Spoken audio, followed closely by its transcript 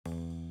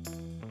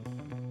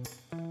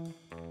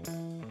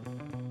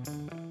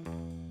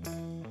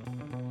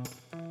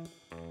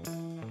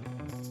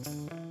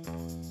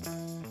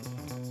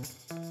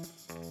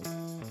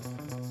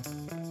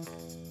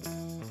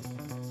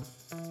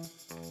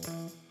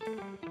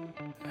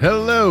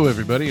Hello,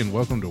 everybody, and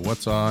welcome to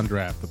What's on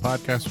Draft, the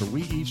podcast where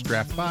we each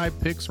draft 5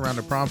 picks around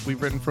a prompt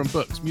we've written from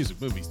books, music,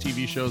 movies,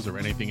 TV shows, or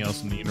anything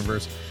else in the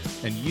universe.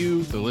 And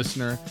you, the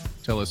listener,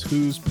 tell us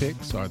whose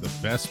picks are the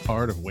best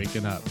part of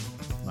waking up.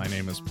 My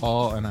name is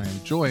Paul, and I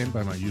am joined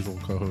by my usual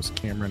co-hosts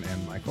Cameron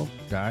and Michael.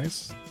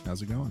 Guys,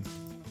 how's it going?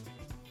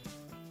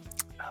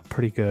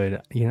 Pretty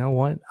good. You know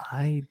what?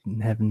 I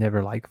have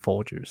never liked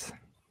Folgers.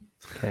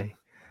 Okay,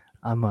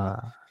 I'm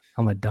a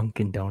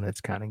Dunkin' Donuts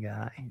kind of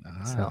guy,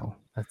 so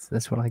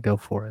that's what I go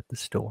for at the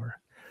store.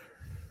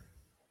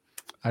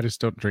 I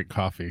just don't drink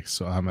coffee,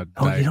 so I'm a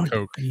Diet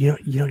Coke. You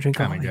don't drink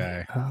kind coffee?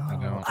 of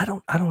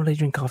guy. I don't really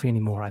drink coffee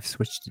anymore. I've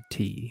switched to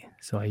tea,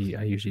 so I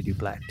usually do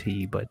black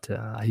tea. But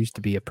I used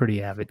to be a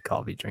pretty avid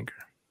coffee drinker.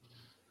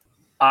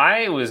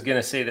 I was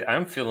gonna say that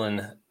I'm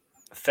feeling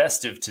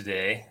festive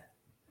today.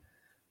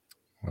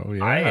 Oh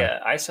yeah,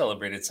 I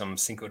celebrated some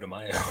Cinco de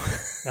Mayo.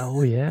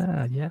 Oh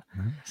yeah.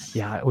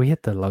 Yeah. We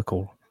hit the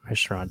local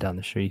restaurant down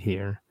the street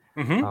here,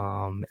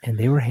 and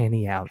they were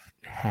handing out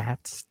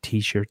hats,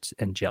 T-shirts,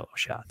 and Jello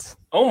shots.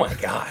 Oh my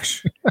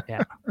gosh!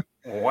 Yeah.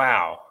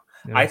 Wow.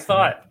 I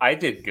thought I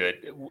did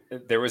good.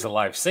 There was a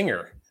live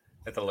singer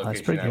at the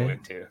location I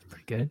went to.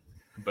 Pretty good.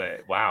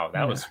 But wow,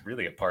 that was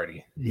really a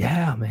party.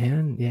 Yeah,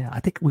 man. Yeah,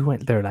 I think we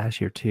went there last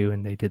year too,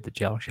 and they did the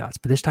Jello shots.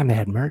 But this time they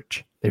had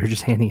merch. They were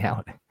just handing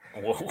out.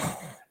 Whoa.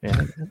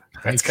 Yeah.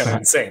 That's kind of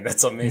insane.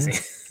 That's amazing.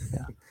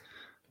 Yeah.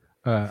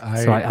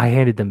 So I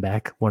handed them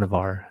back one of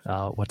our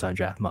What's on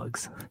Draft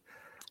mugs.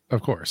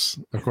 Of course.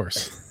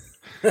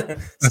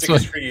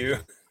 Stickers for you.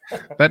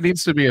 That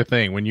needs to be a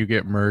thing. When you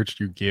get merch,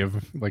 you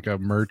give like a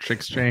merch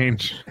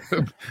exchange.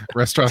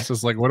 Restaurants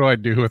is like, what do I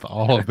do with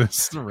all of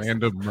this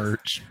random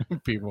merch,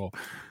 people?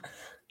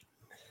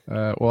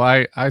 Well,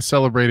 I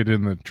celebrated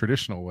in the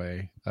traditional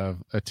way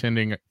of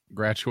attending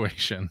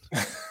graduation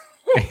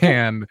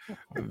and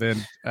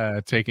then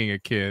taking a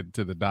kid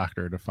to the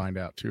doctor to find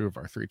out 2 of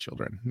our 3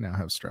 children now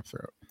have strep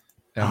throat.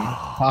 And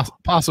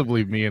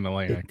possibly me and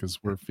Elena,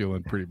 because we're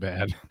feeling pretty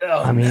bad.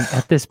 I mean,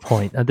 at this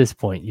point,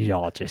 you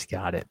all just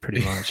got it pretty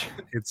much.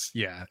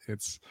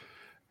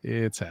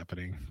 It's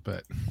happening,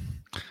 but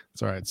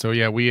it's all right. So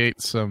yeah, we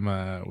ate some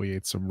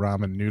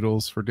ramen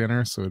noodles for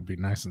dinner, so it'd be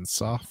nice and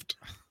soft.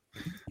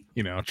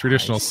 You know,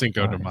 traditional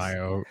Cinco de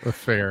Mayo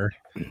affair.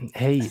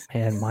 Hey,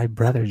 man, my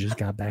brother just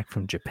got back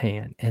from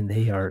Japan, and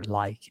they are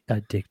like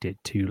addicted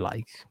to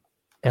like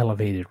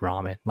elevated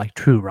ramen, like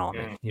true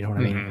ramen. You know what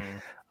I mean?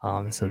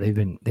 So they've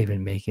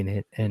been making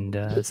it and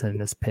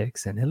sending us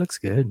pics, and it looks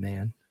good,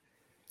 man.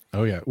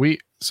 Oh yeah, we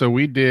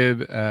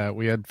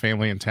had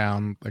family in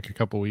town like a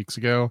couple weeks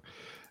ago,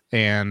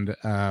 and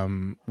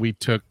we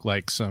took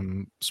like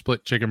some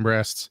split chicken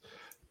breasts,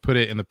 put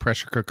it in the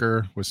pressure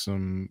cooker with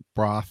some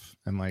broth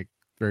and like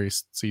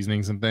various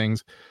seasonings and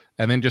things,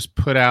 and then just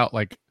put out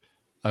like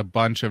a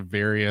bunch of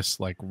various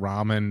like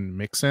ramen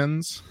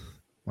mix-ins,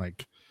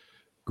 like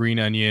green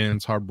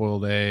onions,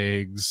 hard-boiled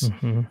eggs,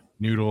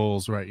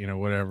 noodles, right? You know,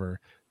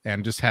 whatever,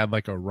 and just had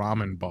like a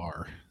ramen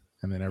bar,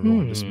 and then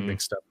everyone just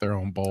mixed up their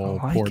own bowl,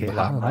 poured the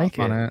hot sauce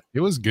on it.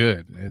 It was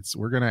good.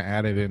 We're gonna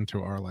add it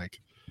into our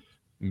like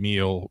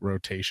meal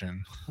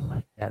rotation.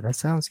 Yeah, that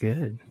sounds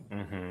good.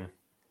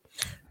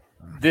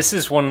 This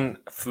is one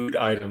food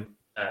item.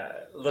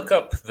 Look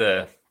up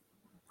the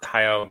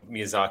Hayao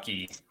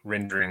Miyazaki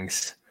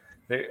renderings.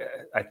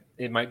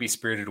 It might be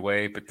Spirited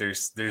Away, but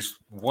there's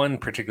one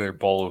particular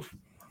bowl of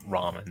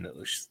ramen that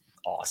looks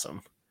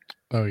awesome.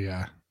 Oh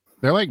yeah,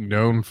 they're like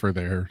known for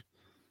their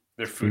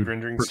food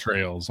renderings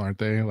portrayals, aren't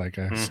they? Like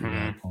I see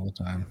that all the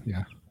time.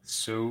 Yeah,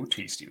 so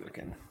tasty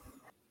looking.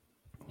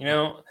 You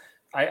know,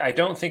 I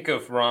don't think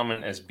of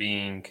ramen as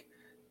being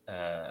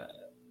an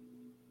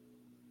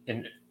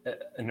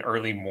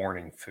early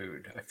morning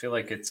food. I feel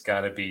like it's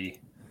got to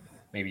be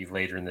maybe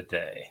later in the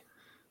day.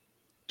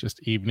 Just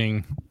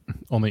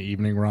only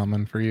evening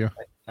ramen for you?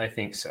 I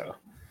think so.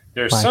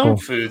 There are some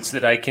foods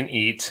that I can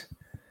eat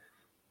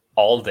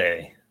all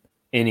day,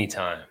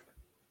 anytime,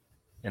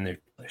 and they're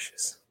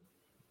delicious.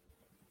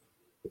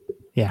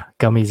 Yeah,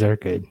 gummies are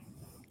good.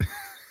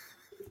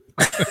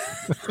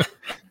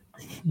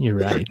 You're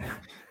right.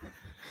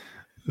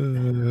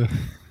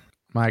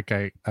 Mike,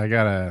 I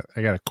got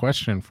a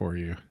question for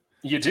you.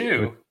 You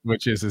do,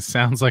 which is, it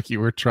sounds like you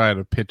were trying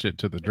to pitch it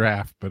to the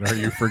draft, but are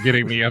you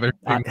forgetting the other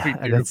thing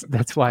we do?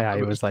 That's why I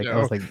was like,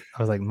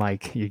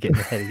 Mike, you're getting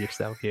ahead of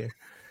yourself here.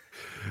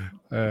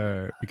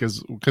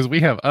 Because we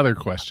have other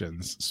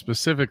questions,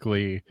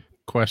 specifically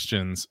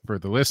questions for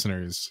the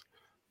listeners,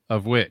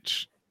 of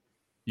which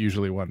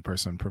usually one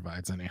person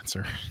provides an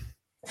answer.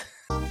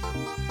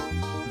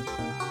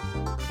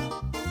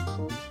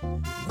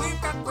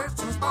 We've got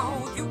questions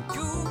for you,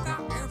 you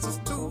got answers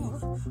too.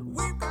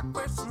 We've got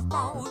questions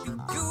for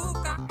you, you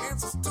got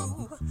answers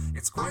too.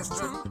 It's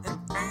question and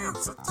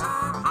answer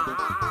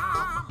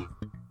time.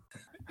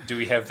 Do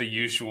we have the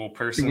usual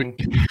person?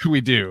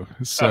 We do.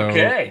 So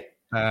okay.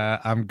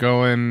 I'm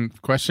going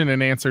question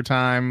and answer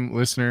time,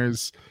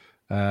 listeners.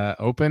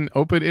 Open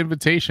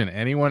invitation.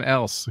 Anyone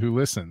else who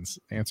listens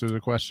answers a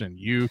question,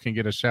 you can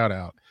get a shout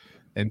out.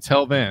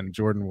 Until then,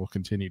 Jordan will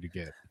continue to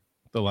get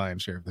the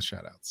lion's share of the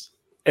shout outs.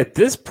 At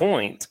this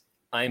point,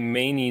 I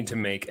may need to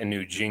make a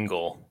new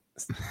jingle,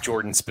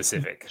 Jordan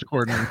specific.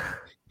 Jordan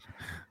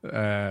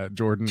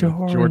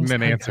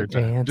and answer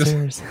time.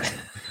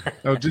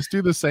 Just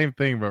do the same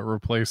thing, but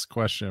replace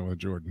question with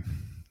Jordan.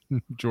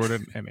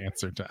 Jordan and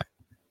answer time.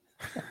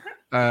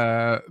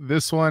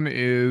 This one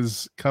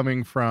is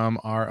coming from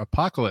our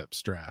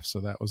Apocalypse draft. So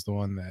that was the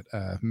one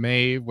that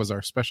Maeve was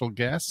our special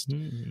guest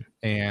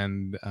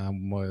and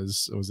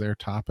was their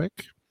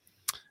topic.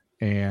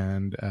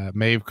 And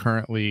Maeve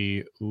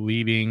currently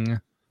leading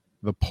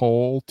the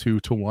poll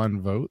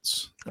 2-1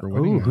 votes for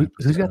winning.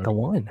 Who's got the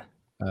one?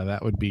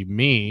 That would be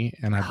me,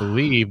 and I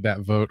believe that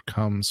vote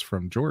comes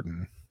from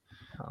Jordan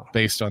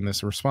based on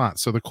this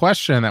response. So the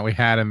question that we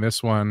had in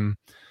this one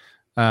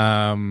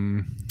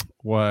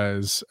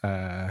was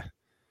so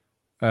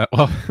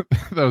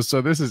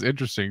this is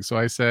interesting. So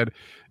I said,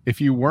 if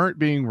you weren't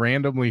being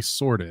randomly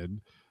sorted,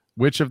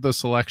 which of the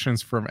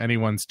selections from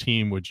anyone's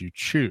team would you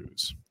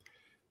choose?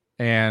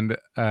 And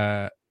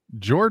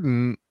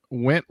Jordan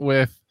went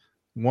with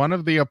one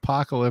of the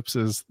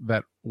apocalypses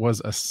that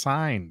was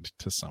assigned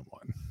to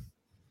someone.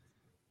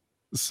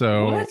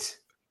 So What?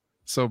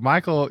 So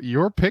Michael,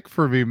 your pick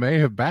for me may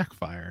have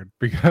backfired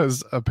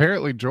because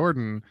apparently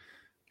Jordan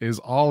is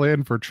all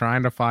in for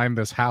trying to find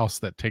this house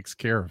that takes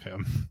care of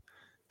him,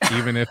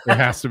 even if there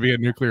has to be a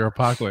nuclear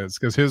apocalypse.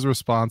 Because his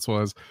response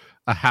was,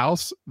 a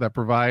house that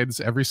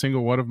provides every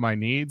single one of my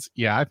needs.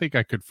 Yeah, I think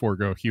I could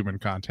forego human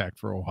contact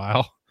for a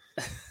while.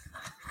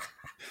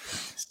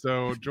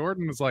 So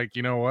Jordan was like,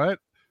 you know what?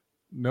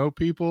 No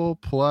people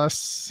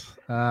plus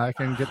I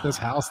can get this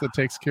house that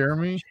takes care of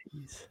me.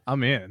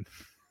 I'm in.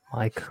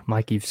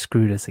 Mike, you've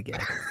screwed us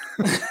again.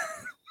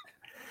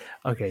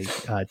 Okay,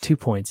 2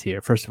 points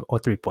here. First of all,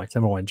 3 points.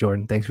 Number one,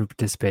 Jordan, thanks for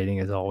participating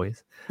as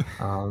always.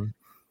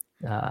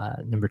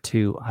 Number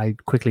two, I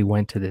quickly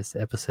went to this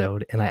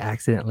episode and I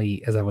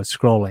accidentally, as I was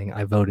scrolling,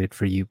 I voted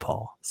for you,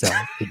 Paul. So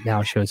it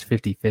now shows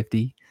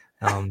 50-50.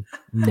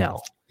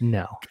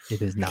 No,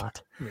 it is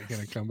not. We're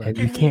gonna come back. And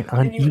you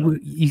can't.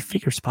 You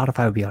figure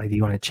Spotify would be like, "Do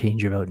you want to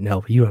change your vote?"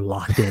 No, you are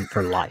locked in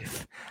for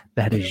life.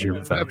 That is your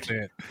vote.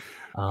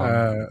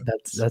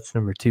 That's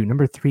number two.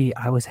 Number three,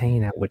 I was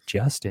hanging out with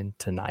Justin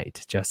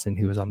tonight. Justin,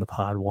 who was on the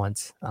pod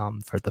once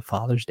for the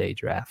Father's Day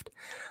draft.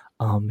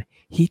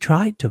 He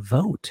tried to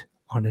vote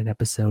on an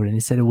episode and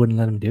he said it wouldn't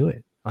let him do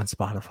it on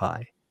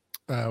Spotify.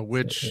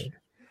 Which so,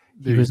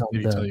 did he was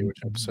he tell you which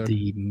episode?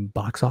 The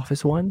box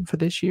office one for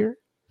this year,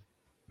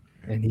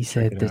 and he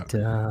said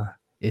that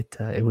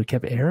it would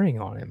kept airing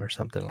on him or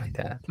something like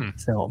that.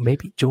 So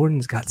maybe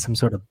Jordan's got some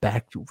sort of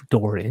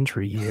backdoor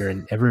entry here,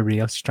 and everybody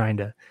else is trying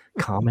to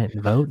comment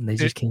and vote, and they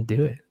just can't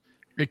do it.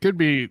 It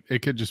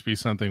could just be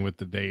something with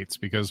the dates,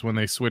 because when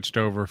they switched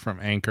over from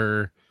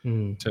Anchor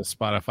to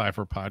Spotify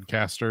for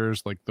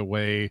podcasters, like the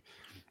way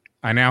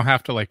I now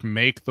have to like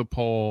make the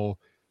poll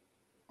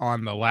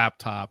on the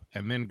laptop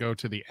and then go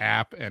to the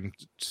app and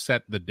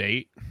set the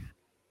date,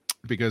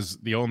 because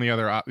the only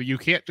other you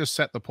can't just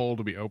set the poll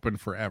to be open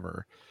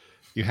forever.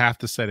 You have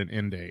to set an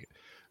end date.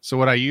 So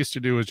what I used to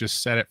do was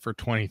just set it for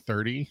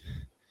 2030.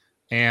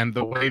 And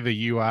the way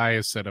the UI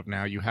is set up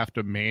now, you have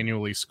to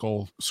manually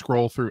scroll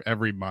through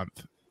every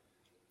month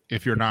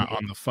if you're not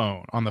on the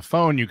phone. On the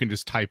phone, you can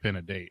just type in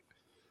a date.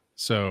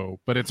 So,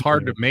 but it's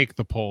hard to make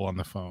the poll on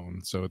the phone.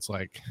 So it's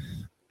like,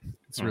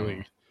 it's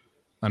really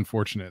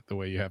unfortunate the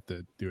way you have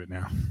to do it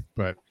now.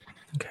 But,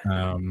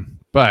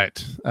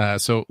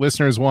 so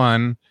listeners,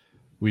 one,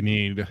 we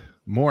need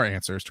more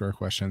answers to our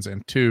questions,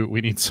 and two,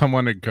 we need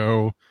someone to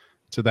go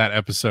to that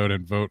episode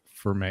and vote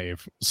for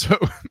Maeve. So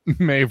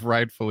Maeve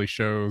rightfully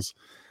shows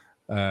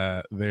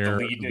they're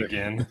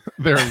leading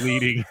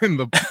in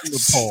the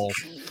poll.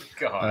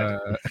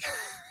 God.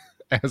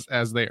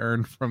 As they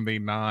earned from the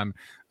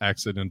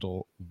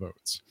non-accidental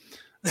votes.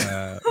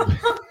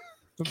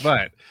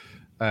 But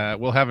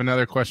we'll have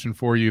another question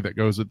for you that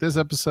goes with this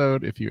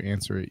episode. If you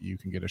answer it, you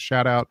can get a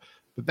shout out.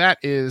 But that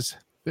is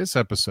this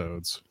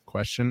episode's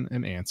question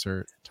and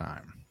answer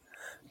time.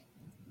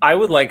 I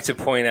would like to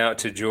point out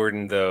to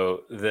Jordan,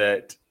 though,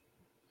 that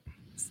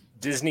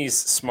Disney's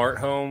smart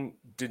home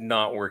did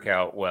not work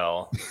out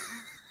well.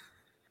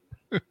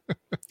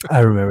 I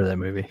remember that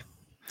movie.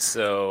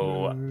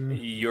 So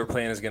your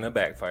plan is going to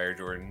backfire,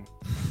 Jordan.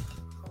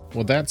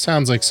 Well, that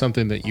sounds like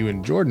something that you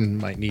and Jordan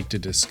might need to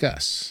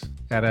discuss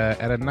at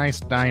a nice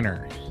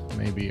diner,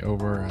 maybe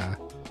over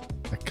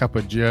a cup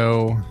of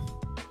Joe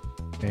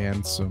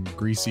and some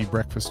greasy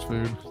breakfast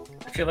food.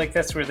 I feel like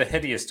that's where the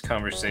headiest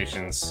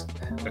conversations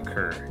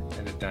occur,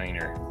 at a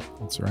diner.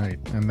 That's right.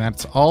 And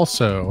that's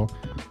also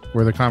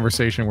where the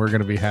conversation we're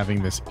going to be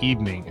having this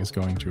evening is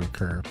going to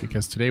occur,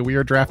 because today we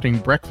are drafting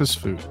breakfast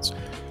foods.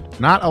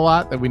 Not a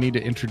lot that we need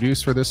to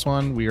introduce for this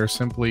one. We are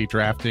simply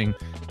drafting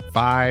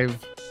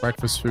 5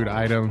 breakfast food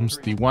items.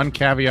 The one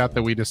caveat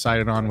that we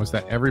decided on was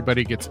that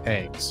everybody gets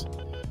eggs.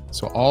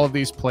 So all of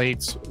these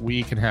plates,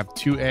 we can have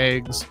 2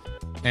 eggs,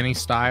 any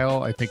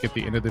style. I think at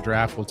the end of the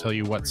draft, we'll tell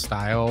you what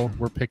style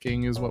we're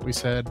picking is what we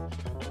said.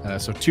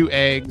 So 2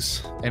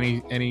 eggs,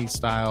 any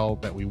style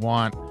that we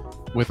want.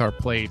 with our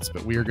plates,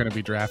 but we are going to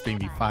be drafting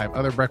the 5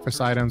 other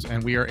breakfast items,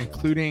 and we are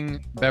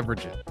including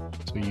beverages.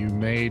 So you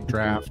may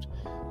draft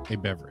a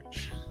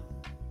beverage.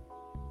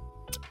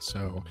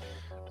 So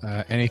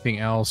anything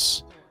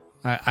else?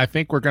 I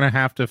think we're going to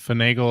have to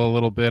finagle a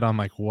little bit on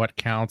like what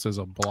counts as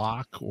a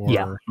block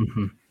or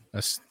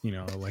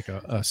like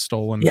a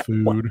stolen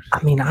food. Well,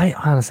 I mean,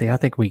 I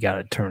think we got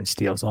to turn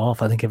steals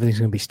off. I think everything's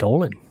going to be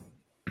stolen.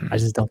 I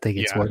just don't think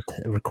it's worth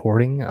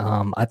recording.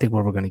 I think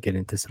where we're going to get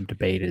into some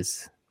debate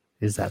is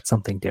that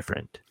something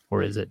different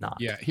or is it not?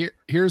 Yeah.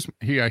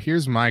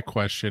 Here's my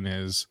question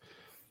is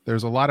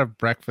there's a lot of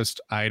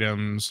breakfast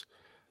items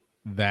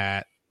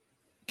that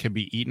can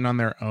be eaten on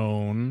their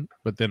own,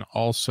 but then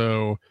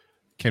also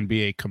can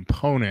be a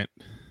component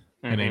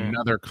in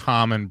another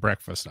common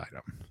breakfast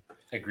item.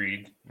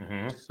 Agreed.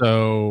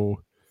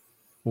 So,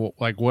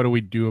 like, what do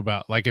we do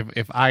about, like,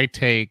 if I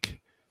take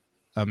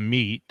a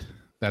meat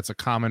that's a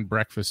common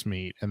breakfast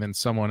meat and then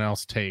someone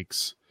else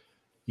takes,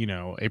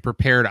 a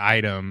prepared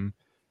item,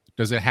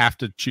 do they have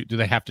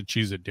to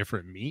choose a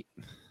different meat?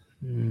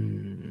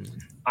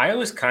 I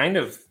was kind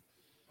of...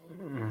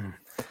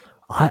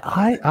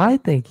 I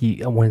think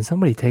when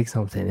somebody takes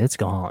something, it's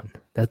gone.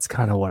 That's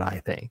kind of what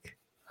I think.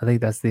 I think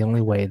that's the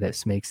only way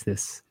that makes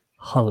this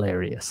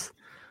hilarious.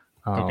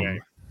 Okay.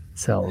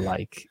 So,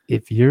 like,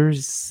 if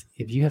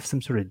you have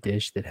some sort of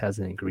dish that has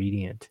an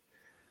ingredient,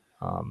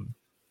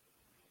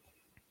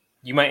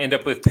 you might end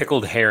up with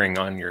pickled herring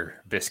on your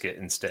biscuit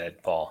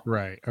instead, Paul.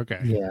 Right. Okay.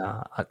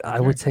 Yeah,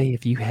 I would say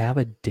if you have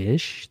a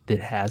dish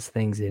that has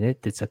things in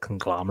it that's a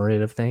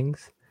conglomerate of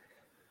things.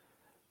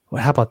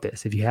 Well, how about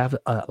this? If you have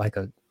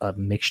a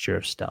mixture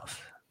of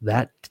stuff,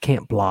 that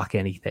can't block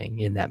anything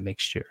in that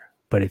mixture.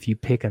 But if you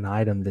pick an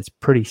item that's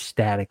pretty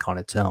static on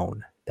its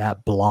own,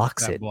 that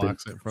blocks it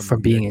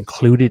from being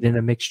included in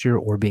a mixture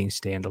or being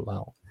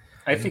standalone.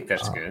 I think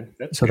that's good.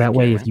 So that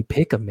way, if you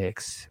pick a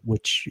mix,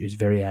 which is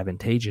very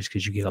advantageous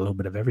because you get a little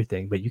bit of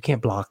everything, but you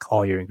can't block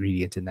all your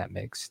ingredients in that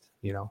mix.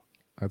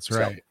 That's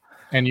right.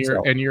 And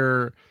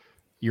you're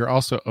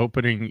also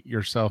opening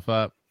yourself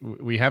up.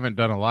 We haven't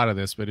done a lot of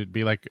this, but it'd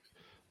be like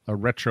a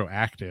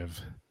retroactive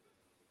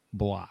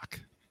block.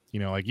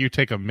 Like you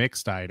take a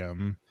mixed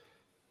item,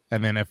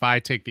 and then if I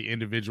take the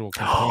individual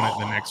component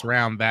in the next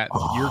round, that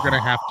you're going to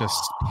have to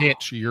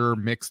pitch your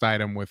mixed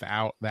item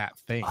without that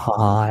thing.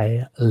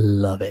 I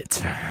love it.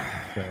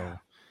 So,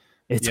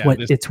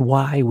 it's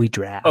why we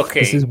draft. Okay.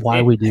 This is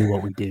why we do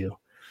what we do.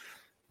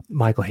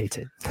 Michael hates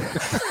it.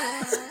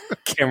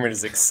 Cameron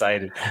is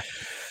excited.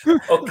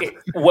 Okay.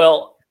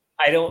 Well,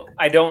 I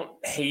don't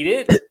hate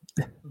it,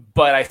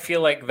 but I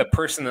feel like the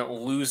person that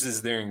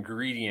loses their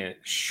ingredient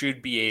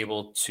should be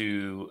able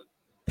to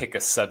pick a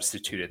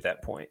substitute at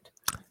that point.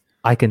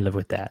 I can live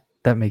with that.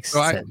 That makes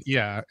sense.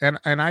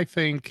 And I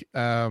think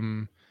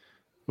when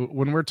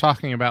we're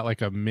talking about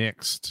like a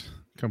mixed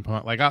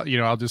component, like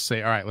I'll just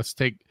say, all right, let's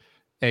take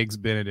Eggs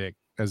Benedict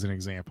as an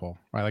example,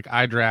 right? Like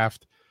I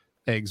draft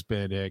Eggs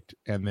Benedict,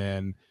 and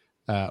then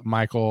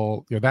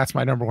Michael, that's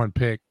my number one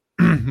pick.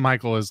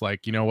 Michael is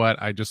like, you know what?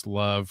 I just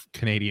love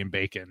Canadian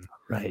bacon,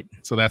 right?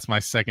 So that's my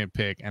second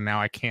pick, and now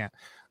I can't.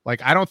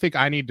 Like, I don't think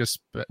I need to.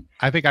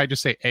 I think I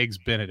just say Eggs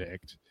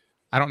Benedict.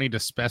 I don't need to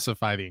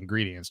specify the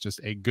ingredients,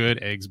 just a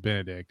good Eggs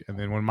Benedict. And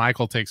then when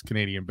Michael takes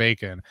Canadian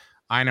bacon,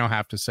 I now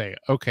have to say,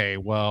 okay,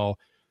 well,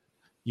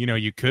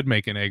 you could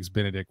make an Eggs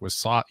Benedict with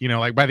sauce.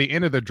 Like by the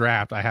end of the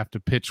draft, I have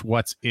to pitch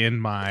what's in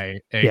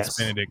my Eggs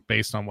Benedict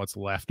based on what's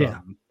left. Yeah,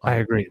 I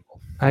agree.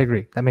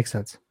 That makes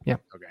sense. Yeah.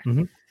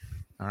 Okay.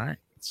 All right.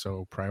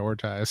 So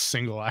prioritize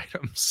single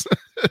items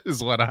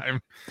is what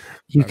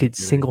You could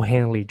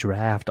single-handedly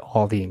draft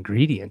all the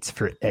ingredients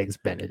for Eggs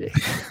Benedict.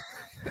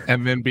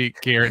 And then be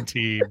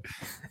guaranteed.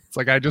 It's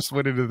like I just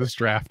went into this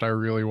draft. I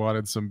really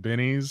wanted some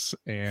bennies,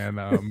 and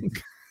I'm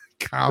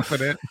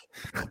confident.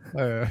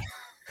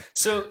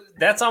 So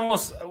that's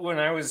almost when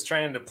I was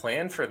trying to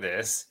plan for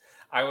this.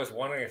 I was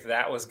wondering if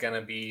that was going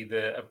to be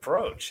the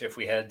approach. If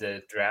we had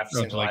to draft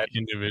single like items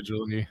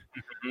individually,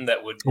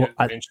 that would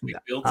eventually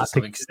build to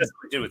something. Because that's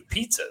what we did with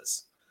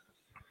pizzas.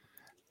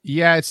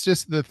 Yeah, it's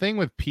just the thing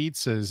with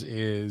pizzas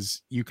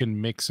is you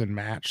can mix and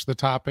match the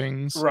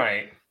toppings,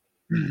 right?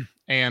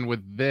 And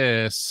with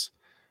this,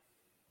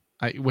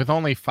 with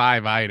only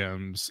 5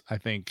 items, I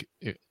think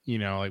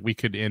like we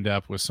could end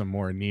up with some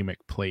more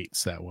anemic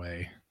plates that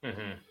way.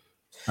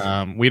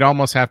 We'd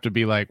almost have to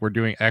be like we're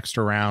doing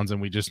extra rounds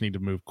and we just need to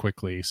move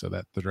quickly so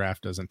that the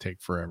draft doesn't take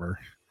forever.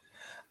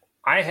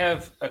 I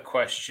have a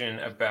question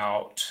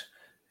about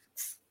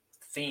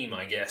theme,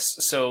 I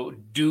guess. So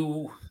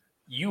do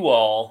you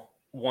all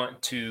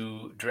want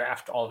to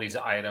draft all these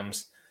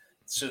items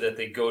so that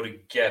they go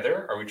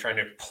together? Are we trying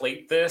to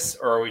plate this,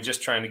 or are we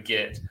just trying to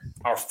get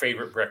our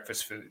favorite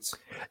breakfast foods?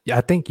 Yeah,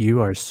 I think you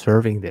are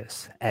serving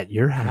this at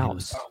your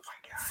house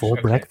for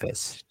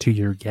breakfast to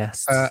your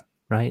guests,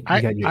 right?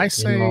 You got your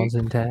in-laws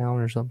in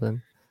town or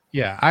something.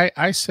 Yeah,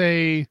 I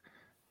say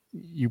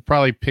you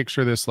probably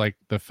picture this like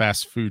the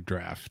fast food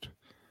draft,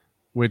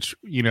 which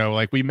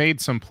like we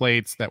made some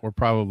plates that were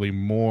probably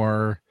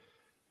more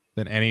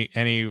than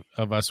any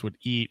of us would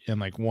eat in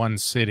like one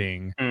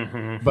sitting.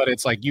 Mm-hmm. But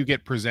it's like you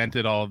get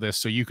presented all of this,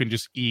 so you can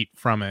just eat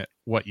from it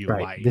what you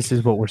Right. like. This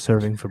is what we're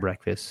serving for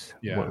breakfast.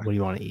 Yeah. What do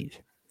you want to eat?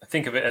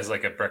 Think of it as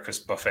like a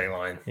breakfast buffet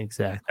line.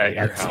 Exactly. At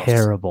your A house.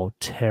 terrible,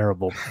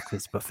 terrible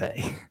breakfast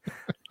buffet.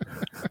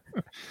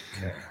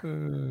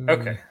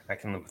 Okay, I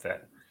can live with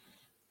that.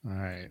 All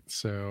right.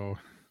 So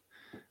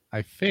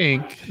I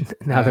think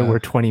Now that we're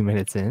 20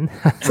 minutes in,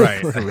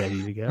 Right. we're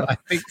ready to go. I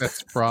think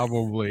that's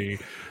probably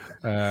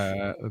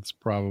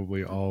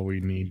all we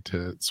need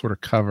to sort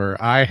of cover.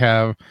 I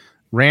have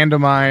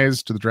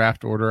randomized the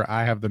draft order.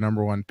 I have the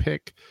number 1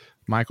 pick,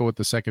 Michael with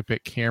the second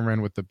pick,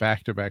 Cameron with the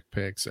back-to-back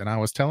picks. And I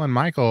was telling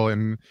Michael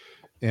in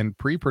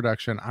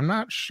pre-production, I'm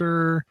not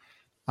sure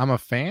I'm a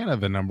fan of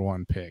the number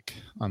 1 pick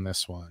on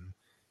this one.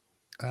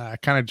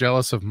 Kind of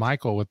jealous of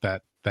Michael with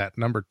that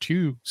number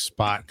 2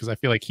 spot, because I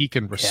feel like he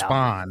can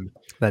respond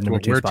That to number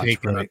what 2 we're spot's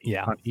taking really,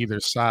 yeah. on either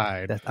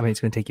side. It's going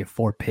to take you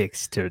 4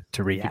 picks to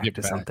react get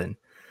to back. something.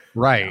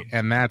 Right.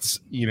 And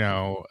that's,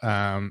 so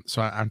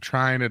I'm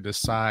trying to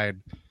decide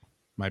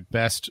my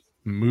best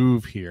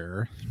move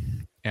here.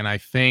 And I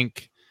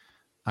think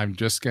I'm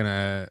just going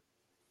to,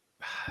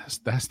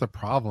 that's the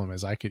problem,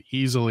 is I could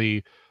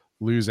easily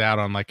lose out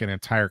on like an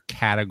entire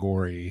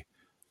category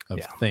of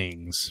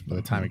things by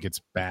the time it gets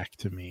back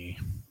to me.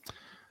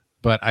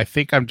 But I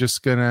think I'm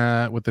just going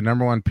to, with the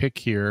number 1 pick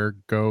here,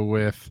 go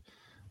with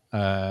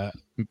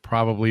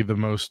probably the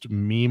most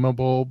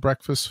memeable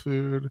breakfast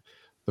food.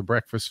 The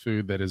breakfast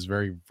food that is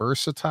very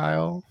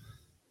versatile,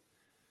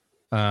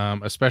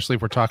 especially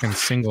if we're talking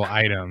single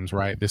items,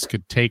 right? This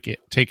could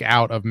take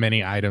out of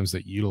many items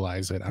that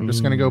utilize it. I'm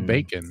just going to go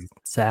bacon.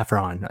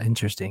 Saffron.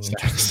 Interesting.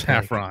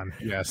 Saffron.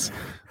 Yes.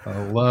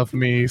 Love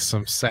me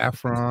some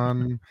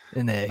saffron.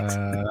 And eggs.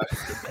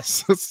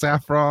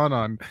 Saffron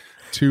on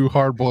 2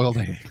 hard-boiled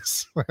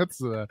eggs. That's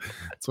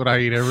what I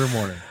eat every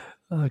morning.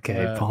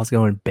 Okay, Paul's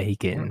going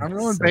bacon. I'm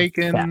going Some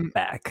bacon.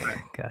 Fatback.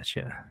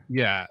 Gotcha.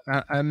 Yeah,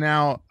 and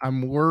now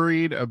I'm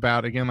worried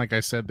about, again, like I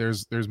said,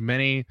 there's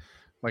many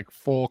like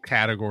full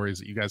categories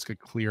that you guys could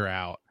clear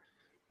out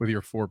with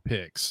your 4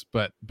 picks,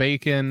 but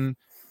bacon,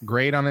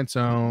 great on its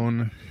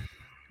own,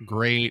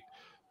 great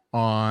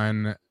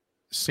on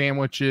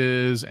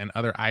sandwiches and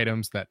other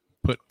items that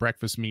put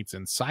breakfast meats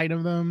inside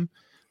of them,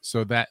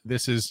 so that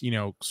this is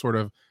sort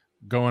of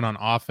going on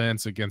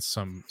offense against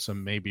some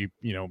maybe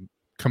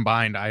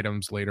combined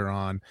items later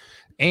on.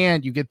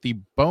 And you get the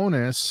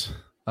bonus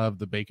of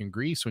the bacon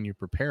grease when you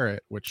prepare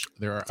it, which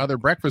there are other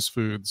breakfast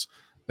foods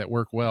that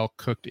work well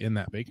cooked in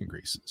that bacon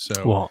grease.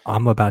 So, well,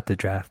 I'm about to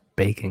draft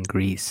bacon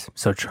grease,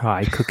 so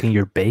try cooking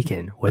your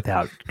bacon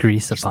without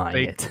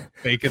greasifying it.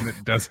 Bacon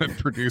that doesn't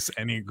produce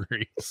any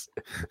grease.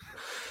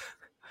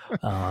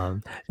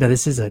 No,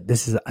 this is a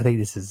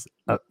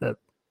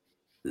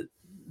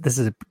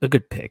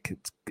good pick.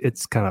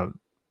 It's kind of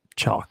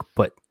chalk,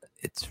 but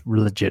it's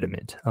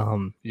legitimate.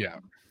 Yeah,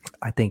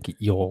 I think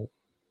the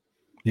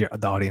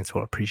audience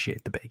will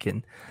appreciate the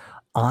bacon.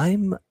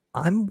 I'm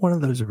one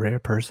of those rare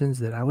persons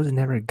that I was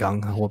never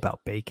gung ho about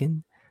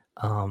bacon,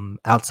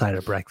 outside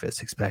of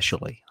breakfast,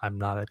 especially. I'm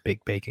not a big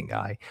bacon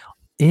guy.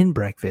 In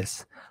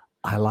breakfast,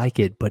 I like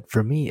it, but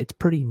for me, it's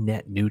pretty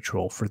net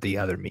neutral for the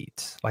other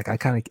meats. Like they're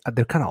kind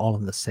of all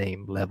on the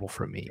same level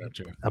for me.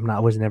 Gotcha. I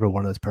was never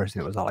one of those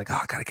persons that was all like, oh,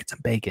 I gotta get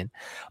some bacon.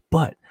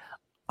 But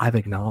I've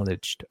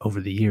acknowledged over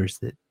the years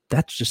that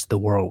that's just the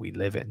world we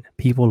live in.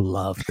 People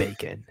love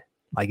bacon.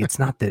 Like it's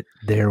not that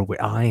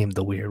I am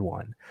the weird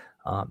one.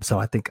 So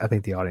I think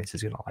the audience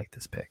is gonna like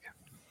this pick.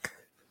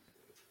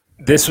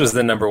 This was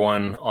the number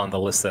 1 on the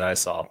list that I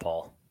saw,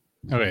 Paul.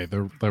 Okay.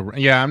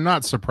 I'm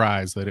not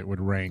surprised that it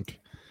would rank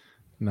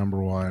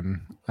number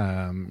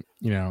 1.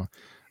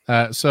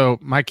 So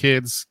my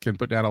kids can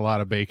put down a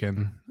lot of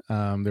bacon.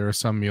 There are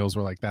some meals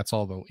where like that's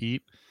all they'll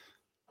eat.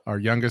 Our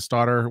youngest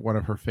daughter, one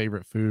of her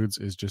favorite foods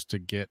is just to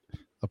get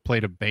a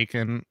plate of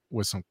bacon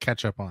with some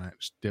ketchup on it.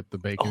 Just dip the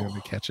bacon in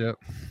the ketchup.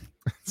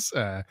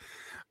 How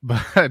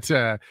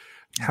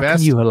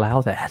can you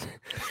allow that?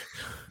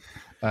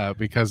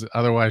 Because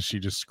otherwise she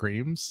just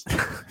screams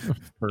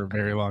for a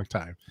very long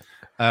time.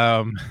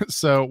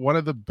 So one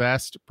of the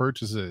best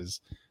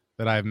purchases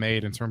that I've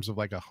made in terms of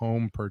like a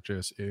home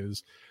purchase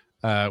is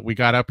we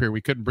got up here.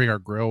 We couldn't bring our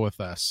grill with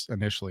us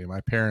initially.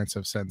 My parents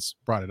have since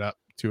brought it up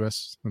to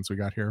us since we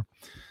got here.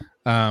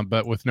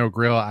 But with no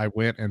grill, I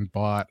went and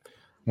bought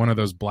one of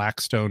those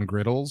Blackstone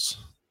griddles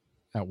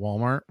at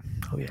Walmart.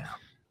 Oh yeah.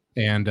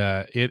 And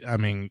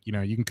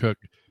you can cook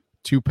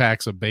 2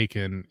 packs of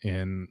bacon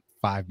in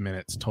 5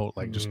 minutes total.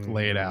 Like just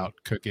lay it out,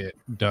 cook it,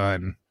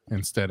 done,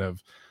 instead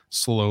of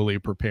slowly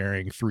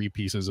preparing 3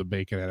 pieces of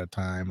bacon at a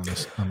time on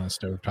a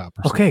stovetop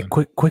or okay,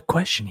 something. quick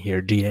question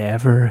here. Do you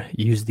ever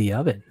use the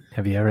oven?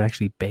 Have you ever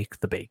actually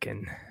baked the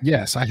bacon?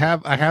 Yes, I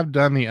have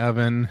done the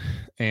oven,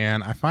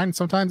 and I find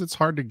sometimes it's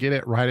hard to get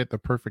it right at the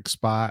perfect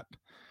spot.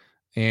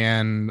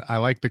 And I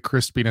like the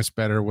crispiness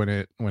better when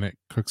it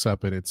cooks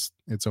up in its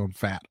own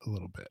fat a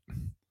little bit.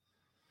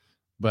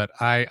 But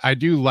I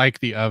do like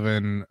the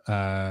oven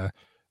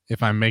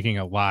if I'm making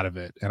a lot of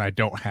it and I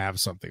don't have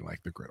something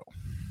like the griddle.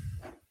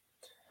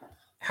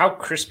 How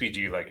crispy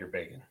do you like your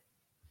bacon?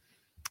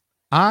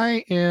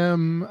 I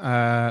am.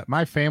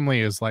 My family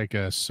is like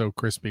a so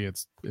crispy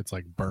it's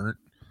like burnt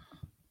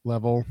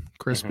level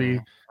crispy.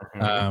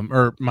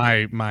 Or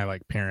my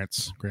like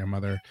parents,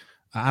 grandmother.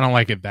 I don't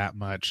like it that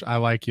much. I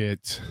like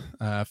it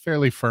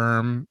fairly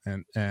firm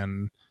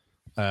and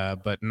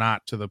but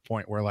not to the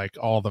point where like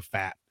all the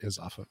fat is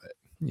off of it.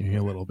 You need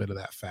a little bit of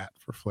that fat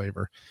for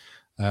flavor.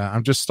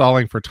 I'm just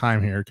stalling for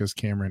time here because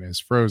Cameron is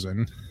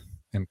frozen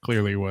and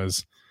clearly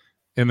was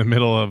in the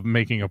middle of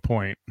making a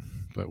point,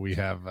 but we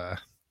have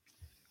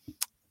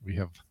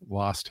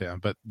lost him.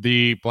 But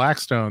the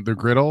Blackstone, the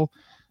griddle,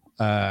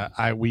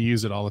 we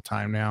use it all the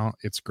time now.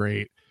 It's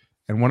great.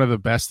 And one of the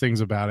best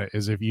things about it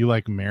is if you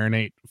like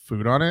marinate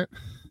food on it,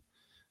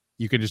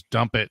 you can just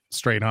dump it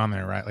straight on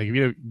there, right? Like if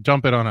you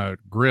dump it on a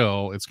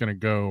grill, it's going to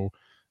go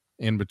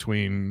in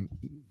between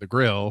the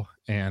grill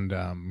and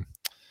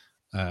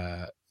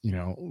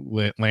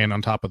land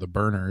on top of the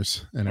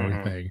burners and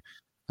everything.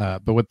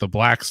 But with the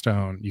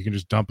Blackstone, you can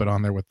just dump it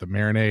on there with the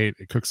marinade.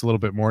 It cooks a little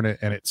bit more in it,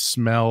 and it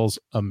smells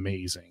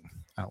amazing.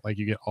 Like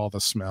you get all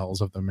the smells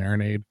of the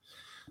marinade.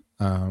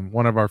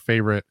 One of our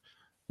favorite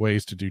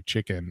ways to do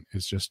chicken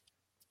is just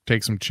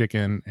take some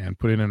chicken and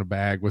put it in a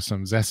bag with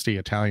some zesty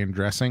Italian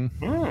dressing.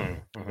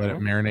 Let it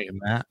marinate in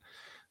that,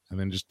 and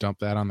then just dump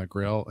that on the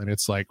grill, and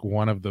it's like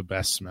one of the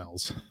best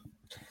smells.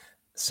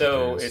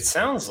 So it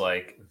sounds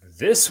like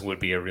this would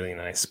be a really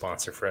nice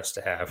sponsor for us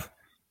to have.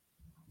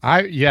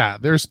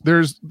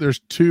 There's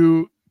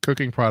two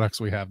cooking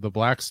products we have, the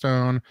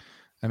Blackstone,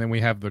 and then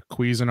we have the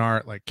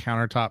Cuisinart like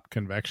countertop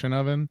convection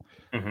oven.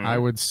 I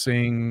would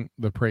sing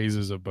the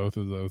praises of both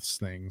of those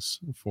things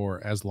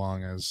for as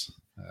long as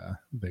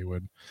they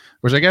would,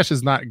 which I guess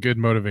is not good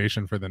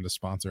motivation for them to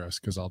sponsor us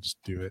because I'll just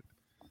do it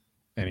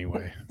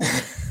anyway.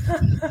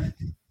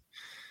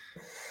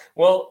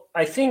 Well,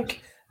 I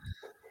think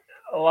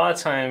a lot of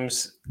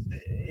times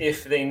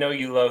if they know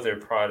you love their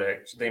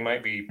product, they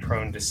might be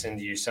prone to send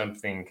you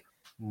something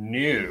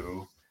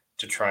new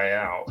to try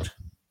out.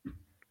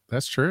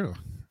 That's true.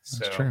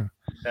 That's true.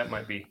 That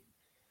might be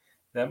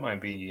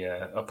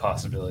a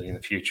possibility in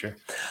the future.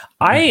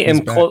 I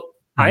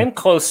am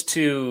close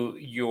to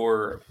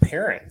your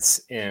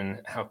parents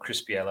in how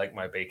crispy I like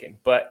my bacon,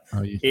 but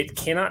it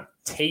cannot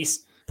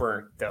taste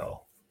burnt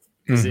though,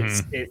 because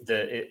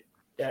it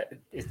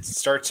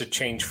starts to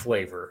change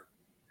flavor.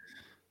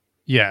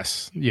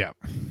 Yes. Yeah.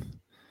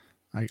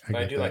 I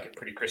do like it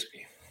pretty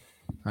crispy.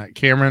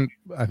 Cameron,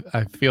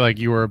 I feel like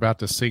you were about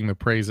to sing the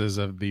praises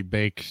of the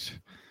baked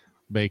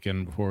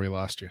bacon before we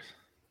lost you.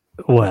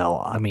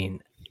 Well, I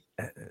mean,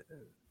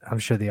 I'm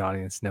sure the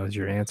audience knows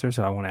your answer,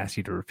 so I won't ask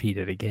you to repeat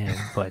it again.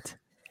 But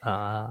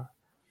I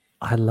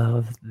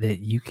love that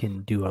you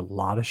can do a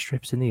lot of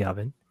strips in the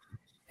oven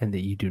and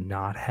that you do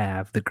not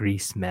have the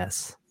grease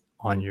mess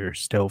on your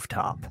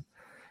stovetop.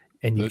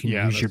 And you can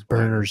use your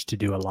burners to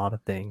do a lot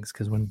of things.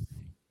 Because when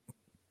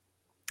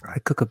I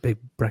cook a big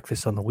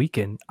breakfast on the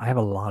weekend, I have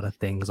a lot of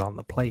things on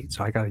the plate.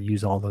 So I got to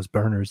use all those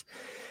burners.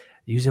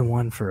 Using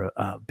one for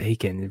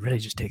bacon, it really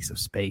just takes up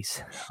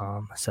space.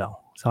 So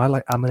I'm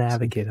an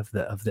advocate of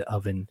the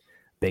oven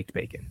baked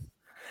bacon.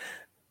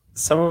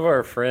 Some of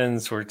our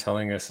friends were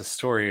telling us a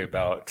story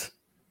about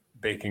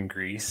bacon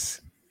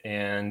grease.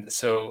 And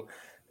so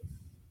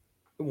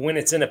when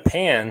it's in a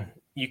pan,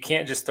 you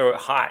can't just throw it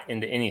hot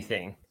into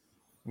anything.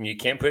 You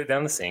can't put it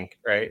down the sink,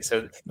 right?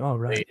 So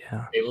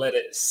they let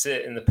it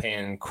sit in the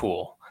pan and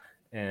cool.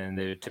 And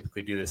they would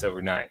typically do this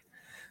overnight.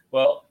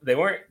 Well, they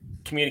weren't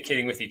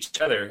communicating with each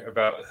other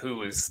about who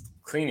was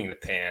cleaning the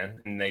pan,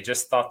 and they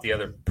just thought the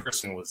other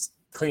person was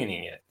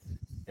cleaning it.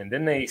 And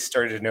then they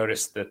started to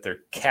notice that their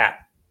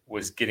cat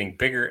was getting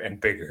bigger and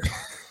bigger.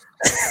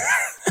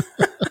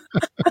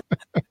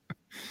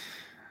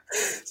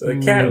 So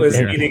the cat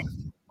was eating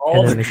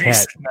all the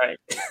grease at night.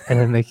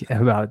 And then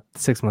about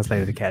 6 months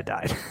later, the cat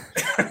died.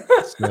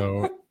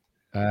 So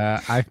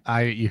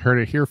you heard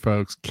it here,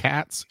 folks.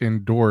 Cats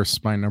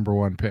endorse my number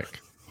one pick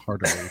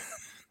heartily.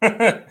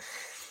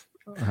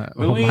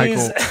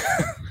 Louise.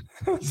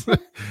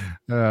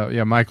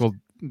 Michael. Michael,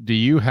 do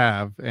you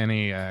have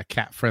any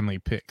cat-friendly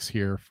picks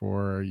here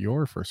for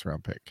your first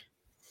round pick?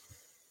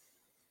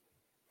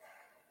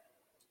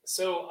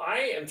 So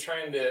I am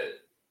trying to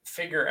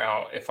figure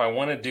out if I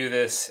want to do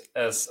this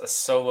as a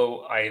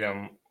solo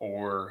item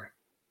or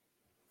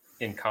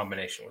in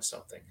combination with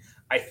something.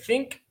 I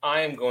think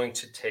I am going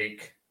to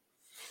take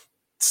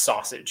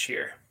sausage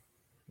here.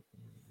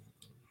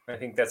 I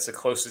think that's the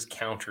closest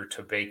counter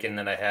to bacon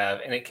that I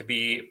have, and it could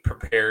be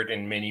prepared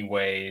in many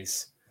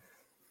ways.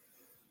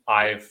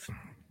 I've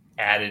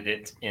added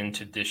it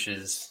into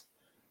dishes,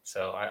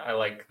 so I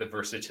like the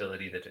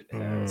versatility that it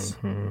has.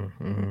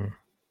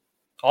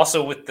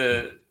 Also, with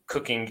the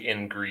cooking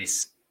in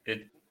grease,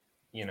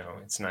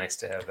 it's nice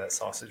to have that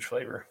sausage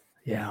flavor.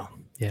 Yeah.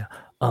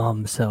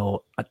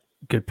 So a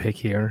good pick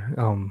here.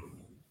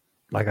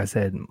 Like I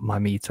said, my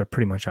meats are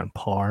pretty much on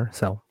par,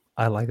 so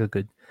I like a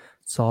good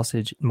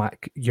sausage.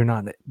 You're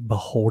not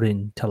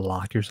beholden to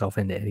lock yourself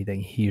into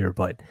anything here,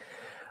 but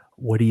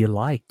what do you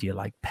like? Do you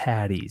like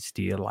patties?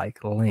 Do you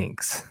like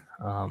links?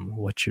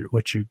 What's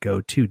your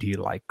go-to? Do you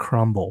like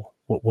crumble?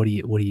 What are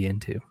you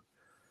into?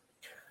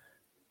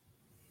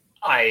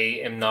 I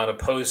am not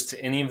opposed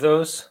to any of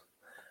those.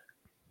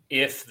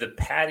 If the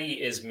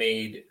patty is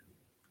made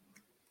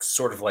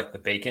sort of like the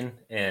bacon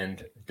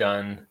and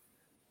done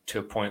to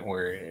a point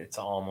where it's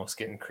almost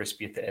getting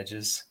crispy at the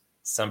edges,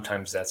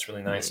 sometimes that's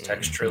really nice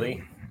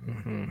texturally,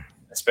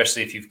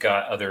 especially if you've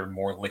got other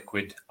more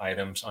liquid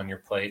items on your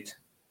plate.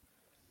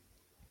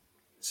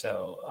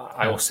 So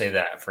I will say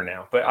that for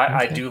now. But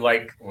I do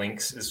like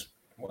links as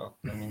well.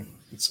 I mean,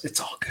 it's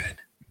all good.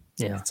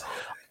 Yeah. It's all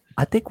good.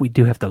 I think we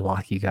do have to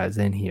lock you guys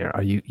in here.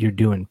 You're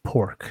doing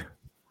pork,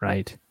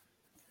 right?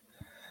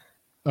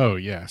 Oh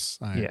yes.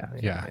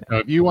 Yeah. No,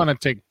 if you want to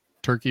take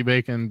turkey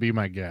bacon, be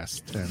my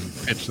guest and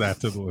pitch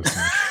that to the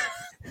listeners.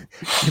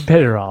 You're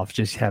better off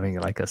just having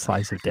like a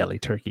slice of deli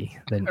turkey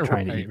than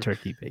trying to Right. eat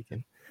turkey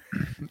bacon.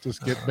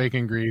 Just get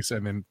bacon grease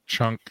and then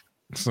chunk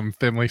some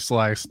thinly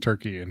sliced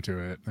turkey into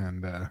it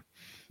and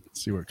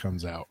see what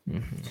comes out.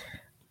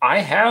 I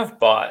have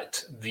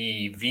bought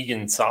the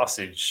vegan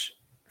sausage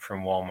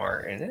from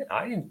Walmart, and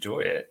I enjoy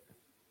it.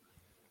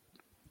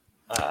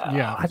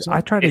 Yeah.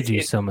 I try to It- do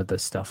it- some of the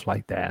stuff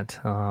like that.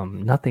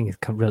 Nothing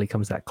really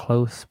comes that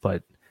close,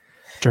 but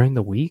during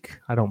the week,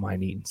 I don't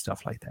mind eating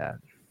stuff like that.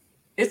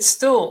 It's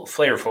still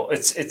flavorful.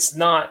 It's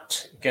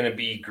not going to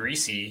be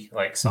greasy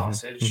like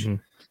sausage,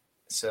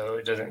 so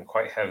it doesn't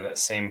quite have that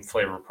same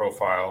flavor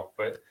profile,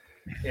 but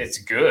it's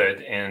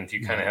good. And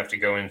you kind of have to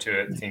go into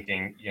it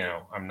thinking,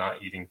 I'm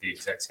not eating the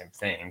exact same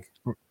thing.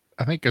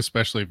 I think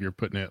especially if you're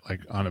putting it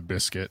like on a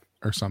biscuit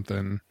or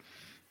something,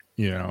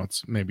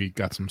 it's maybe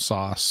got some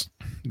sauce,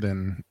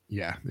 then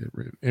yeah,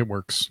 it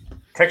works.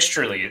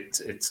 Texturally,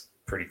 it's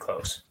pretty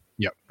close.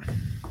 Yep.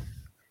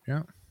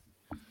 Yeah.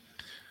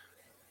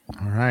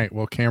 All right.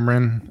 Well,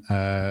 Cameron,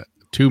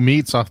 2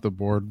 meats off the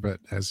board, but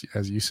as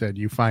you said,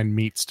 you find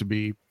meats to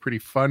be pretty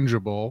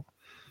fungible.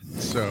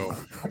 So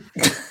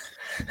what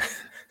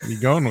are you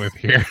going with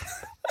here?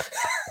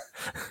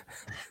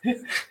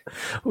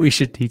 We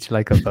should teach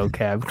like a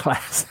vocab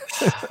class.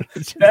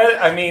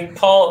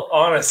 Paul,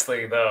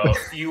 honestly, though,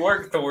 you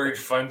worked the word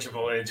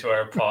fungible into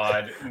our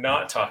pod,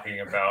 not talking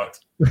about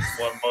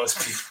what most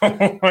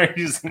people are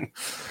using.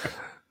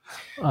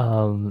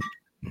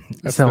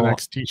 That's so the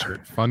next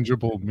t-shirt.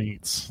 Fungible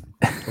meats.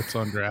 What's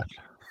on draft?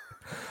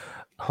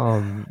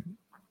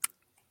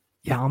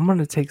 Yeah, I'm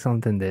gonna take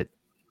something that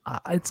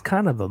it's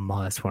kind of a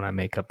must when I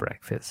make a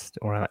breakfast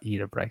or I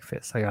eat a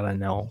breakfast. I gotta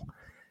know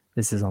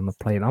this is on the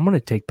plate. I'm gonna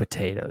take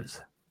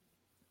potatoes.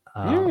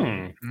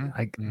 I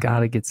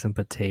gotta get some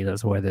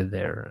potatoes, whether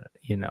they're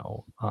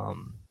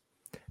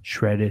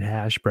shredded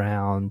hash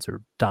browns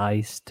or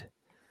diced.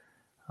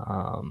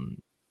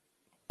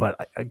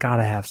 But I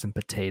gotta have some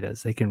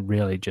potatoes. They can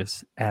really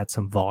just add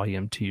some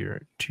volume to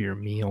your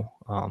meal.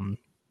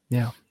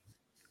 Yeah.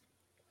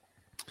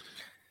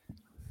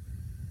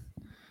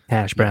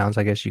 Hash browns,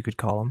 I guess you could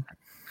call them.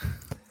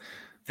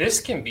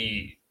 This can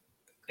be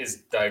as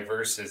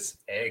diverse as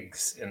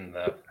eggs in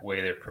the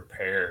way they're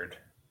prepared.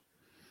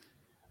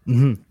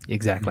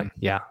 Exactly.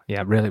 Yeah.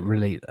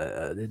 Really.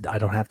 I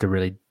don't have to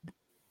really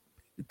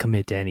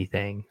commit to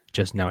anything.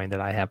 Just knowing that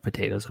I have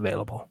potatoes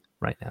available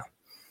right now.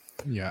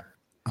 Yeah.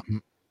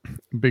 I'm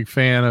a big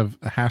fan of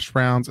hash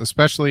browns,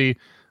 especially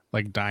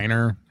like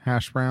diner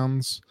hash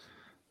browns.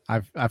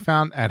 I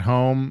found at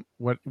home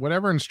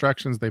whatever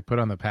instructions they put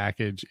on the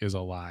package is a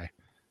lie.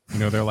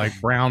 They're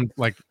like brown,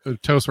 like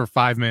toast for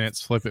 5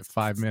 minutes, flip it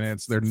 5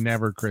 minutes. They're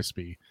never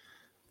crispy.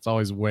 It's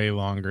always way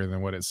longer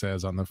than what it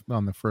says on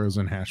the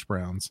frozen hash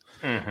browns.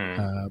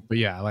 But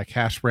yeah, I like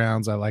hash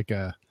browns. I like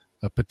a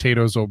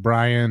potatoes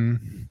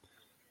O'Brien.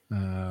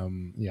 I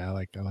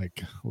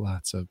like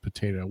lots of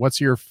potato. What's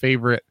your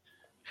favorite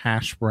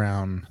hash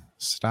brown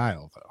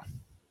style though?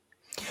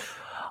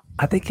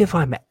 I think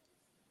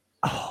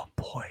oh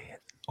boy.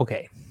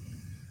 Okay.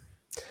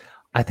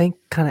 I think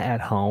kind of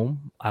at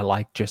home, I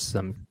like just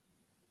some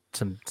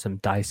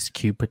diced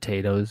cube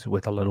potatoes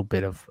with a little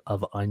bit of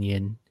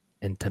onion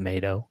and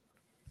tomato.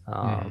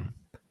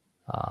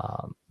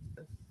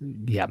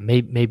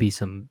 Maybe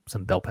some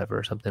bell pepper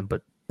or something,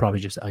 but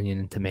probably just onion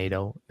and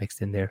tomato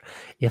mixed in there.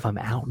 If I'm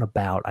out and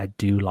about, I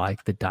do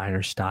like the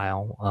diner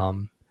style,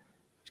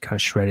 kind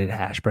of shredded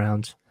hash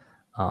browns,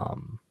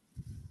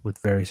 with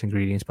various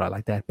ingredients, but I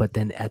like that. But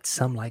then at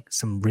some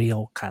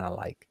real kind of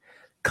like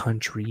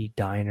country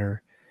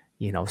diner,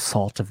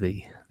 salt of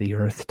the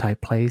earth type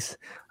place,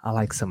 I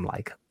like some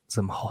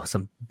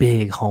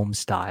big home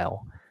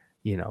style,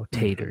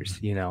 taters,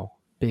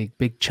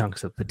 big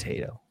chunks of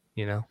potato,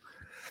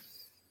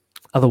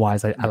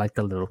 Otherwise, I like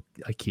the little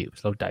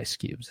cubes, little diced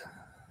cubes.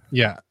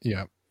 Yeah.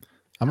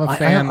 I'm a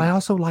fan. I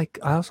also like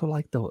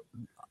the.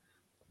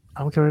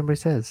 I don't care what anybody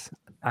says.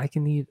 I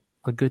can eat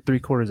a good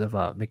 3/4 of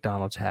a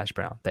McDonald's hash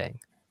brown thing.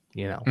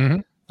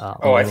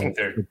 I think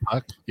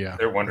Yeah.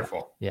 they're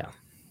wonderful. Yeah.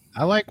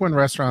 I like when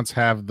restaurants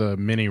have the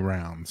mini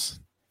rounds.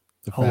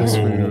 The fast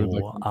food,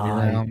 like Oh, the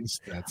mini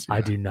rounds. That's I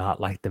do not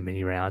like the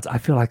mini rounds. I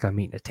feel like I'm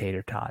eating a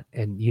tater tot,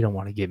 and you don't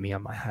want to get me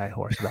on my high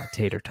horse about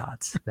tater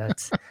tots.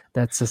 That's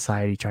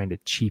society trying to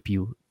cheat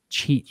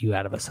you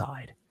out of a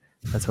side.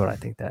 That's what I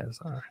think that is.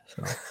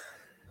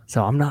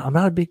 So I'm not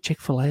a big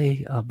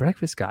Chick-fil-A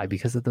breakfast guy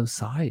because of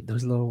those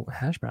little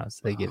hash browns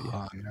they give you.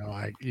 Oh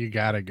no, you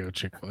gotta go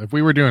Chick-fil-A. If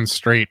we were doing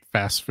straight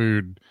fast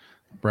food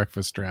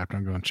breakfast draft,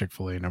 I'm going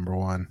Chick-fil-A number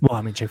one. Well,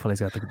 I mean, Chick-fil-A's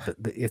got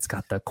it's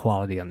got the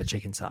quality on the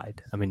chicken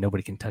side. I mean,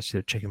 nobody can touch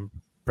the chicken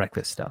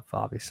breakfast stuff,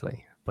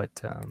 obviously. But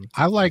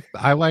I like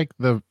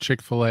the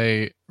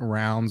Chick-fil-A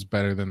rounds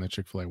better than the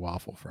Chick-fil-A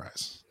waffle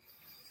fries.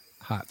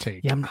 Hot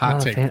take. yeah, I'm hot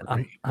not a take. fan. for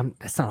me.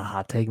 It's not a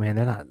hot take, man.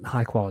 They're not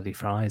high quality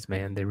fries,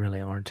 man. They really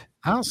aren't.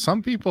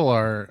 Some people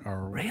are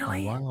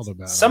Really? wild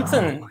about it.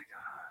 Something.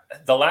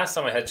 The last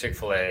time I had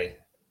Chick-fil-A,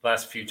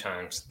 last few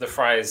times, the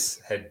fries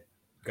had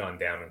gone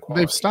down in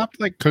quality. They've stopped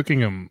like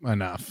cooking them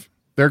enough.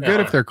 They're good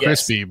if they're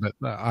yes. crispy, but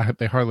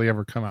they hardly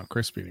ever come out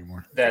crispy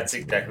anymore. That's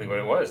exactly what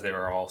it was. They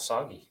were all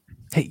soggy.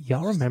 Hey,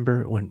 y'all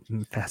remember when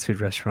fast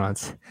food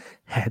restaurants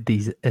had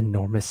these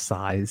enormous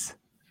size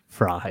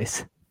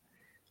fries?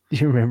 Do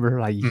you remember,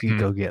 like, you could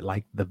go get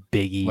like the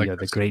biggie Like or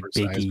the the great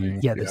super size biggie? me,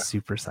 Yeah, the yeah.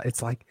 super size.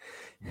 It's like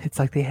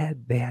they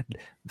had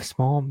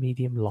small,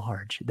 medium,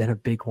 large, then a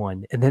big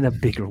one, and then a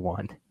bigger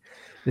one.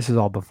 This is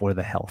all before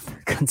the health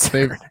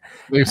concern.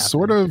 They've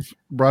sort of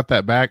brought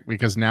that back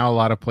because now a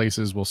lot of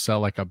places will sell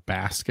like a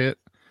basket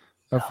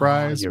of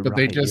fries, you're but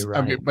they right, just you're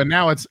I mean, right. but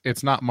now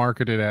it's not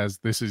marketed as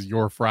this is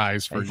your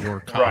fries for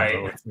your combo. Right,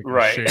 It's like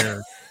right. a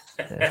share.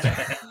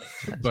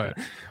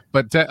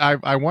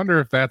 I wonder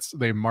if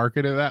they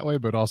market it that way,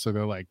 but also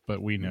they're like,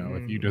 but we know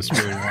if you just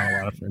really want a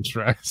lot of French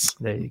fries,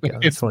 There you go.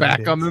 it's That's what back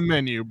it on is. the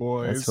menu,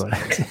 boys. That's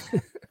what it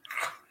is.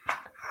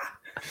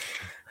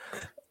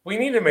 We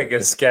need to make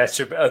a sketch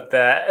about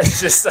that. It's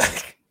just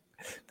like,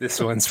 this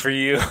one's for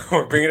you.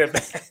 We're bringing it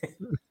back.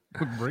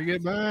 Bring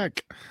it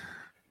back.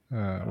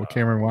 Well,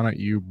 Cameron, why don't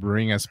you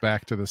bring us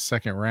back to the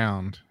second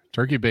round?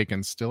 Turkey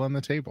bacon's still on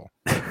the table.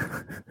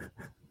 I'm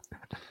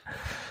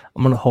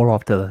gonna hold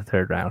off to the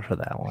third round for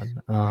that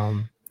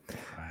one.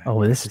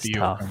 Oh, this is Steel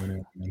tough.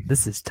 coming in.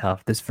 This is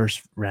tough. This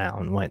first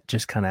round went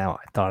just kind of how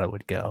I thought it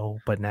would go,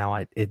 but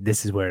now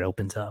this is where it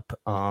opens up.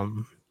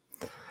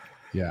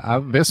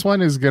 Yeah, this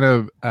one is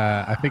gonna.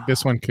 I think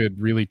this one could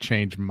really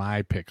change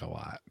my pick a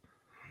lot.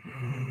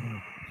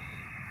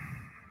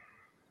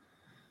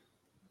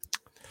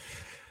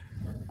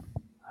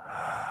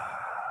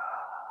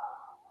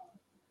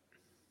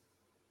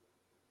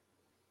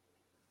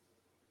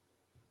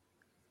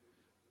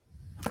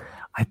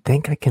 I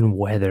think I can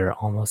weather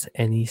almost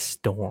any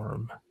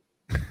storm,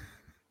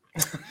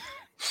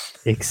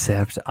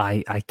 except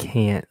I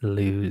can't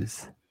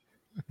lose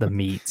the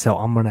meat. So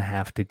I'm gonna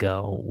have to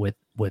go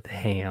with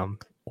ham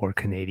or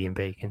Canadian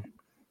bacon.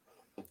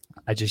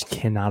 I just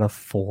cannot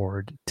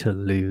afford to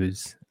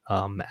lose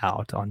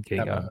out on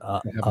getting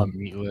Have a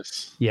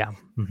meatless. yeah.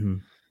 Mm-hmm.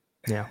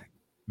 Yeah.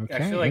 Okay,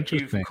 I feel like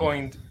interesting.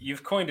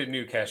 you've coined a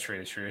new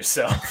catchphrase for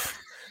yourself.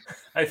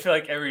 I feel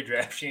like every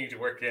draft you need to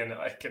work in,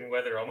 I can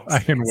weather almost. I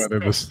can any weather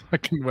storm. this. I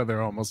can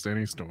weather almost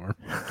any storm.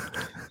 All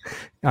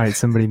right,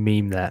 somebody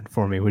meme that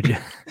for me, would you?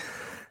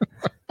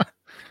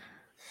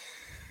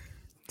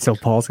 So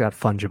Paul's got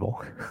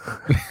fungible.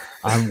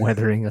 I'm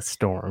weathering a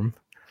storm.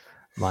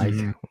 Mike,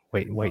 Mhm.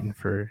 waiting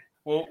for.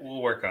 We'll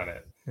work on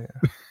it.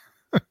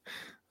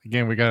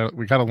 Again, we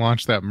gotta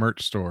launch that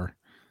merch store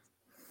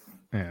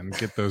and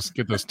get those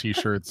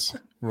t-shirts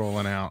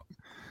rolling out.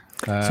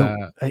 So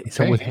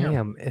okay, with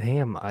ham.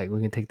 ham,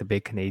 we can take the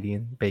big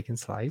Canadian bacon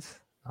slice.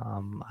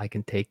 I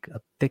can take a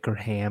thicker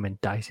ham and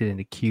dice it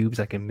into cubes.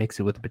 I can mix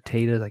it with the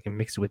potatoes. I can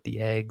mix it with the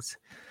eggs.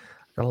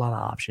 Got a lot of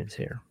options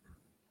here.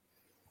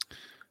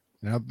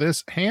 Now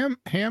this ham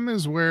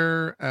is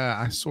where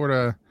I sort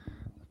of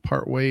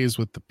part ways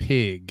with the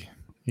pig.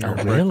 here Oh,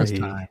 at breakfast really?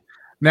 time.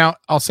 Now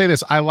I'll say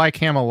this: I like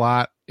ham a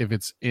lot if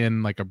it's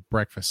in like a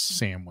breakfast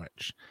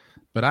sandwich,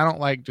 but I don't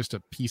like just a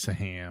piece of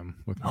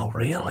ham with. my Oh,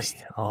 really? breakfast.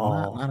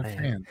 Oh, not a man.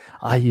 fan.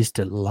 I used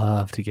to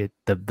love to get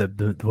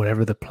the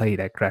whatever the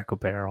plate at Cracker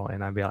Barrel,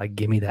 and I'd be like,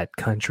 "Give me that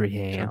country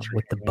ham Country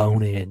with the ham.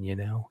 bone in," you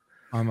know.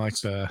 I'm like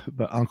the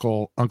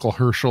Uncle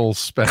Herschel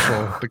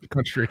special, the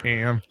country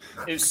ham.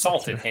 It's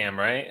salted ham,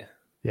 right?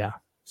 Yeah.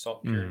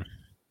 Salt. Mm.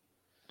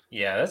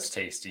 Yeah, that's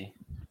tasty.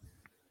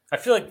 I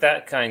feel like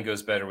that kind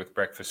goes better with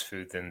breakfast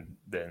food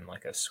than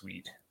like a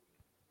sweet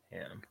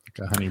ham.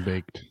 Like a honey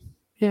baked.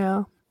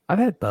 Yeah, I've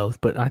had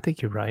both, but I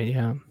think you're right.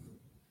 Yeah.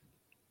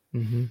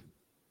 Mm-hmm.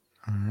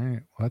 All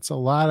right. Well, that's a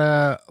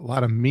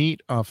lot of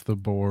meat off the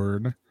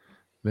board.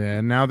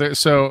 Then now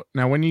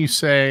when you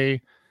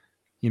say,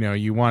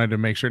 you wanted to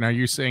make sure, now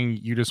you're saying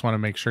you just want to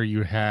make sure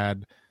you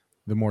had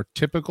the more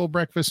typical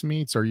breakfast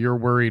meats, or you're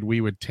worried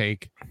we would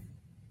take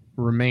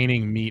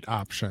remaining meat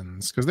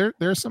options? Because there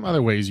are some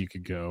other ways you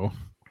could go.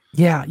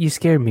 Yeah, you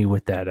scared me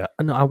with that.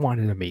 No, I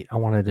wanted a meat. I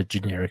wanted a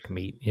generic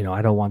meat. You know,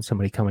 I don't want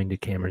somebody coming to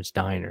Cameron's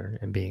Diner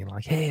and being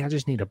like, "Hey, I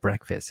just need a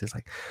breakfast." It's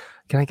like,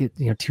 "Can I get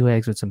 2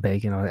 eggs with some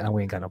bacon?" Oh,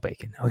 we ain't got no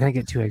bacon. Oh, can I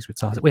get 2 eggs with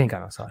sausage? We ain't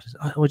got no sausage.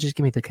 Oh, well, just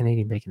give me the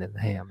Canadian bacon and the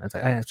ham. It's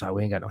like, that's why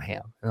we ain't got no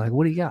ham. And like,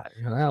 what do you got?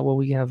 You know, "Oh, well,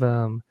 we have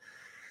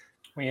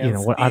We you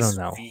know what? I don't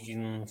know.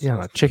 vegan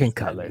Chicken sausage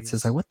cutlets." It's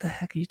patties. like, what the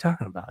heck are you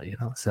talking about? You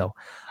know, so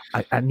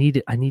I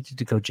needed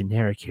to go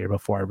generic here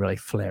before I really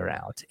flare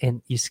out.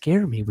 And you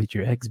scare me with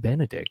your eggs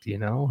Benedict. You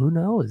know, who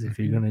knows if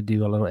you're gonna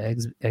do a little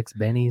eggs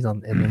Benny's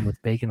on and then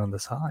with bacon on the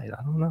side.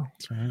 I don't know.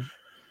 That's right.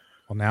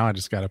 Well, now I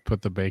just got to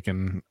put the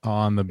bacon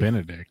on the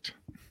Benedict.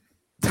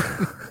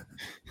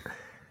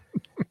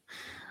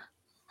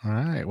 All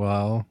right.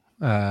 Well,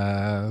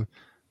 I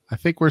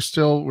think we're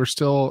still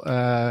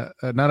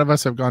none of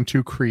us have gone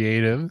too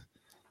creative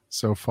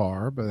so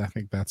far, but I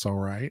think that's all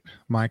right.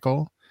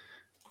 Michael,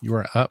 you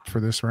are up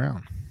for this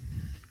round.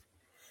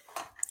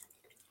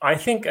 I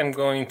think I'm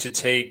going to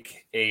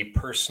take a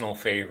personal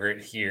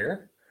favorite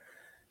here,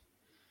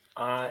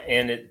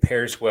 and it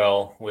pairs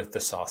well with the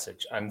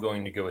sausage. I'm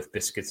going to go with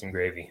biscuits and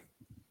gravy.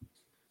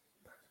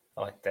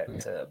 I like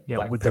that. Yeah,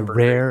 black with the pepper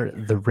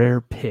gravy.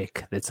 rare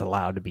pick that's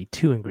allowed to be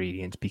 2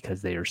 ingredients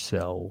because they are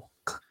so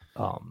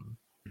a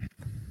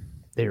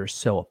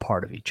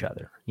part of each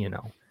other, you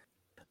know.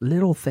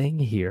 Little thing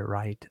here,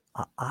 right?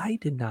 I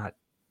did not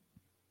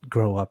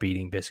grow up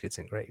eating biscuits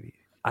and gravy.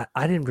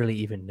 I didn't really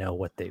even know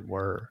what they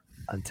were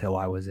until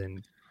I was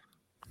in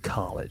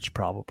college,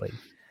 probably.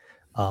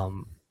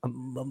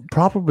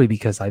 Probably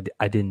because I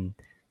didn't.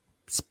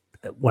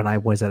 When I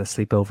was at a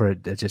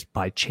sleepover, just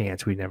by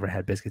chance, we never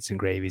had biscuits and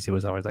gravies. It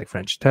was always like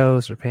French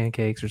toast or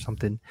pancakes or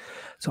something.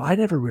 So I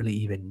never really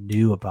even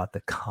knew about the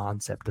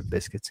concept of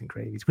biscuits and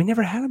gravies. We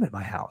never had them at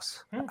my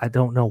house. I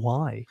don't know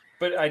why.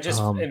 But I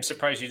just am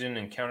surprised you didn't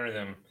encounter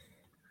them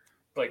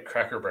like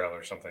Cracker Barrel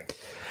or something.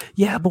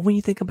 Yeah, but when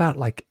you think about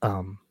like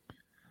a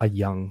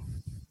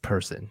young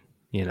person,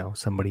 you know,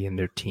 somebody in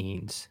their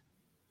teens,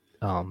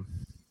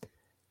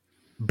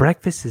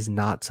 breakfast is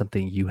not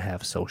something you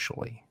have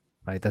socially.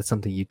 Right, that's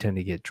something you tend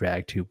to get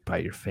dragged to by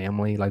your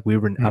family. Like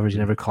I was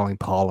never calling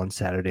Paul on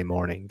Saturday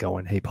morning,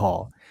 going, "Hey,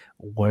 Paul,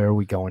 where are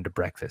we going to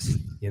breakfast?"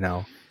 You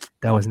know,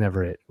 that was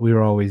never it. We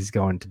were always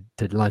going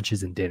to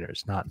lunches and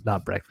dinners,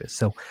 not breakfast.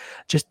 So,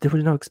 just there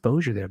was no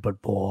exposure there.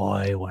 But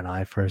boy, when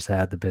I first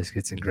had the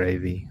biscuits and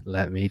gravy,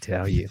 let me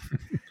tell you,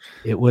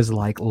 it was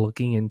like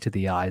looking into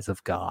the eyes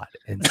of God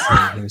and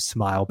seeing him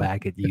smile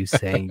back at you,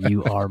 saying,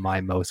 "You are my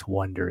most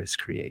wondrous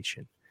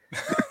creation."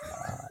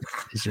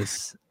 It's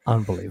just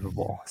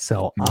unbelievable.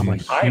 So I'm a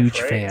huge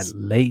fan.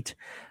 Late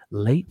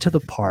to the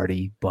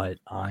party, but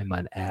I'm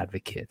an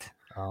advocate.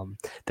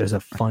 There's a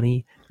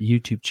funny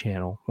YouTube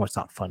channel. Well, it's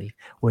not funny,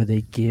 where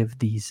they give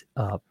these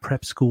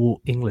prep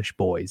school English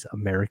boys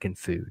American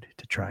food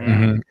to try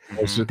out.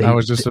 I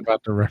was just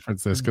about to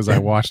reference this because I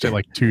watched it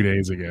like 2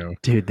 days ago.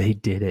 Dude, they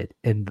did it,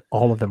 and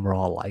all of them were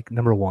all like,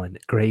 number one,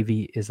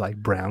 gravy is like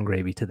brown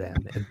gravy to them,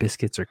 and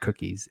biscuits are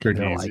cookies. And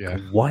they're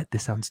like, "What?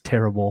 This sounds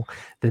terrible."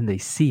 Then they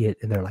see it,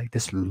 and they're like,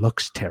 "This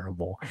looks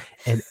terrible."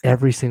 And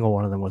every single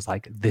one of them was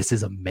like, "This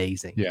is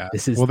amazing. Yeah,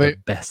 this is the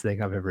best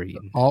thing I've ever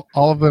eaten." All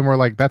of them were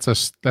like, "That's a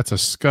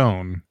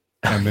scone,"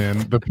 and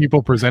then the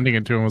people presenting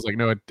it to him was like,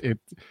 "No,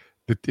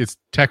 it's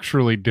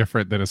texturally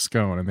different than a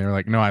scone," and they were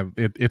like, "No,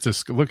 it's a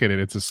look at it,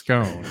 it's a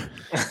scone."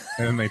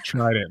 And then they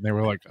tried it, and they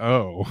were like,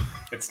 "Oh,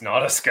 it's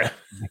not a scone."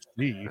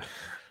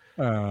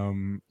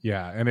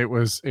 Yeah, and it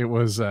was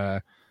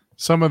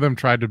some of them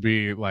tried to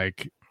be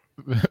like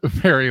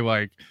very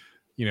like,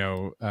 you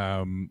know,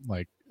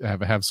 like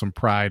have some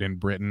pride in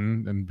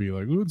Britain and be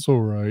like, "Oh, it's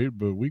all right,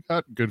 but we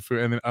got good food."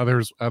 And then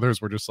others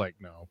were just like,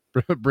 "No,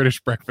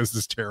 British breakfast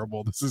is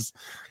terrible.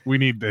 We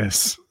need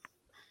this."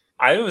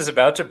 I was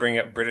about to bring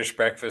up British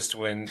breakfast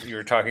when you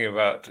were talking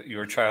about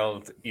your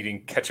child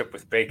eating ketchup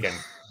with bacon.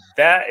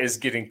 That is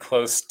getting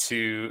close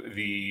to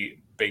the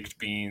baked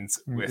beans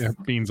with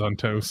beans on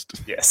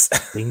toast. Yes.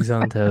 Beans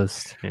on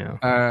toast.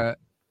 Yeah.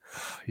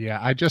 Yeah,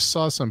 I just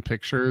saw some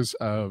pictures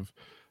of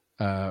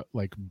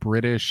like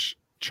British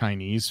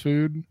Chinese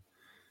food,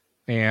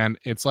 and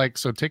it's like,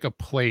 so take a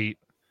plate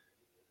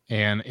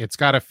and it's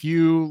got a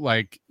few,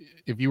 like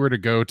if you were to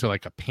go to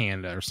like a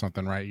Panda or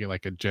something, right, you get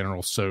like a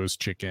General Tso's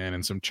chicken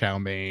and some chow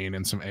mein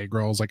and some egg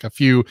rolls, like a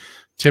few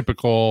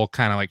typical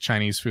kind of like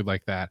Chinese food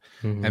like that.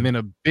 And then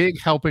a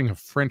big helping of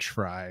French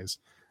fries,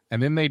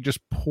 and then they just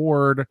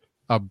poured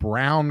a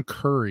brown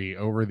curry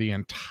over the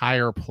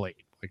entire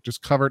plate, like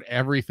just covered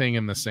everything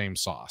in the same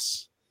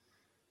sauce,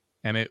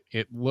 and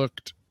it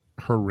looked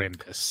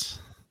horrendous.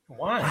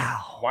 Why?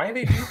 Wow. Why do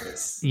they do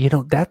this? You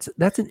know, that's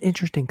an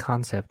interesting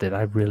concept that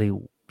I really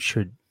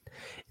should.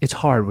 It's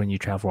hard when you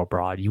travel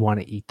abroad. You want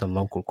to eat the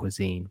local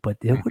cuisine,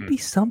 but there would be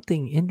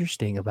something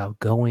interesting about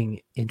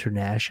going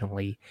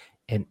internationally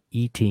and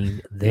eating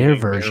their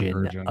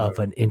version of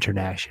an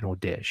international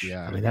dish.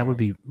 Yeah, I mean, that would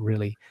be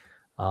really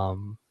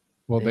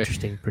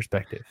interesting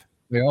perspective.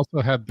 They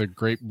also had the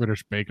Great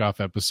British Bake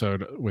Off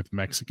episode with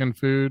Mexican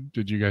food.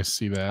 Did you guys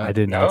see that? I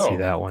did not see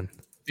that one.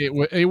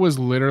 it was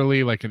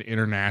literally like an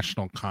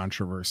international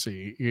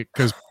controversy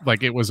because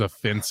like it was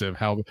offensive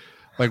how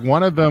like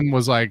one of them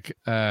was like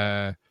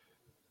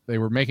they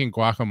were making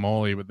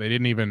guacamole, but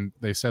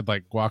they said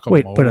like guacamole.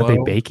 Wait, but are they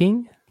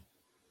baking?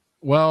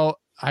 Well,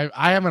 I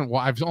haven't.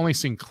 I've only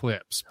seen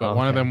clips, but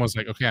one of Okay. them was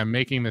like, okay, I'm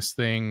making this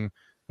thing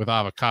with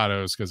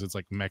avocados because it's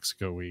like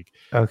Mexico week,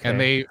 Okay. and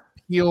they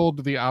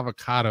peeled the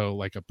avocado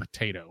like a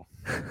potato,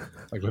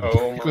 like with,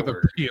 Oh, my with a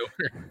word. peeler.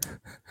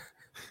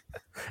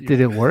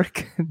 Did it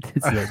work?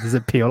 Does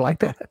it peel like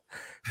that?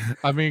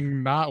 I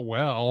mean, not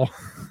well.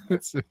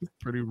 It's a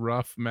pretty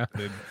rough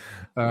method,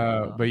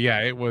 but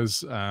yeah, it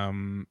was.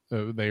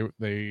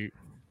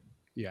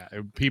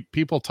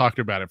 People talked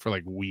about it for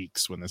like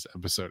weeks when this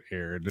episode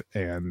aired,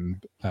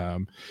 and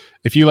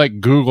if you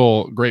like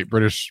Google Great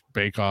British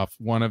Bake Off,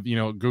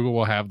 Google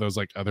will have those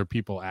like other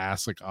people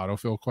ask like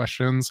autofill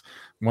questions.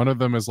 One of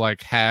them is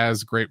like,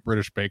 has Great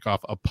British Bake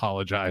Off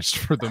apologized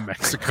for the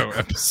Mexico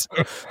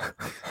episode?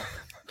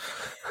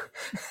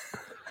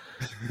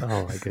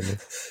 Oh my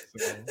goodness.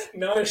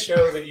 Not a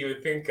show that you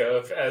would think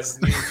of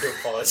as needing to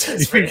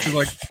apologize for You it. should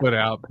like put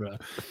out the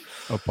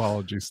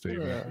apology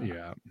statement.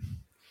 Yeah.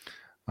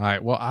 All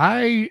right. Well,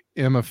 I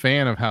am a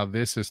fan of how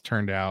this has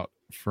turned out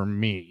for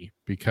me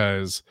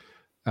because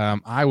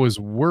I was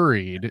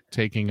worried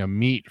taking a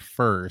meat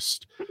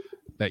first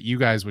that you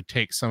guys would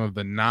take some of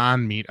the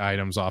non-meat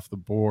items off the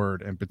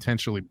board and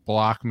potentially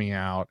block me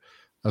out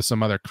of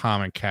some other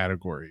common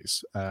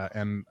categories.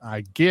 And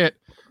I get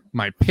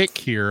my pick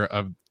here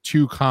of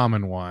two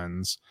common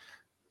ones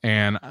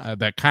and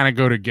that kind of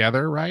go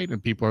together, right?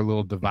 And people are a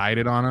little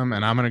divided on them.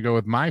 And I'm going to go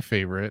with my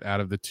favorite out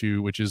of the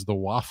two, which is the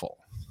waffle.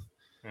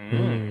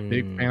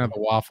 Big fan of the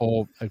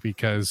waffle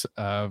because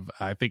of,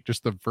 I think,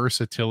 just the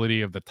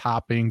versatility of the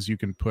toppings you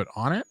can put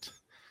on it.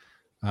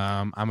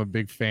 I'm a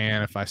big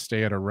fan if I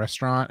stay at a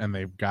restaurant and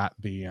they've got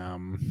the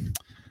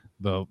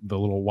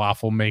little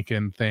waffle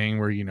making thing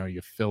where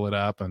you fill it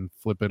up and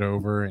flip it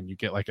over and you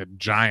get like a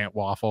giant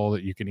waffle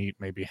that you can eat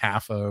maybe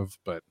half of,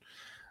 but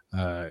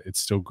it's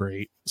still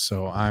great.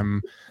 So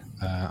I'm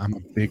a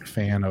big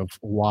fan of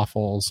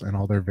waffles and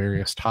all their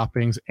various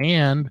toppings,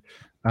 and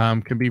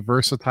can be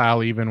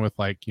versatile even with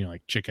like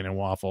chicken and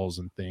waffles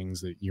and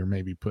things that you're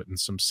maybe putting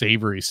some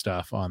savory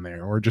stuff on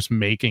there or just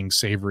making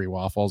savory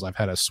waffles. I've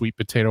had a sweet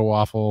potato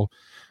waffle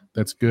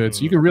that's good.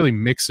 So you can really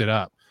mix it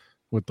up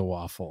with the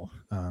waffle.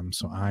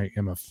 So I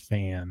am a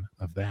fan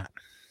of that.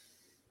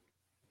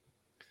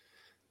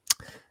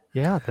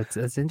 Yeah,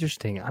 that's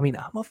interesting. I mean,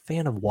 I'm a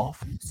fan of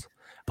waffles.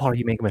 Paul,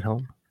 you make them at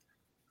home?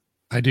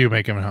 I do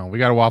make them at home. We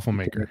got a waffle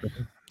maker.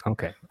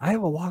 Okay. I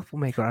have a waffle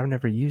maker. I've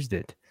never used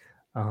it.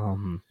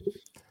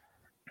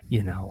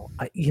 You know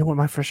what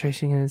my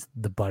frustration is?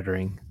 The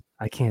buttering.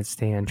 I can't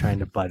stand trying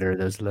to butter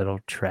those little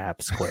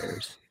trap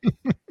squares.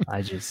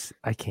 I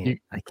can't.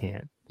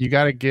 You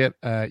got to get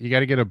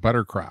a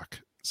butter crock.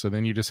 So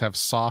then you just have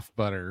soft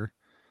butter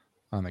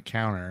on the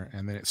counter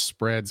and then it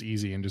spreads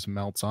easy and just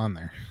melts on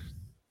there.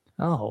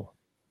 Oh,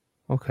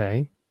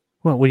 okay.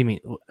 Well, what do you mean?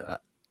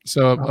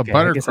 So a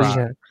butter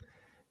crock.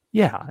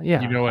 Yeah.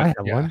 You know what? I have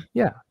one.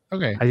 Yeah.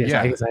 Okay. I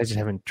guess I just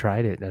haven't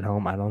tried it at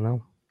home. I don't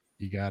know.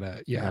 You gotta,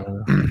 I yeah.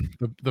 don't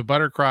know. The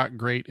butter crock,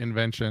 great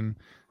invention.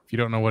 If you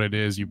don't know what it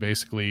is, you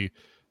basically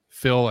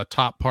fill a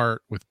top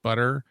part with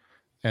butter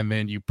and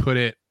then you put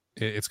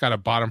it's got a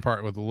bottom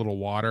part with a little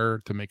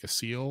water to make a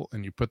seal,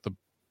 and you put the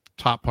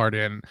top part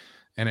in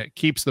and it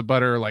keeps the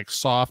butter like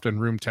soft and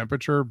room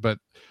temperature, but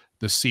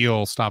the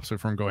seal stops it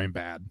from going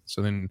bad.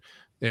 So then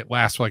it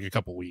lasts for like a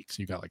couple weeks.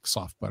 You got like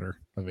soft butter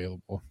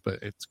available,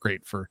 but it's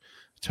great for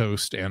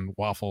toast and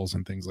waffles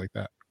and things like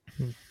that.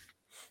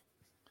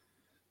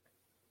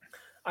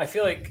 I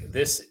feel like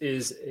this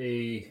is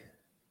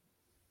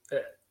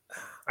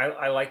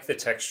I like the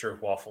texture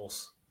of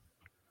waffles.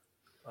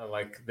 I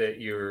like that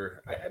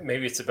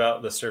maybe it's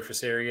about the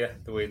surface area,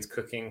 the way it's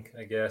cooking,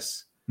 I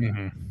guess.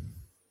 Mm-hmm.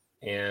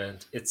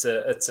 And it's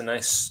a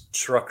nice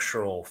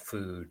structural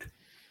food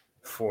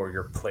for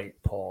your plate,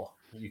 Paul.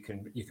 You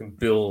can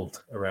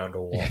build around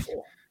a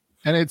waffle.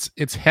 And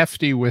it's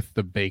hefty with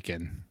the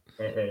bacon.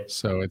 Mm-hmm.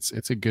 So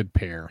it's a good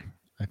pair,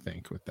 I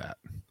think, with that.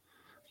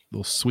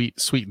 Little sweet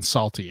and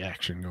salty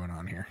action going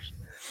on here.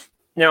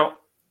 Now,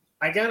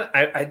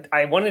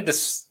 I wanted to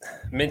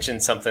mention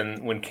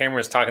something when Cameron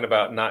was talking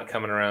about not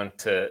coming around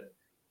to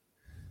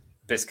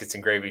biscuits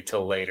and gravy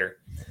till later.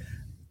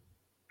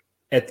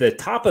 At the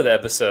top of the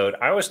episode,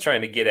 I was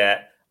trying to get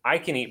at I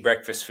can eat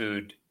breakfast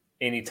food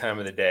any time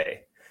of the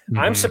day. Mm-hmm.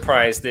 I'm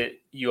surprised that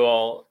you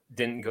all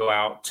didn't go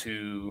out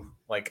to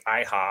like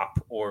IHOP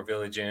or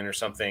Village Inn or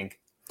something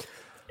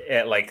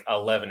at like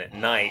 11 at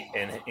night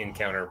and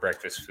encounter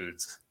breakfast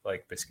foods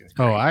like biscuits.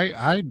 Oh,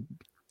 I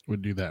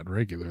would do that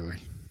regularly.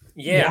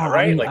 Yeah,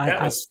 right. I mean, like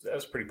that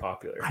was pretty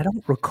popular. I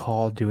don't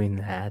recall doing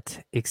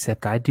that,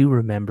 except I do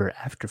remember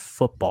after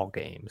football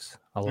games,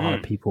 a lot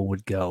of people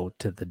would go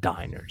to the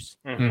diners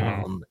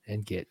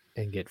and get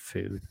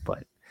food,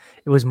 but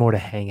it was more to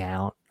hang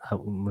out.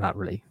 Not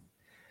really,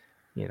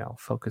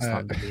 focused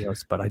on the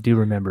meals, but I do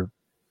remember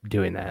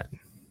doing that.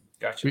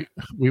 Gotcha.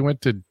 We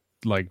went to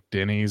like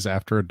Denny's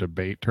after a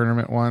debate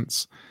tournament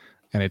once,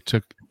 and it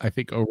took I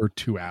think over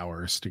 2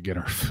 hours to get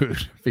our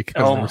food because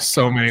there were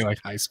so many like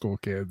high school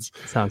kids.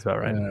 Sounds about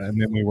right.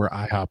 And then we were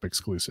IHOP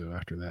exclusive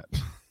after that.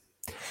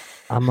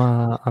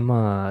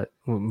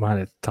 We might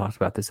have talked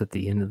about this at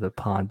the end of the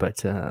pod,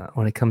 but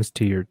when it comes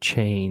to your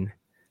chain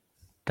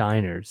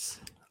diners,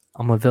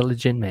 I'm a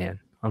Village Inn man.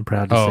 I'm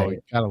proud to say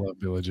it. Gotta love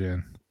Village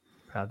Inn.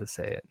 Proud to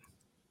say it.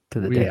 To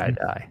the day I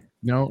die.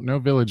 No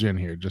Village Inn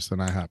here, just an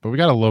IHOP. But we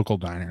got a local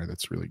diner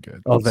that's really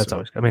good. Oh, that's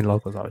always. I mean,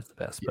 local's always the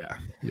best. But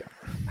Yeah.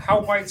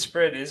 How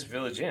widespread is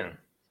Village Inn?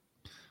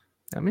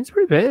 I mean, it's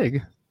pretty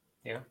big.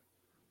 Yeah.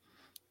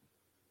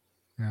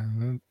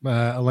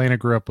 Elena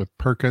grew up with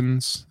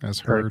Perkins as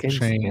her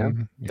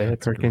chain. Yeah. They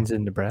had Perkins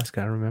in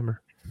Nebraska, I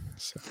remember.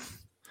 So,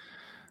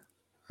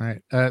 all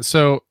right.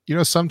 So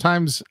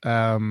sometimes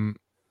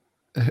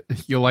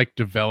you'll like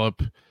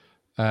develop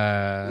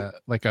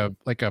like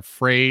a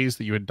phrase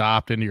that you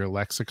adopt into your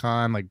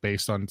lexicon, like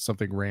based on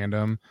something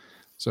random.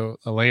 So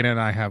Elena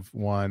and I have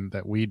one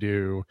that we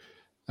do.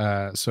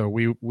 So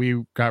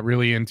we got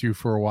really into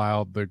for a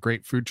while the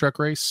Great Food Truck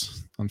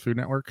Race on Food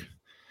Network.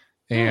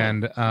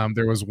 And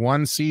there was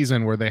one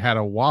season where they had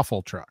a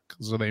waffle truck.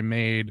 So they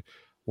made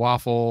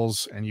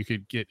waffles and you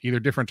could get either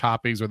different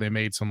toppings or they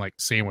made some like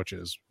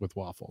sandwiches with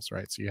waffles,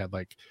 right? So you had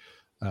like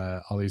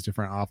all these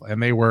different waffles.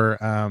 And they were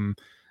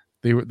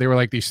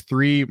like these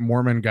 3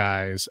 Mormon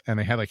guys and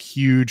they had like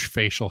huge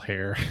facial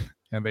hair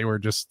and they were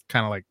just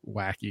kind of like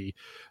wacky.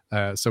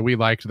 So we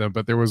liked them.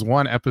 But there was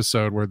one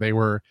episode where they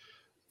were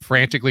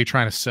frantically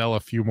trying to sell a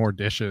few more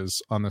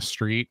dishes on the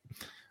street.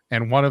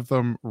 And one of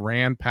them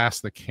ran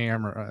past the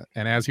camera.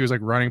 And as he was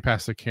like running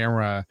past the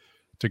camera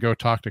to go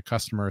talk to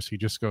customers, he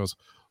just goes,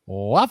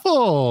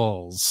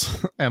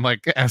 "Waffles." And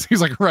like, as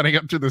he's like running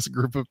up to this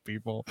group of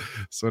people.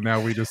 So now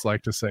we just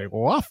like to say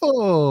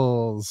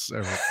waffles,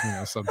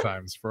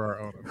 sometimes for our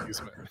own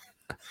amusement.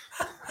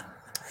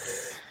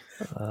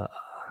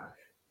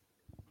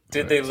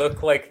 Did they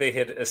look like they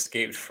had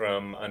escaped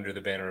from Under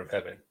the Banner of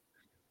Heaven?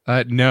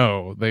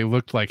 No, they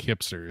looked like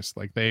hipsters.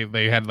 Like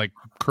they had like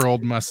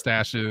curled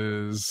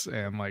mustaches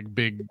and like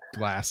big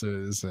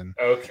glasses and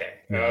okay.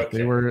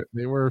 They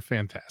were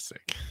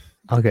fantastic.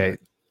 Okay,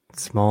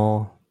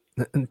 small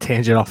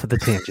tangent off of the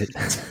tangent.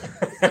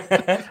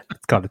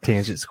 It's called a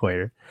tangent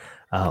square.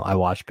 I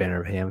watched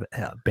Banner of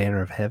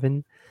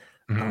Heaven.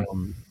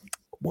 Mm-hmm.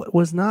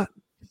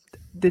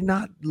 Did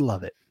not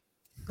love it.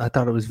 I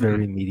thought it was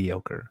very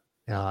mediocre.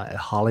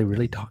 Holly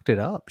really talked it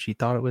up. She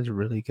thought it was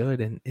really good,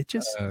 and it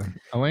just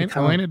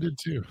Elena did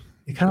too.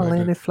 It kind of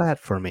landed flat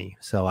for me.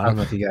 So I don't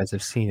know if you guys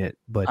have seen it,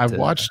 but I've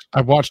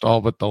watched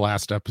all but the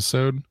last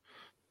episode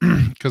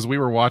because we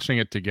were watching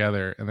it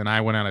together, and then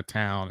I went out of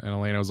town, and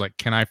Elena was like,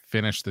 "Can I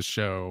finish the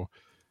show?"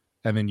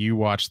 And then you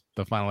watched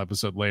the final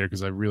episode later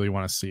because I really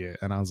want to see it,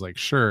 and I was like,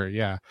 "Sure,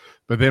 yeah."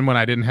 But then when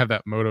I didn't have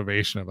that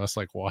motivation of us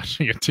like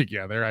watching it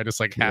together, I just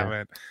like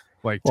haven't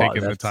like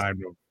taken the time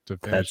to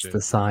finish that's it. That's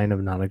the sign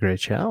of not a great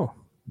show.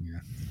 Yeah.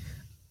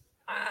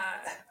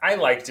 I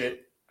liked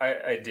it.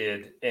 I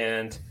did.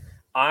 And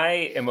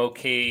I am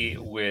okay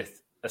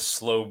with a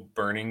slow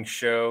burning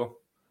show.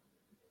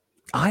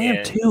 I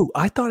am too.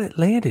 I thought it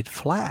landed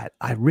flat.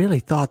 I really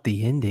thought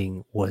the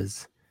ending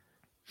was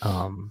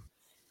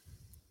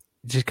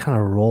just kind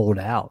of rolled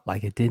out.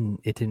 Like it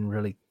didn't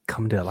really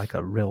come to like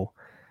a real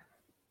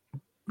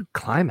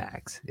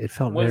climax. It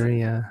felt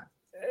very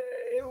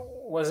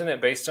wasn't it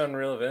based on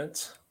real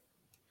events?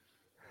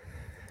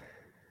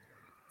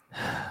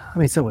 I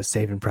mean, so was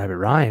Saving Private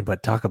Ryan,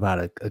 but talk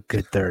about a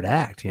good third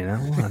act,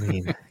 I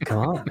mean, come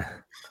on.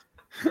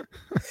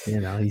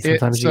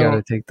 Sometimes you got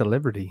to take the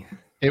liberty.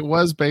 It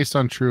was based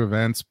on true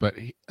events, but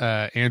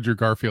Andrew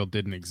Garfield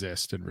didn't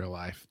exist in real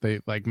life. They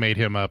like made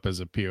him up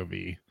as a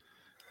POV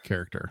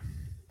character.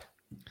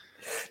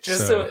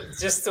 Just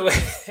the way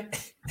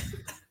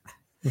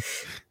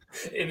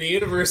in the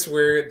universe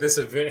where this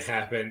event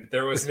happened,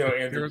 there was no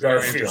Andrew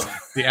Garfield.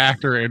 The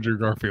actor Andrew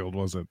Garfield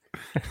wasn't.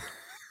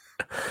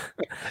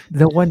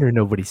 No wonder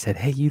nobody said,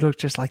 "Hey, you look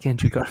just like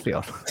Andrew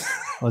Garfield."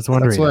 I was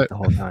wondering that the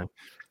whole time.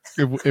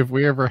 If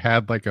we ever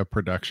had like a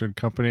production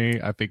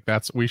company, I think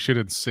we should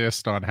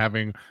insist on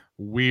having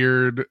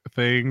weird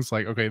things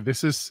like, okay,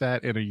 this is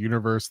set in a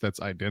universe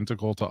that's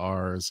identical to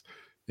ours,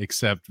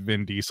 except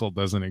Vin Diesel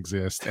doesn't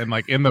exist. And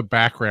like in the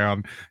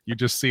background, you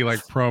just see like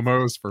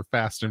promos for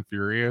Fast and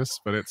Furious,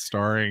 but it's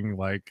starring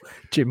like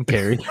Jim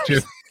Carrey.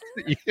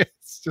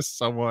 It's just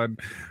someone,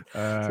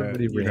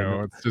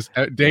 it's just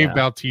Dave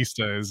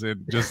Bautista is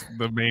just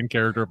the main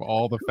character of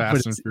all the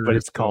Fast and Furious. But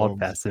it's called films.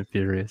 Fast and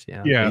Furious.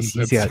 Yeah. Yes,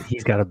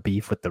 he's got a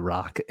beef with The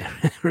Rock.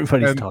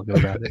 Everybody's talking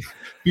about it.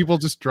 People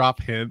just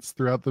drop hints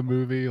throughout the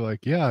movie,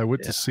 like, "Yeah, I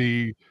went to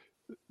see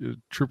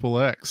Triple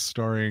X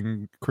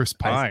starring Chris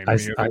Pine."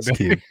 Ice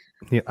Cube.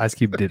 Yeah, Ice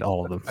Cube did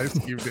all of them. Ice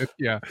Cube did,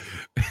 yeah.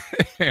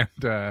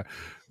 And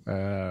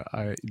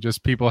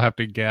people have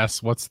to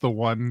guess what's the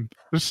one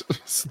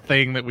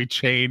thing that we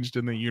changed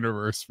in the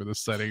universe for the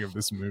setting of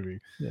this movie.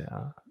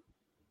 Yeah.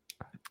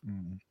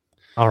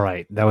 All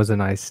right, that was a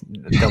nice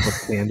double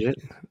tangent.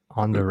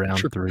 on to round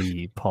Triple-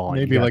 3, Paul.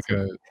 Maybe You got like some-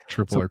 a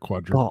triple so, or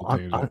quadruple Paul,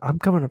 potato. I'm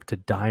coming up to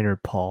Diner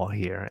Paul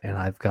here, and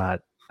I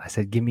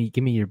said, give me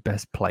your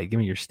best plate. Give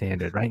me your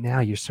standard. Right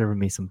now, you're serving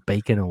me some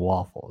bacon and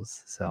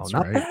waffles. So That's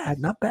not right.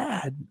 not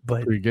bad.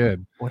 But Pretty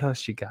good. what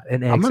else you got?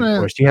 And I'm eggs, gonna- of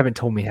course. You haven't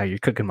told me how you're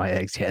cooking my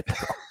eggs yet.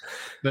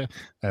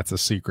 That's a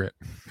secret.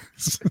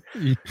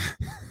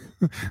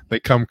 They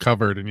come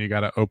covered, and you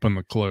got to open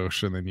the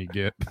cloche, and then you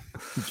get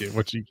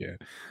what you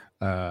get.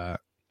 Call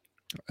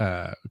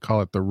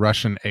it the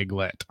Russian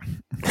egglet.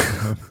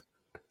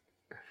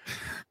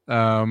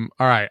 All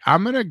right,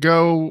 I'm gonna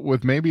go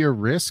with maybe a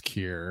risk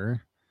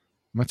here.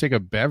 I'm gonna take a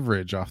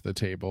beverage off the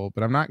table,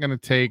 but I'm not gonna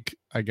take,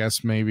 I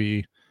guess,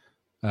 maybe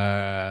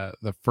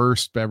the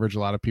first beverage a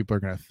lot of people are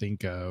gonna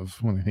think of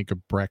when they think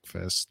of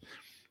breakfast,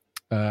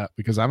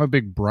 because I'm a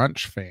big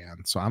brunch fan.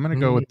 So I'm gonna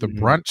go with the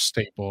brunch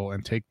staple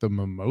and take the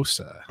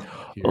mimosa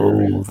here.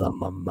 Oh, the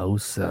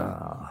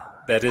mimosa.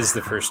 That is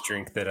the first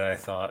drink that I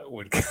thought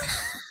would.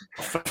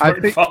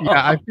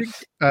 I think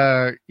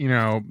you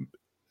know,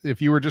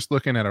 if you were just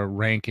looking at a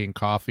ranking,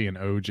 coffee and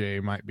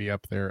OJ might be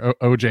up there.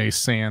 OJ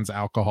sans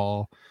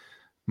alcohol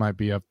might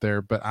be up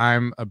there, but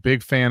I'm a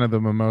big fan of the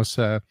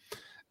mimosa,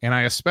 and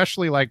I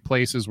especially like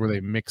places where they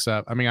mix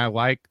up. I mean, I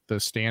like the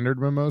standard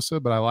mimosa,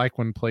 but I like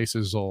when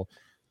places will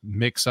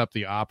mix up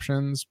the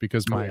options,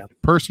 because my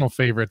personal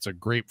favorite's a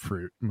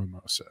grapefruit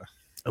mimosa.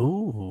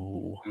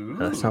 Ooh,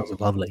 that sounds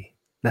lovely.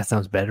 That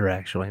sounds better,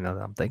 actually, now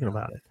that I'm thinking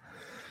about it.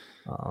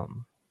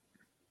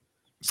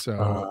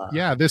 So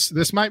yeah,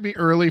 this might be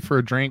early for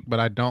a drink, but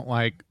I don't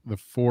like the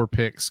 4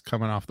 picks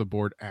coming off the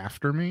board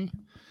after me.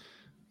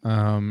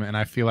 And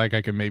I feel like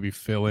I could maybe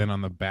fill in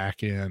on the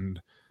back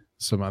end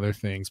some other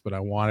things, but I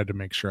wanted to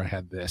make sure I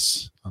had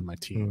this on my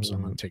team, so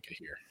I'm gonna take it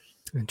here.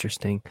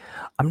 Interesting.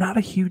 I'm not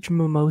a huge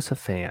mimosa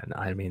fan.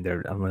 I mean,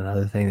 they're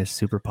another thing that's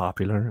super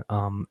popular.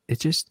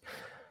 It's just,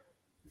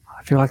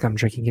 I feel like I'm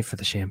drinking it for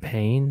the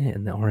champagne,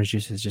 and the orange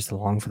juice is just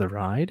along for the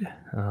ride.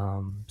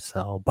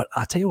 But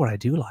I'll tell you what I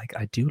do like.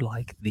 I do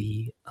like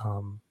the, I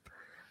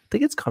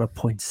think it's called a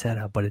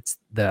poinsettia, but it's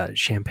the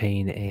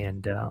champagne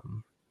and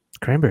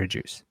cranberry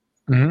juice,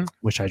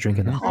 which I drink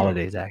in the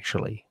holidays,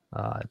 actually,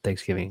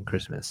 Thanksgiving and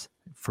Christmas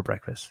for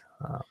breakfast.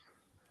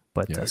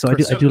 So I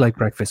do like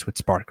breakfast with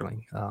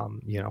sparkling,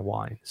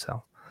 wine.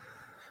 So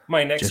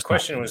my next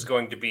question was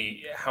going to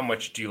be, how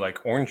much do you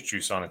like orange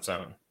juice on its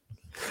own?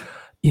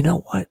 You know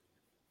what?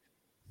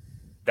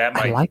 That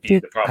might I liked be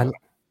it. the problem.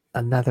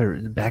 Another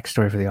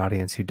backstory for the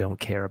audience who don't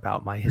care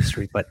about my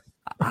history, but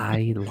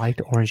I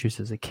liked orange juice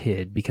as a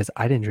kid because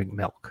I didn't drink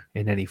milk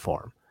in any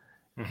form.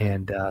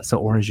 And so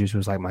orange juice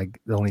was like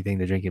the only thing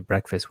to drink at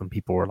breakfast when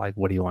people were like,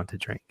 what do you want to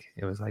drink?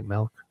 It was like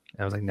milk.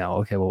 I was like, no,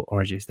 okay, well,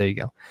 orange juice, there you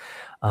go.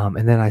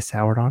 And then I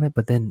soured on it.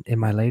 But then in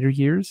my later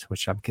years,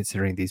 which I'm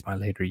considering these my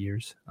later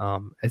years,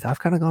 I've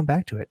kind of gone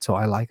back to it. So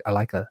I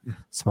like a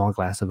small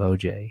glass of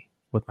OJ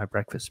with my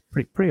breakfast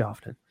pretty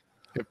often.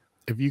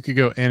 If you could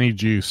go any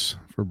juice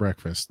for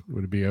breakfast,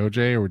 would it be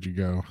OJ, or would you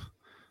go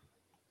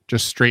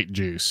just straight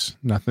juice,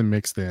 nothing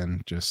mixed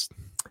in? Just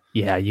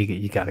you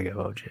gotta go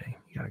OJ.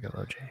 You gotta go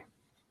OJ.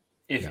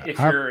 If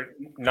you're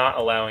not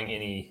allowing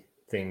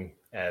anything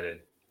added.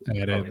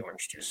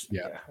 Orange juice.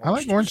 Yeah, I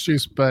like orange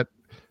juice, but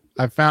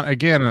I found,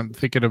 again, I'm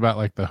thinking about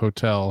like the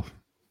hotel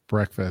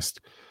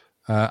breakfast.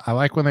 I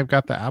like when they've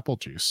got the apple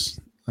juice.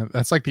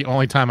 That's like the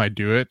only time I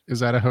do it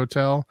is at a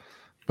hotel,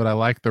 but I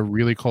like the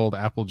really cold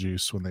apple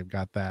juice when they've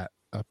got that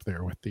up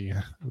there with the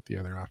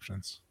other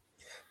options.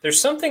 There's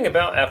something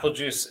about apple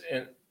juice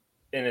and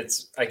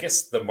it's, I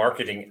guess, the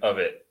marketing of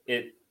it.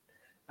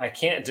 I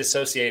can't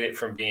dissociate it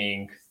from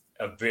being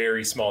a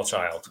very small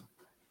child.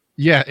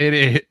 Yeah,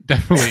 it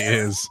definitely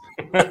is.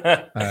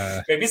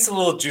 Maybe it's the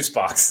little juice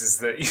boxes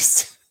that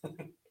used to.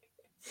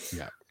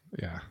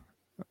 Yeah.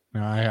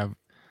 No, I have.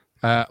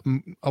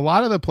 A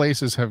lot of the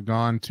places have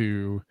gone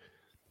to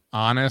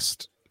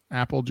Honest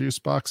apple juice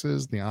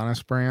boxes, the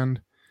Honest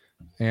brand,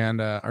 and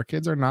our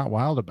kids are not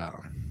wild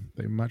about them.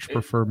 They much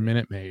prefer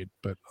Minute Maid,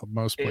 but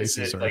most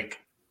places are.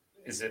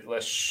 Is it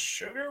less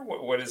sugar?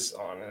 What is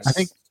Honest? I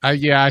think.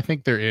 I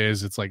think there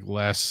is. It's like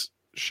less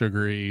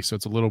sugary, so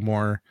it's a little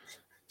more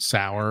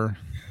sour.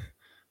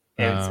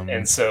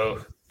 And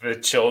so the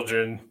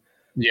children.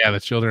 Yeah, the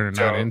children are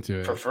not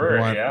into it.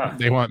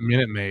 They want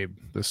Minute Maid,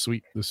 the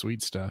sweet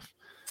stuff.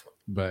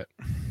 But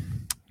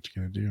what you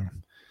gonna do?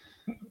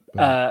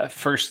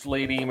 First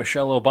Lady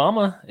Michelle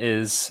Obama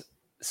is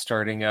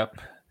starting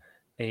up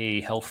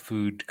a health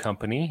food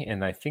company,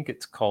 and I think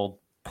it's called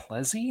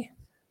Plezi.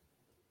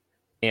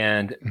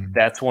 And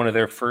that's one of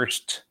their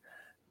first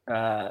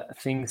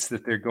things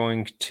that they're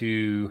going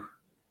to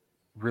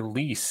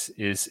release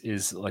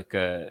is like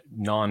a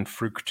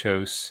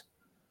non-fructose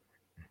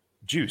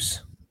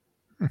juice.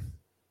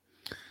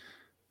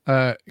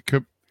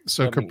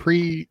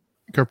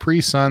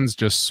 Capri Suns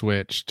just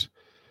switched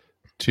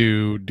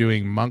to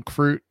doing monk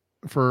fruit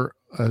for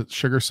a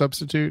sugar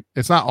substitute.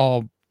 It's not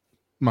all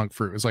monk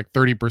fruit. It's like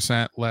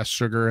 30% less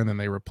sugar, and then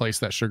they replace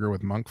that sugar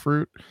with monk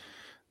fruit,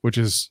 which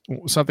is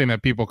something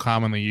that people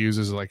commonly use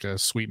as like a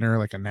sweetener,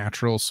 like a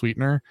natural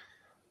sweetener.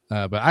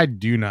 But I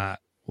do not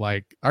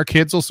like, our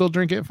kids will still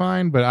drink it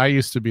fine, but I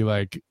used to be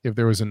like, if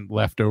there was a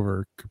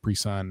leftover Capri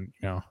Sun,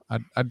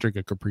 I'd drink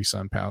a Capri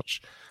Sun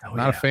pouch. Oh,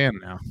 Not a fan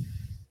now.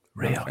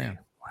 Really? Not a fan.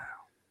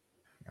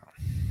 Wow.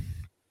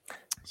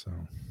 So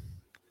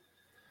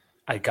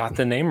I got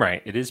the name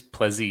right. It is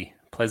Plezzy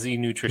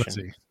Nutrition. let's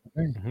see.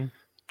 Mm-hmm.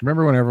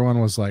 Remember when everyone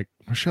was like,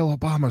 Michelle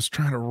Obama's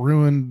trying to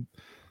ruin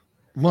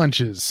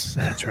lunches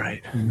That's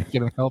right. and make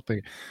them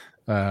healthy?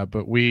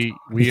 But we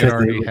Because had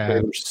already they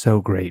had were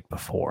so great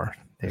before.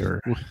 They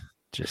were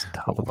just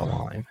top of the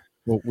line.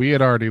 well, we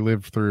had already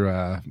lived through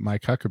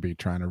Mike Huckabee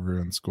trying to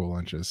ruin school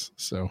lunches,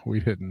 so we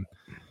didn't.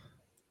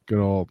 Good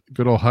old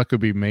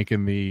Huckabee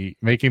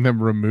making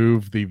them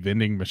remove the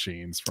vending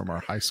machines from our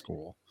high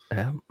school.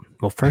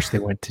 Well, first they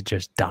went to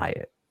just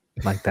diet.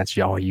 Like that's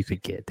all you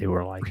could get. They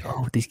were like,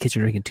 "Oh, these kids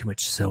are drinking too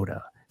much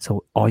soda."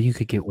 So all you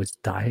could get was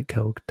Diet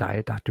Coke,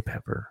 Diet Dr.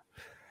 Pepper.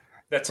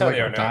 That's how Like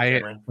they are now,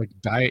 diet, Cameron. like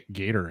Diet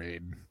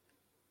Gatorade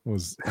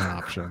was an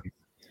option.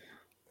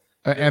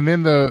 And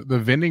then the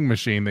vending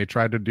machine, they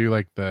tried to do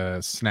like the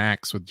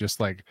snacks with just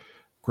like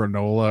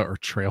granola or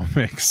trail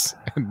mix,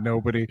 and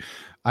nobody.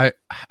 I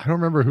don't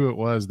remember who it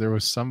was. There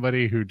was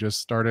somebody who just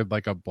started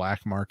like a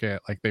black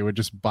market. Like they would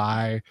just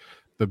buy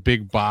the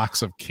big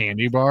box of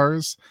candy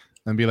bars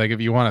and be like, if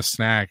you want a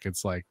snack,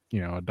 it's like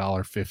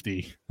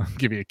 $1.50. I'll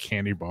give you a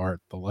candy bar at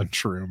the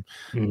lunchroom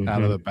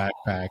out of the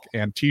backpack.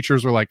 And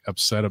teachers were like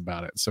upset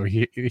about it, so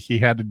he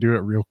had to do it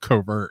real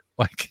covert.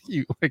 Like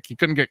you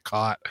couldn't get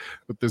caught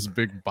with this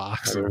big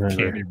box of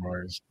candy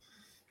bars.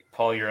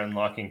 Paul, you're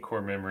unlocking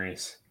core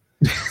memories.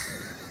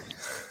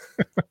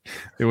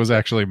 It was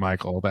actually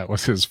Michael. That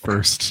was his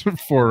first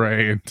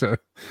foray into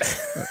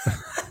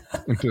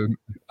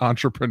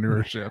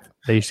entrepreneurship.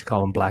 They used to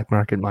call him Black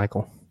Market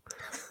Michael.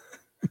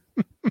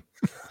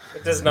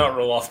 It does not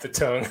roll off the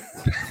tongue.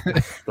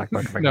 Black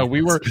Market Michael. No,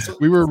 we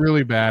were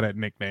really bad at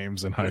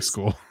nicknames in high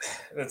school.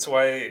 That's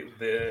why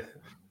the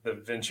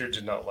venture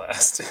did not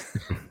last.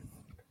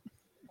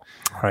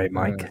 All right,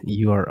 Mike,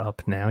 you are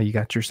up now. You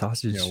got your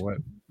sausage,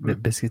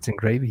 biscuits and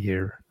gravy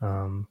here.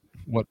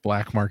 What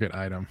black market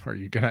item are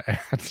you gonna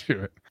add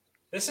to it?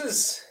 This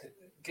is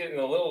getting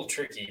a little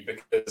tricky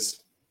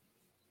because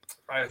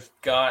I've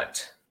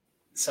got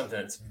something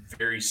that's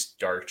very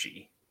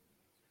starchy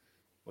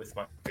with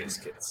my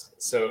biscuits.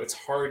 So it's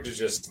hard to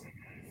just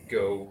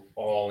go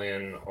all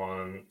in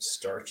on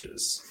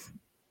starches.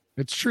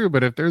 It's true,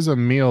 but if there's a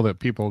meal that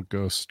people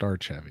go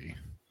starch heavy,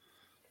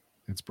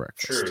 it's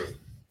breakfast. True.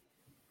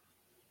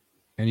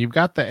 And you've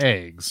got the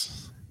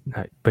eggs.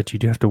 But you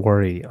do have to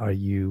worry, are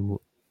you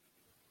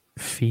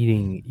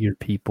feeding your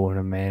people in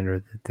a manner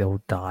that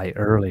they'll die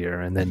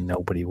earlier and then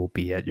nobody will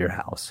be at your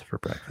house for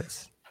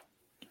breakfast?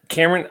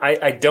 Cameron,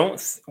 I don't,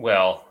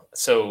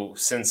 so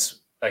since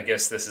I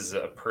guess this is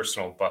a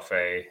personal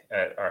buffet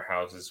at our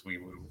houses, we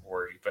would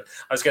worry. But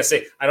I was going to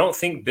say, I don't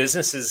think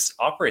businesses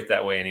operate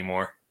that way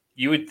anymore.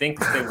 You would think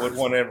that they would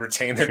want to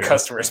retain their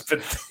customers,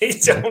 but they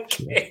don't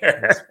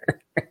care.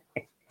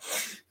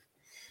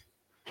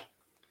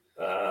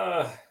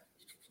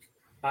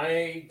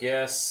 I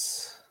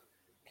guess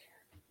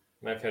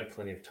I've had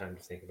plenty of time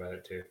to think about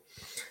it too.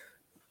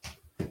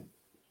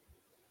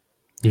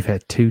 You've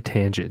had 2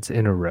 tangents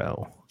in a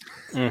row.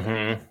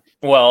 Mm-hmm.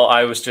 Well,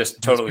 I was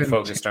just totally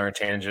focused on our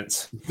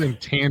tangents. It's been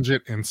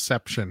tangent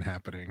inception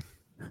happening.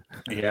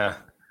 Yeah.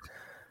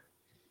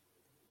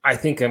 I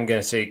think I'm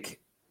going to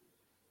take...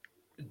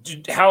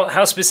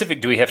 How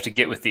specific do we have to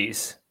get with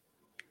these?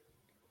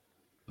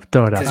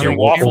 Throw it out. Because your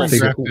waffles...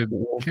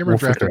 Cameron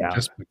drafted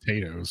just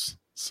potatoes,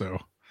 so...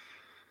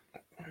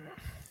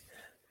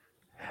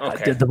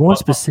 Okay. The more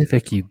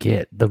specific you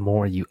get, the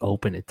more you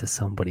open it to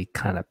somebody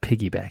kind of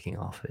piggybacking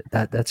off it.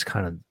 That's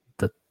kind of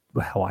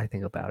how I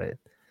think about it.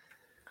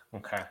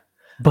 Okay.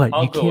 But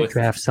you can't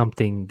draft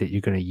something that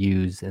you're going to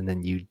use and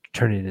then you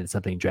turn it into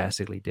something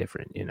drastically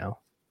different,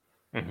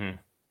 Mm-hmm.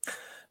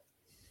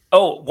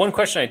 Oh, one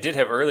question I did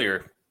have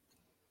earlier.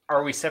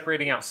 Are we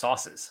separating out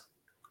sauces?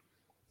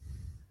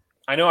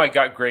 I know I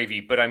got gravy,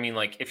 but I mean,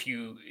 like, if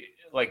you,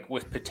 like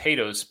with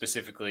potatoes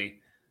specifically,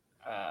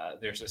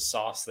 there's a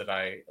sauce that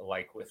I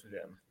like with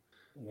them.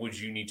 Would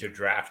you need to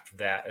draft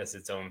that as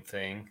its own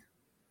thing?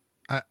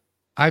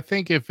 I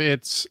think if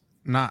it's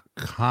not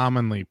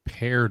commonly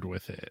paired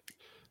with it,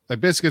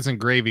 like biscuits and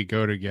gravy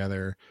go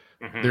together.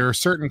 Mm-hmm. There are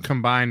certain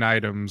combined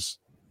items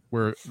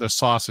where the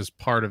sauce is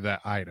part of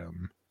that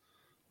item.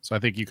 So I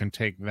think you can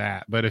take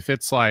that. But if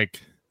it's like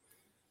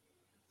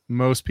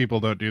most people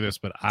don't do this,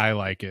 but I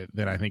like it,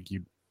 then I think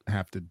you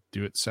have to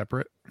do it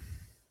separate.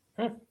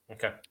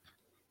 Okay.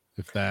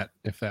 If that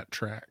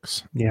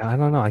tracks. Yeah, I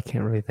don't know. I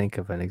can't really think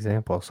of an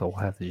example, so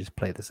we'll have to just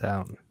play this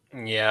out.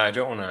 Yeah, I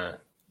don't want to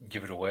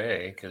give it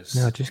away because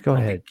no, just go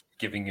ahead.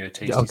 Giving you a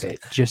taste. Okay,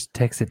 just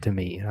text it to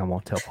me and I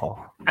won't tell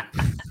Paul.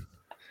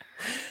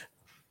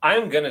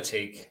 I'm gonna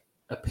take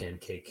a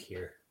pancake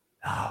here.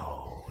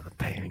 Oh, the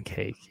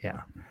pancake,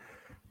 yeah.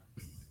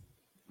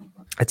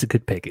 It's a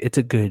good pick. It's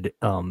a good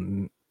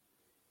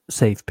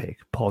safe pick.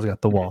 Paul's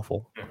got the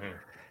waffle.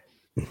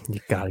 Mm-hmm. You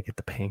gotta get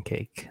the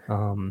pancake.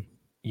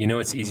 You know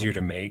it's easier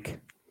to make?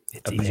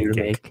 It's A easier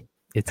to pancake. make.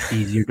 It's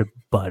easier to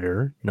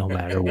butter, no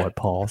matter what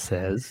Paul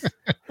says.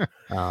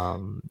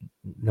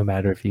 No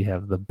matter if you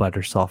have the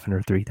butter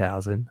softener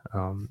 3000,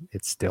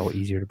 it's still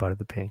easier to butter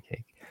the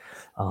pancake.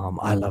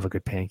 I love a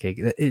good pancake.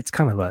 It's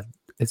kind of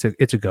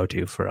it's a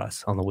go-to for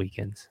us on the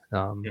weekends.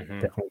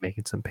 Definitely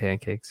making some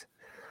pancakes.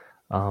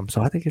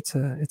 So I think it's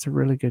a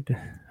really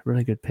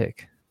good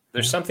pick.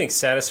 There's something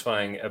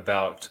satisfying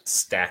about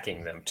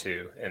stacking them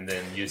too, and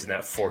then using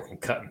that fork and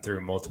cutting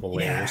through multiple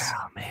layers.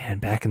 Yeah, man.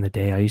 Back in the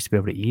day, I used to be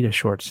able to eat a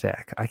short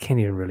stack. I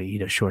can't even really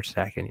eat a short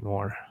stack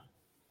anymore.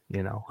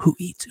 You know, who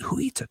eats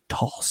a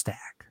tall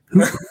stack?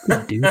 Who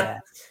can do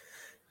that?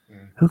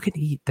 Who can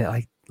eat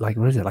that? Like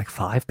what is it? Like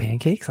 5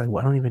 pancakes? Like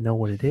I don't even know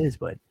what it is,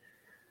 but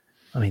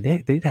I mean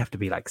they'd have to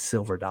be like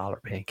silver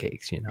dollar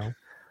pancakes. You know.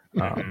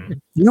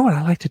 You know what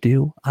I like to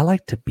do? I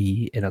like to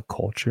be in a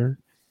culture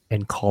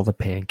and call the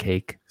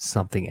pancake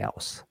something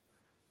else.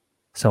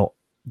 So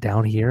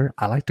down here,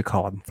 I like to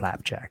call them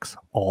flapjacks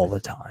all the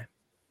time.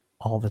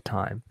 All the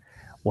time.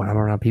 When I'm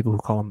around people who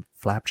call them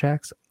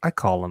flapjacks, I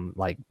call them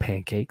like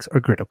pancakes or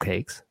griddle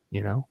cakes,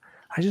 you know?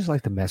 I just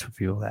like to mess with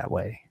people that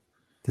way.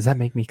 Does that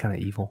make me kind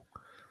of evil?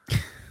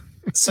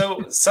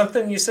 So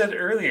something you said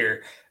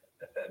earlier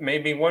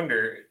made me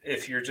wonder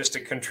if you're just a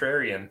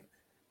contrarian,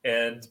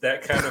 and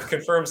that kind of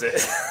confirms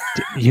it.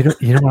 You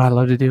know what I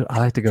love to do? I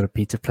like to go to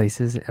pizza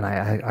places and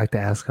I like to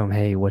ask them,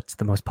 hey, what's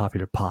the most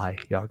popular pie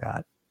y'all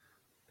got?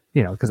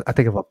 You know, because I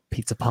think of a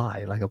pizza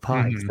pie, like a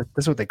pie.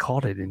 That's what they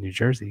called it in New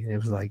Jersey. It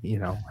was like, you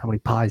know, how many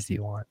pies do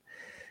you want?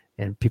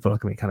 And people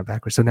look at me kind of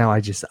backwards. So now I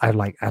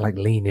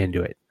lean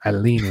into it. I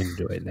lean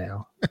into it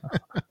now.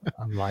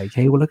 I'm like,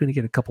 hey, we're looking to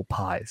get a couple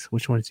pies.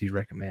 Which ones do you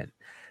recommend?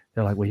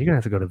 They're like, well, you're gonna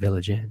have to go to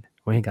Village Inn.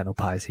 We ain't got no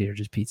pies here,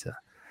 just pizza.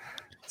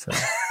 So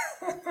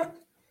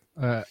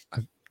I'll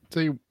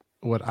tell you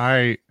what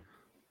I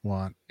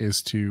want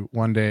is to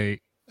one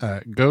day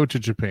go to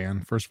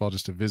Japan. First of all,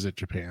 just to visit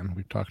Japan.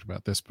 We've talked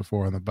about this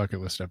before on the bucket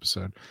list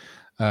episode.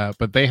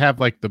 But they have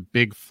like the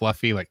big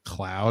fluffy like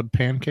cloud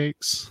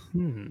pancakes,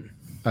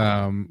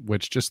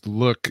 which just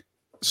look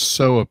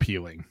so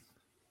appealing.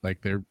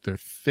 Like they're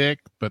thick,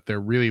 but they're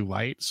really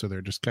light, so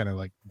they're just kind of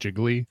like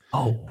jiggly.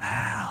 oh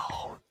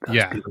wow. Those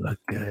Yeah. do look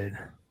good.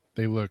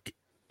 They look,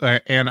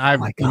 and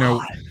I've Oh my you know.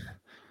 God.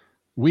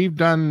 We've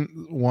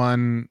done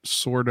one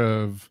sort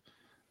of.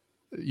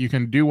 You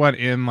can do one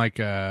in like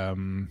a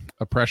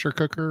pressure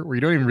cooker where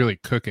you don't even really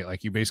cook it.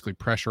 Like you basically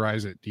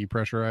pressurize it,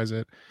 depressurize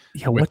it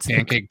Yeah, with what's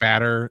pancake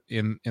batter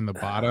in the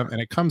bottom, and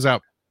it comes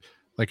out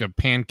like a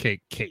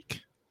pancake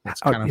cake. It's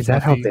kind of is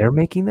that how fluffy. they're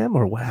making them,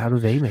 or how do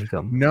they make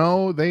them?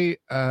 No, they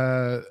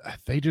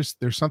just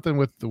there's something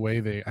with the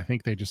way I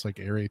think they just like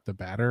aerate the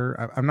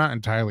batter. I'm not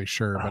entirely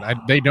sure, but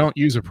they don't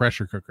use a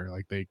pressure cooker.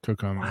 Like they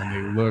cook them and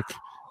they look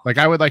like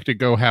I would like to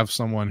go have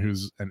someone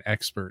who's an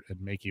expert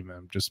at making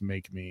them just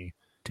make me.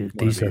 Dude,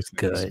 one of these look these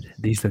things. good.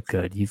 These look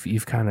good.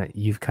 You've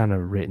kind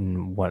of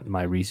written what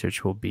my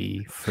research will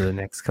be for the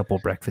next couple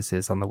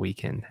breakfasts on the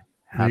weekend.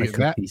 How to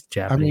cook these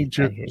Japanese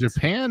pancakes.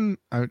 Japan,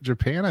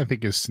 I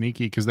think is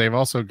sneaky because they've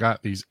also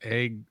got this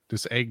egg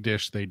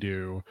dish they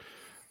do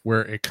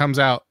where it comes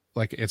out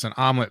like it's an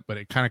omelet, but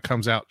it kind of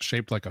comes out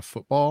shaped like a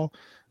football,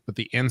 but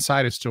the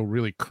inside is still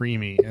really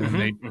creamy. And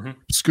they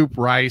scoop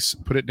rice,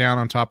 put it down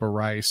on top of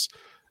rice,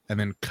 and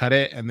then cut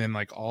it, and then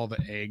like all the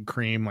egg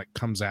cream like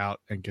comes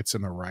out and gets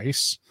in the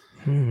rice,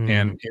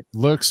 and it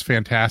looks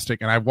fantastic.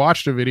 And I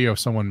watched a video of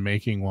someone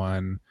making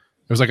one.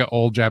 It was like an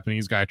old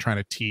Japanese guy trying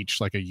to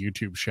teach like a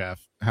YouTube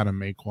chef how to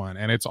make one.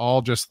 And it's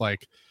all just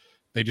like,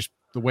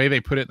 the way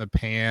they put it in the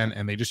pan,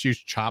 and they just use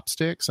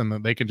chopsticks, and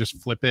then they can just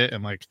flip it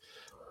and like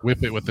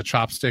whip it with the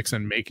chopsticks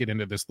and make it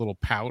into this little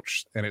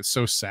pouch. And it's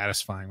so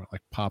satisfying when it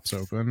like pops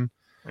open.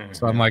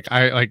 So I'm like,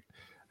 I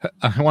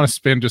want to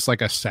spend just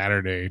like a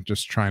Saturday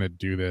just trying to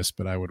do this,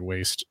 but I would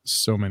waste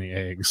so many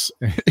eggs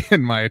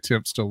in my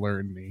attempts to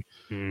learn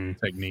the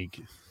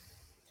technique.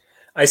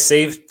 I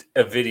saved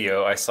a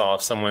video I saw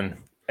of someone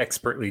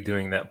expertly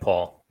doing that,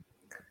 Paul.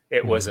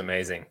 It was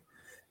amazing.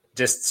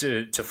 Just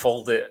to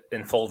fold it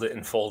and fold it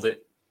and fold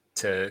it,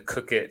 to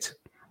cook it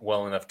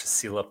well enough to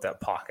seal up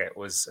that pocket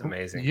was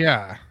amazing.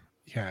 Yeah.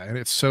 And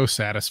it's so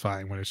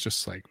satisfying when it's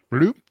just like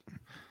bloop.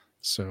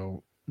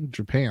 So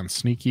Japan,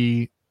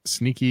 sneaky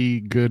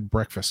good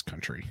breakfast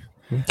country.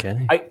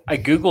 Okay. I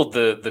googled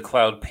the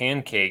cloud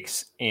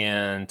pancakes,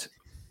 and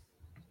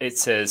it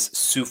says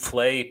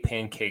souffle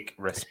pancake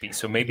recipe.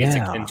 So maybe it's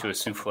akin to a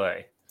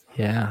souffle.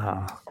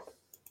 Yeah.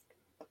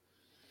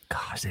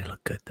 Gosh, they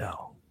look good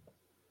though.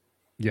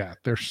 Yeah,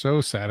 they're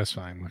so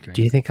satisfying looking.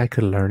 Do you think I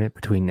could learn it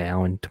between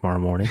now and tomorrow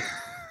morning?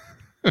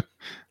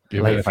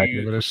 Give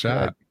it a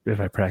shot. If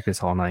I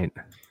practice all night.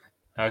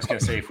 I was going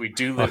to say, if we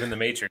do live in the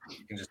Matrix,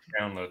 you can just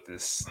download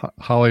this.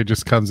 Holly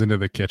just comes into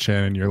the kitchen,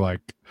 and you're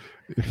like,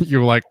 you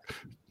know, like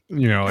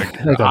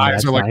Like the a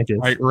eyes mad are like scientist.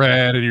 bright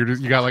red, and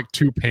you got like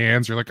 2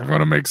 pans. You're like, I'm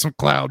gonna make some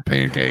cloud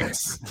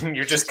pancakes.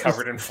 You're just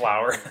covered in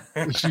flour.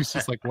 And she's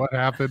just like, what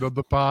happened on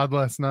the pod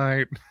last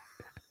night?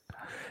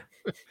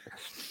 The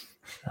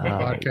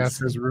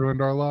podcast has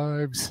ruined our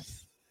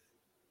lives.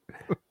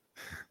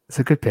 It's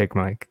a good pick,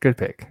 Mike. Good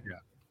pick.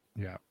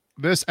 Yeah.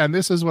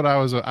 This is what I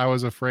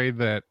was afraid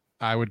that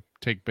I would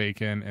take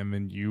bacon and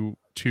then you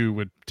two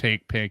would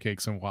take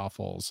pancakes and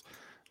waffles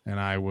and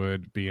I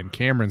would be in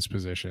Cameron's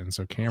position.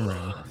 So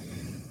Cameron,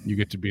 you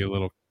get to be a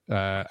little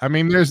I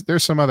mean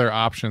there's some other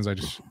options. I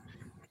just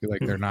feel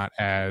like they're not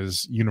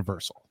as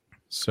universal.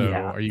 So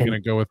Yeah, are you going to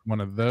go with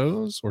one of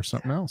those or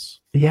something else?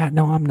 Yeah,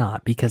 no, I'm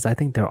not, because I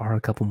think there are a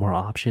couple more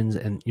options,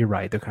 and you're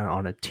right, they're kind of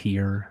on a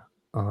tier,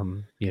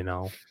 you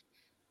know,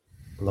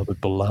 a little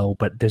bit below,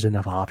 but there's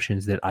enough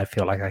options that I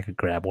feel like I could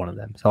grab one of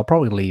them. So I'll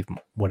probably leave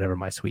whatever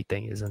my sweet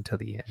thing is until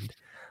the end.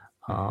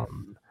 Oh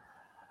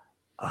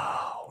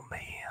man,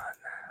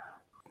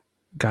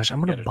 gosh, I'm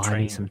gonna Gotta buy me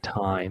train. some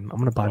time. I'm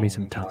gonna buy me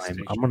some Long time.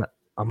 station.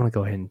 I'm gonna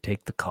go ahead and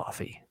take the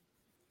coffee.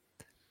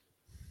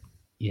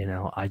 You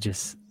know, I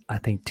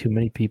think too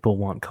many people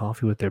want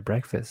coffee with their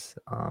breakfast.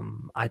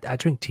 I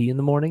drink tea in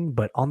the morning,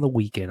 but on the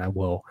weekend I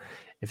will.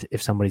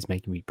 If somebody's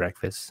making me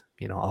breakfast,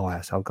 you know,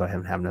 I'll go ahead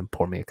and have them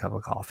pour me a cup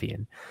of coffee.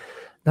 And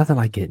nothing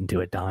like getting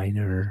to a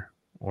diner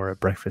or a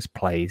breakfast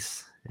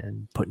place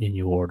and putting in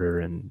your order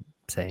and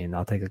saying,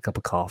 I'll take a cup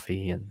of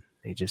coffee, and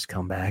they just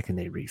come back and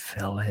they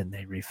refill it and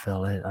they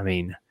refill it. I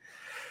mean,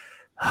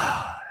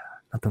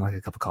 nothing like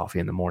a cup of coffee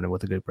in the morning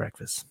with a good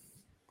breakfast.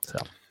 So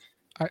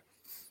I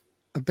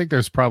think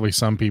there's probably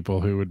some people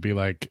who would be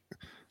like,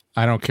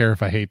 I don't care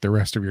if I hate the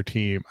rest of your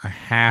team. I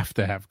have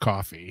to have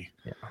coffee.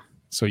 Yeah.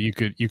 So you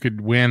could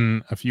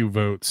win a few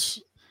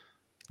votes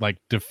like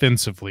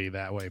defensively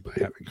that way by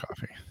having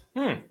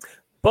coffee.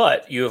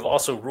 But you have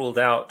also ruled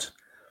out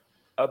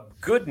a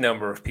good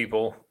number of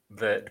people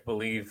that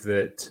believe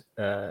that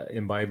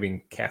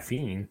imbibing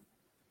caffeine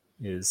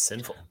is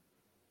sinful.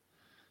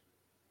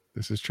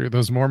 This is true.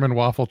 Those Mormon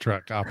waffle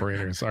truck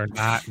operators are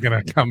not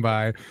going to come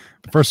by.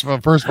 First of all,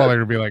 they're going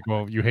to be like,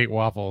 well, you hate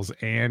waffles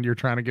and you're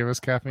trying to give us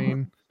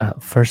caffeine.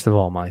 First of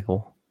all,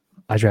 Michael,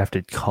 I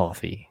drafted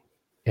coffee,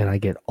 and I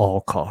get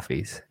all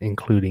coffees,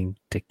 including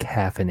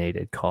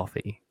decaffeinated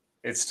coffee.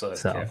 It still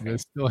has So- caffeine. It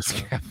still has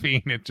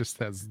caffeine. It just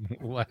has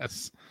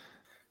less.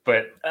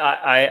 But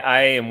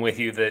I am with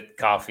you that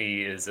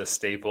coffee is a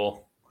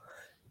staple,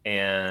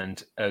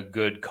 and a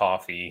good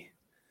coffee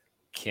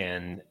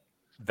can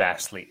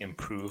vastly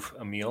improve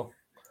a meal,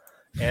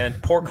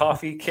 and poor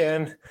coffee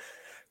can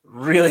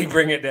really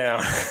bring it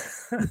down.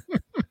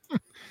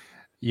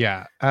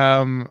 Yeah.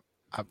 I'm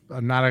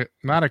not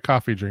a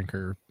coffee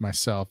drinker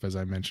myself, as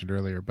I mentioned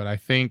earlier, but I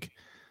think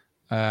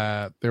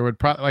there would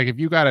probably, like, if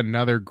you got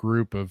another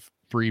group of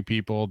 3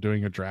 people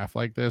doing a draft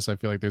like this, I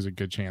feel like there's a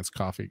good chance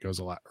coffee goes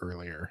a lot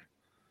earlier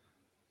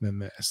than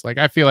this. Like,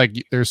 I feel like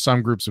there's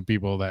some groups of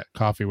people that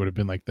coffee would have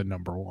been like the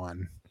number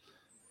 1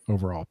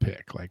 overall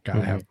pick. Like,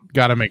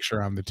 gotta make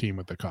sure I'm the team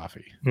with the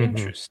coffee.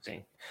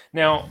 Interesting.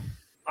 Now,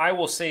 I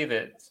will say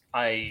that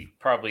I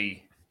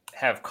probably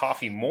have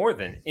coffee more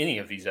than any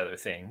of these other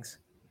things.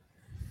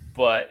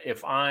 But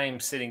if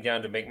I'm sitting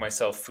down to make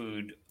myself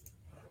food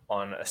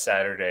on a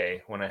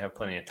Saturday when I have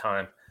plenty of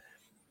time,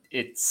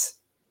 it's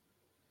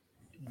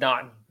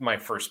not my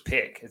first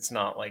pick. It's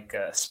not like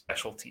a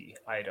specialty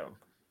item.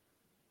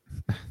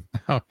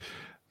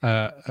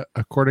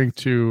 According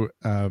to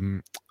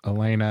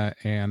Elena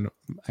and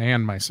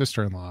my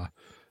sister-in-law,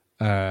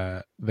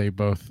 they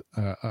both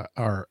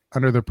are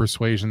under the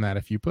persuasion that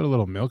if you put a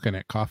little milk in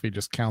it, coffee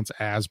just counts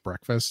as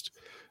breakfast.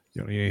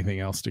 You don't need anything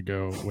else to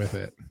go with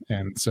it.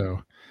 And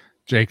so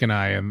Jake and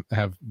I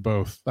have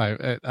both.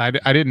 I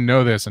didn't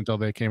know this until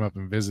they came up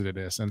and visited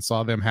us and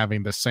saw them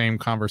having the same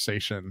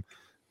conversation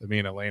that me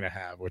and Elena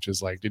have, which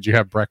is like, "Did you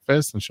have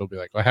breakfast?" And she'll be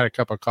like, "Well, I had a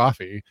cup of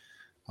coffee."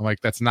 I'm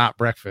like, "That's not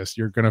breakfast.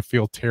 You're gonna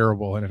feel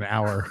terrible in an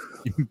hour.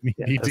 You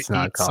need that's to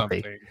not eat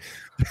coffee." something."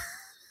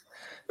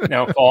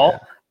 Now, Paul,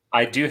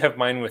 I do have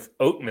mine with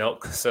oat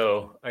milk,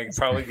 so I can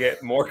probably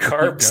get more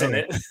carbs in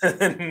it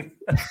than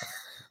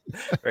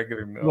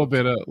regular milk.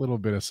 A little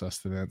bit of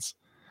sustenance.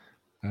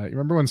 You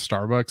remember when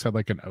Starbucks had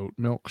like an oat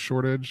milk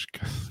shortage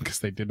because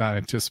they did not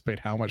anticipate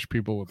how much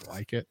people would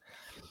like it?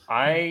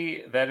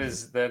 That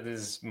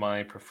is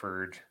my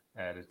preferred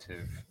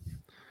additive.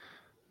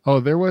 Oh,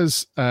 there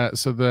was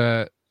so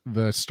the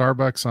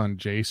Starbucks on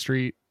J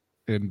Street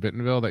in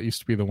Bentonville, that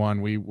used to be the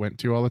one we went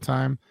to all the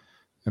time,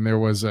 and there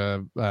was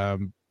a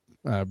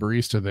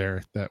barista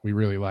there that we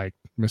really liked,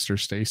 Mr.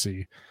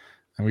 Stacy,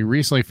 and we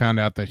recently found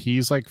out that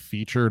he's like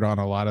featured on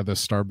a lot of the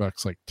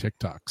Starbucks like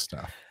TikTok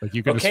stuff. Like,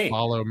 you could just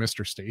follow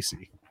Mr.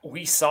 Stacy.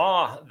 We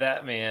saw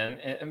that, man,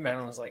 and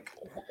Madeline was like,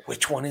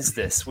 "Which one is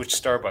this? Which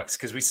Starbucks?"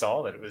 Because we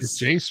saw that it was It's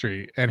J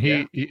Street, and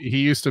he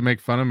used to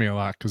make fun of me a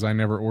lot because I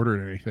never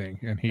ordered anything,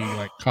 and he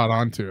like caught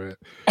on to it,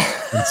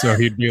 and so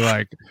he'd be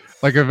like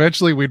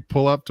eventually we'd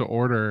pull up to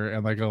order,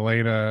 and like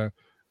Elena,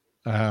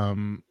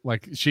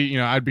 like she, you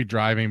know, I'd be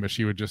driving, but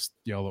she would just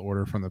yell the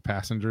order from the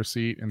passenger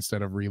seat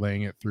instead of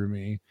relaying it through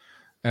me,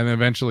 and then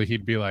eventually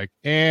he'd be like,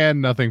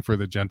 "And nothing for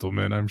the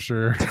gentleman, I'm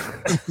sure."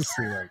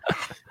 So like,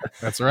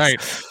 that's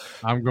right.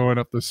 I'm going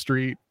up the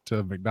street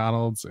to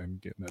McDonald's and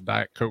getting a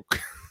Diet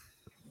Coke.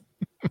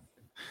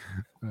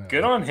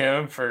 good on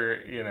him for,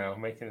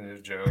 making it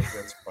a joke.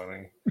 That's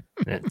funny.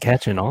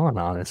 Catching on,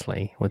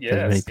 honestly, with as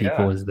many Yes,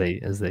 people yeah.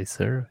 as they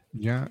serve.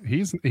 Yeah,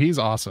 he's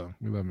awesome.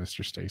 We love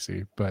Mr.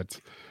 Stacy. But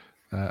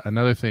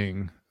another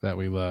thing that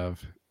we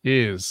love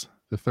is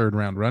the third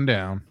round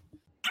rundown.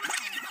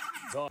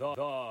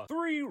 The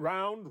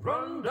 3-round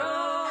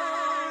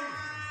rundown.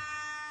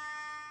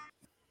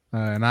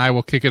 And I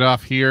will kick it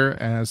off here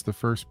as the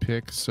first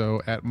pick.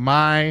 So at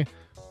my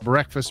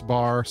breakfast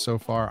bar so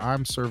far,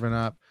 I'm serving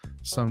up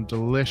some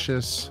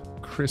delicious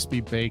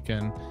crispy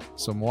bacon,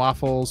 some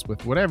waffles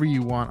with whatever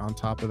you want on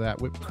top of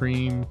that, whipped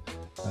cream,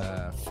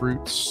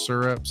 fruit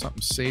syrup,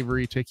 something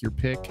savory, take your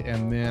pick,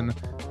 and then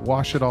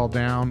wash it all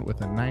down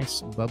with a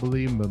nice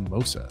bubbly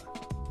mimosa.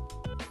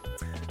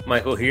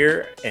 Michael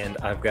here, and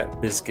I've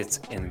got biscuits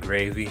and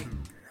gravy.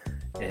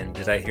 And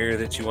did I hear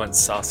that you want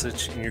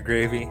sausage in your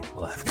gravy?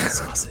 Well, I've got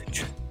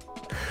sausage.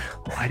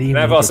 Why do you? And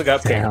I've make also it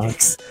got sound-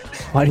 pancakes.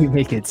 Why do you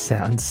make it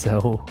sound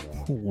so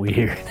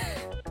weird?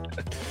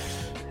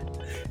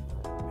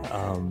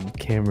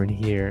 Cameron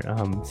here.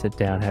 Sit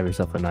down, have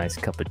yourself a nice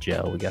cup of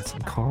joe. We got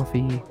some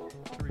coffee.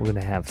 We're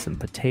gonna have some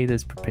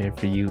potatoes prepared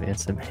for you and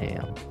some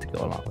ham to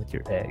go along with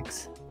your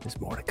eggs. There's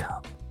more to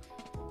come.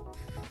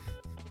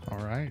 All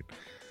right.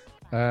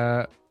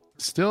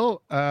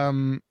 Still, I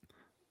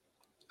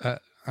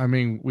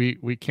mean,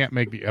 we can't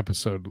make the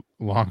episode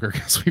longer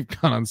because we've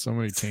gone on so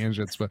many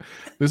tangents, but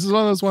this is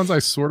one of those ones I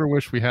sort of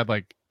wish we had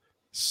like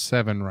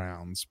 7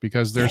 rounds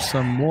because there's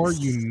some more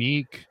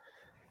unique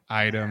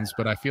items,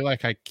 but I feel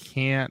like I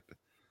can't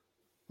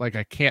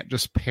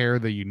just pair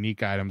the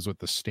unique items with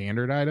the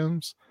standard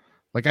items.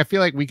 Like I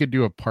feel like we could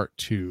do a part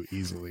 2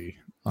 easily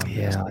on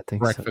this. Yeah, I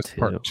think Breakfast so too.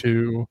 part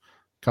 2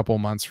 a couple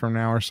months from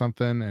now or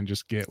something and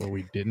just get what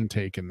we didn't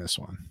take in this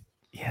one.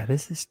 Yeah,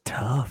 this is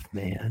tough,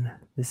 man.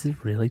 This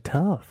is really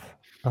tough.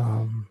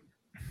 Oh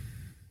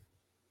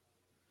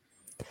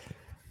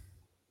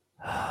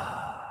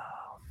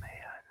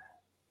man.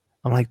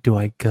 I'm like, do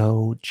I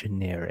go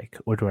generic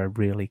or do I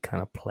really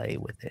kind of play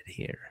with it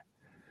here?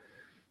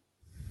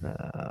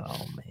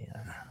 Oh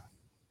man.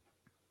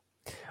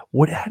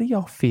 How do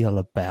y'all feel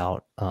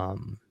about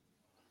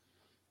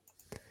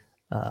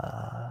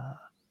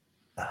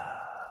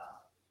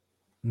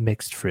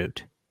mixed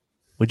fruit?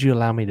 Would you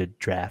allow me to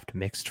draft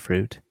mixed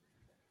fruit?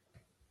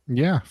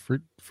 Yeah,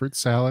 fruit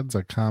salad's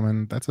a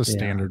common. That's a Yeah.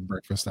 standard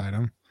breakfast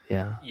item.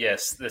 Yeah.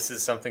 Yes, this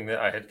is something that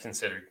I had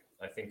considered.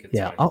 I think it's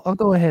Yeah, fine. I'll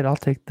go ahead. I'll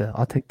take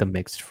the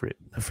mixed fruit,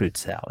 the fruit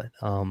salad.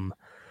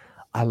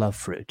 I love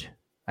fruit.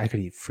 I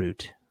could eat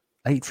fruit.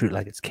 I eat fruit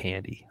like it's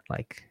candy.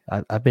 Like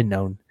I've been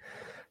known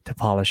to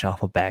polish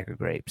off a bag of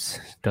grapes.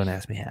 Don't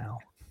ask me how,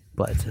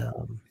 but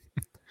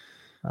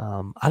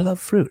I love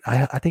fruit.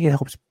 I think it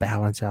helps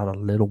balance out a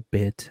little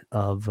bit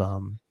of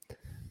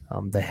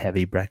the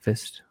heavy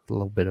breakfast. A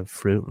little bit of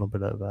fruit, a little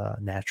bit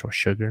of natural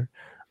sugar.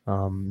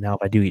 Now,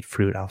 if I do eat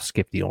fruit, I'll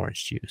skip the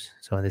orange juice.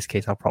 So in this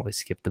case, I'll probably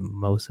skip the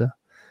mimosa.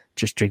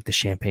 Just drink the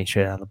champagne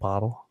straight out of the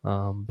bottle.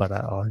 But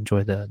I'll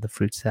enjoy the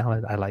fruit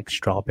salad. I like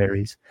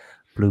strawberries,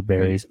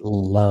 blueberries.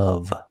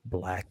 Love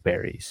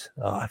blackberries.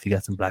 If you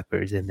got some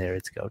blackberries in there,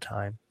 it's go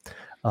time.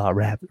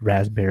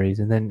 Raspberries,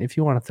 and then if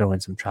you want to throw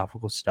in some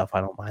tropical stuff, I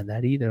don't mind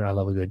that either. I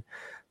love a good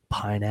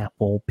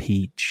pineapple,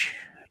 peach,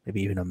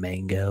 maybe even a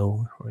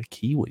mango or a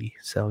kiwi.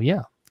 So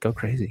yeah, go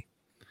crazy.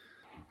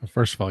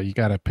 First of all, you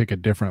got to pick a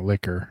different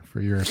liquor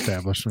for your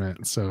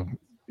establishment. So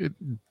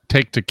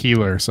take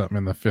tequila or something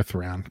in the 5th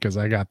round because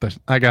I got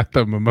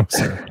the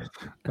mimosa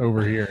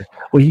over here.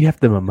 Well, you have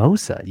the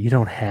mimosa. You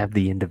don't have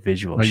the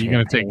individual. Are you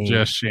going to take champagne.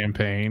 just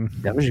champagne?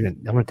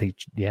 I'm gonna take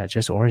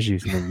just orange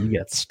juice, and then you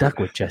got stuck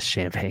with just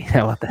champagne.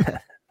 How about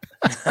that?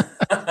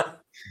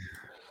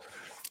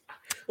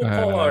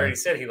 Well, Paul already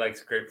said he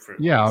likes grapefruit.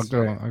 Yeah, ones,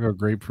 right? I'll go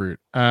grapefruit.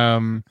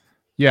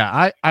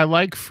 Yeah, I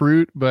like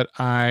fruit, but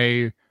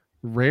I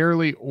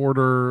rarely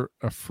order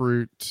a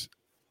fruit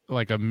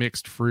like a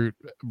mixed fruit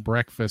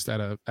breakfast at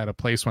a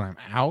place when I'm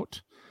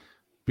out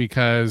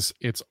because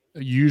it's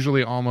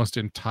usually almost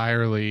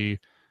entirely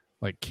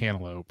like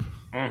cantaloupe.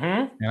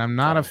 Mm-hmm. And I'm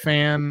not a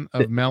fan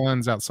of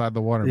melons outside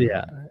the watermelon.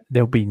 Yeah,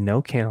 there'll be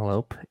no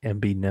cantaloupe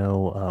and be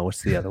no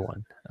what's the other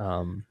one?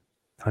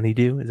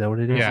 Honeydew, is that what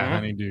it is? Yeah,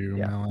 honeydew,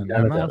 Yeah, melon. none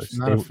I'm of not, those.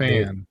 not a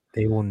fan.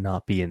 They will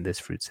not be in this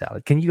fruit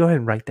salad. Can you go ahead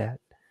and write that?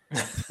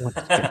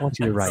 I want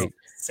you to write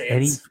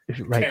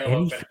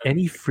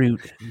any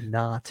fruit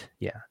not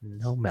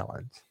no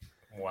melons.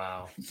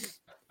 Wow.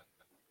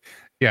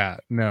 Yeah,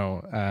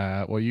 no.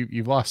 Well,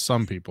 you've lost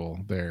some people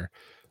there.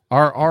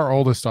 Our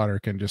oldest daughter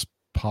can just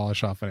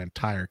polish off an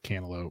entire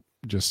cantaloupe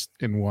just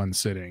in one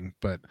sitting,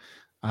 but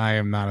I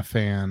am not a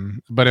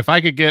fan. But if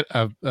I could get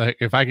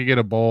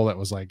a bowl that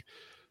was like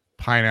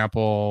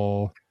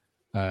pineapple,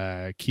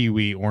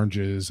 kiwi,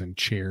 oranges, and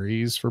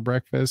cherries for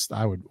breakfast,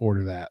 I would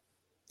order that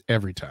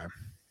every time.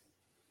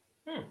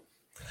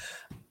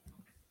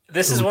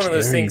 This is one of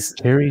those things.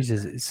 Cherries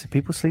is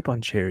people sleep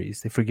on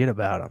cherries. They forget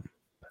about them.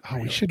 Oh,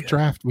 we should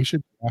draft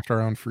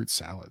our own fruit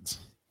salads.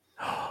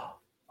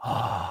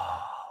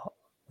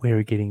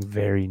 We're getting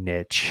very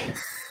niche.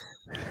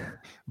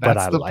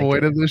 That's the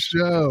point of the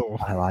show.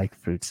 I like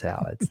fruit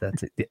salads.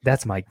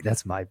 That's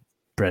my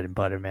bread and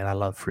butter, man. I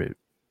love fruit.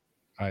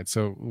 All right,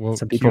 so we'll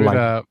Some cue people it like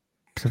up.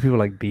 some people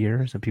like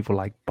beer. Some people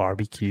like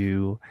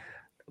barbecue.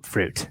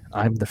 Fruit.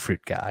 I'm the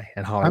fruit guy,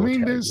 and Holly mean, will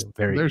tell there's- you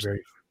very, there's-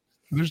 very.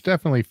 There's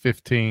definitely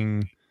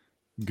 15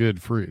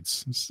 good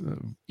fruits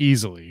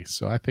easily.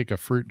 So I think a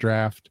fruit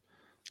draft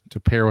to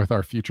pair with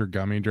our future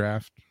gummy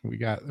draft, we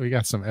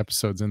got some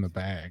episodes in the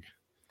bag.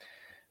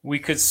 We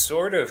could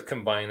sort of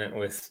combine it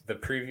with the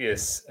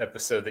previous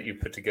episode that you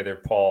put together,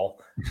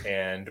 Paul,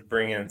 and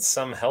bring in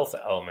some health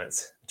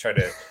elements. Try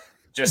to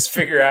just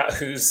figure out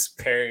who's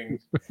putting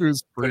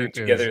Who's fruit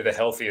together the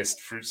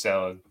healthiest fruit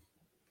salad.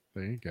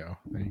 There you go.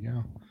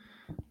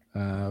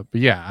 But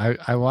yeah,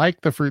 I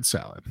like the fruit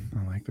salad.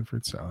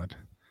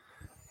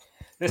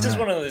 This is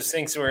one of those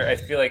things where I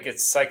feel like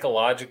it's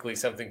psychologically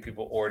something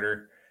people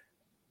order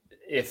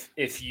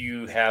if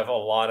you have a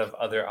lot of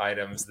other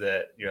items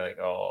that you're like,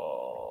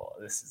 oh,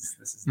 this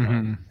is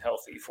not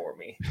healthy for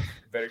me.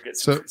 Better get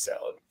some fruit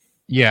salad.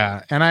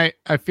 Yeah, and I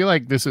feel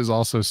like this is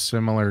also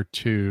similar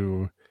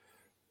to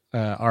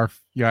I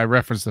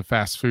referenced the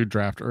fast food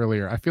draft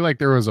earlier. I feel like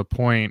there was a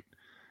point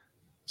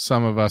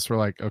some of us were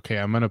like, okay,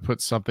 I'm going to put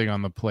something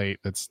on the plate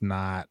that's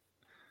not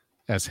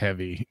as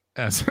heavy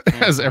as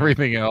as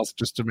everything else,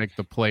 just to make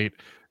the plate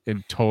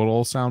in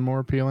total sound more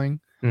appealing.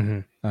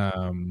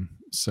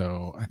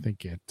 So I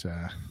think it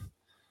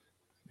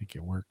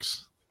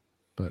works.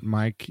 But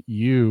Mike,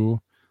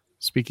 you,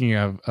 speaking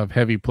of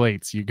heavy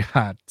plates, you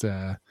got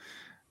the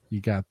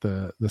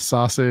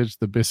sausage,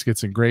 the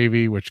biscuits and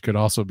gravy, which could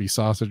also be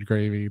sausage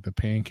gravy, the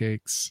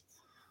pancakes.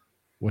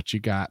 What you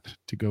got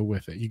to go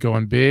with it? You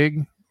going big,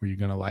 or are you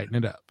going to lighten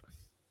it up?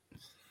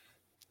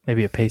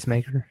 Maybe a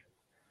pacemaker.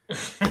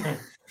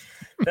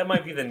 That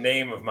might be the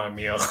name of my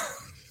meal.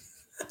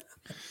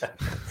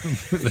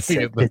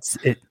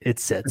 It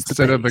sets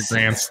Instead of the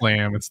Grand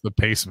Slam, it's the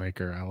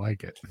pacemaker. I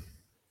like it.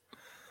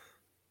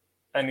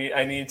 I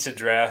need to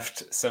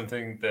draft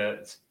something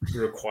that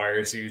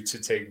requires you to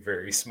take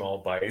very small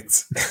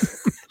bites.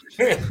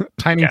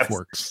 Tiny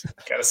forks.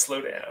 Gotta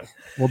slow down.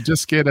 We'll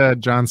just get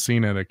John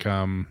Cena to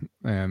come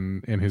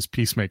and in his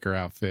peacemaker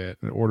outfit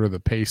and order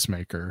the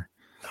pacemaker.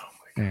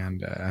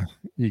 And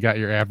you got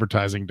your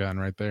advertising done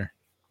right there.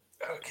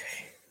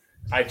 Okay.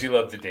 I do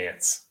love the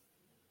dance.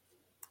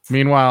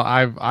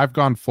 Meanwhile, I've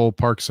gone full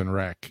Parks and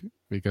Rec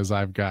because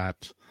I've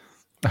got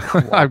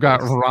I've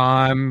got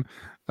Ron,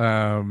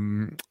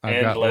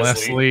 I've got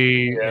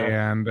Leslie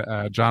and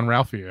John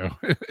Ralphio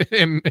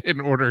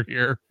in order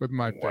here with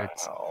my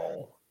picks.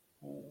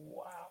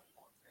 Wow.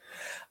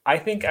 I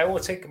think I will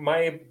take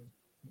my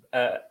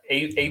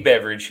a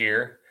beverage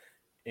here,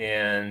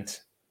 and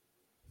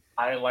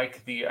I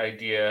like the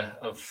idea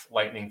of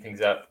lightening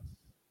things up.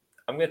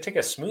 I'm going to take a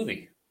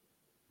smoothie.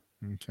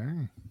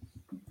 Okay.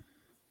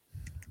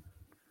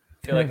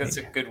 I feel like that's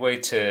a good way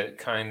to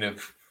kind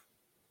of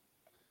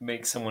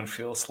make someone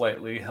feel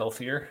slightly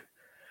healthier.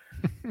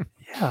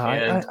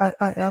 Yeah,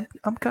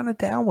 I'm kind of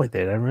down with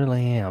it. I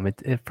really am.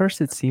 At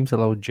first, it seems a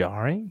little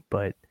jarring,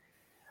 but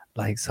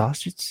like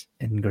sausage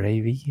and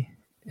gravy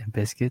and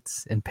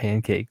biscuits and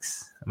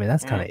pancakes, I mean,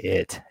 that's kind of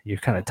it. You're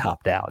kind of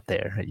topped out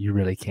there. You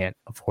really can't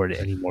afford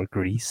any more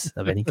grease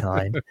of any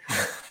kind.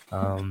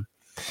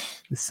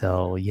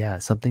 So yeah,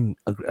 something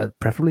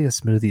preferably a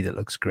smoothie that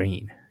looks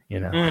green. You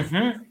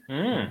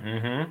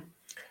know.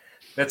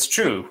 That's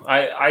true.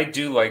 I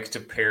do like to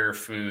pair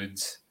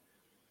foods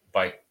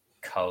by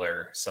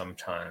color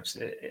sometimes.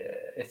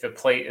 If a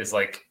plate is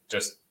like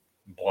just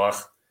blah,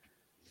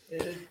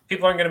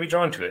 people aren't going to be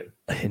drawn to it.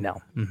 No.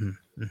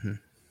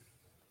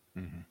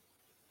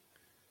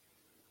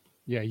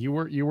 Yeah, you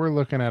were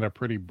looking at a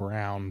pretty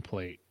brown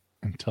plate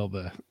until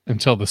the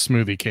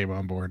smoothie came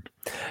on board.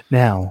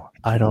 Now,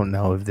 I don't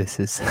know if this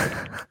is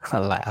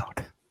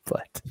allowed,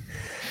 but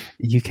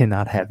you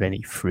cannot have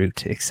any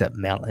fruit except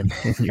melon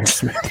in your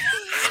smoothie.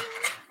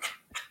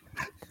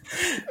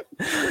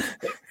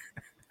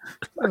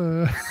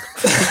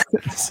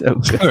 So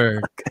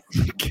good.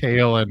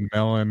 Kale and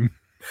melon.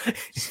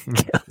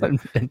 Kale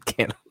and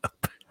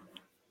cantaloupe.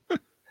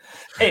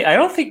 Hey, I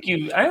don't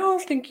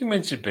think you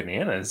mentioned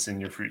bananas in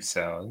your fruit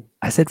salad.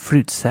 I said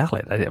fruit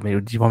salad. I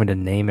mean, do you want me to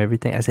name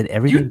everything? I said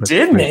everything. You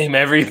did name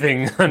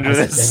everything under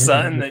the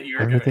sun that you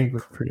were everything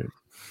doing. but fruit.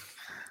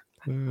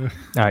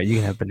 All right, you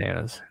can have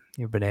bananas.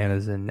 You have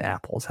bananas and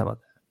apples. How about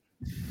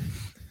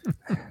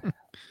that?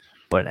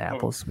 But an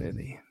apple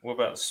smoothie. What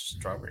about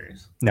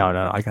strawberries? No,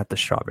 I got the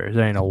strawberries.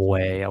 There ain't no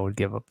way I would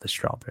give up the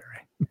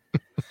strawberry.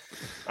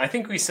 I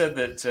think we said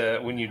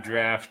that when you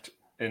draft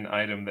an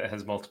item that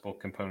has multiple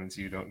components,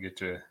 you don't get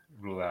to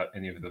rule out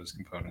any of those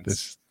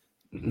components.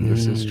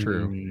 This is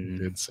true. You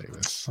did say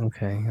this.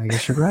 Okay, I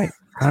guess you're right.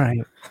 All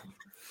right.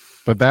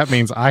 But that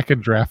means I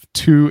could draft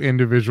 2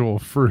 individual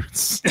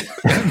fruits.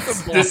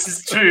 This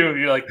is true.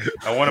 You're like,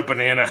 I want a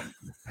banana.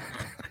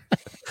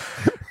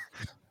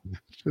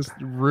 Just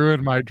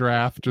ruin my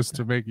draft just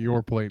to make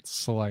your plate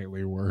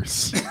slightly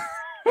worse.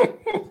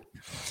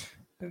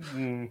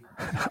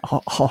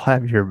 I'll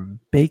have your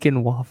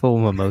bacon waffle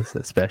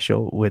mimosa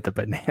special with a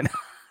banana.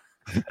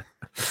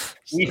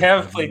 We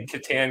have played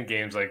Catan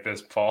games like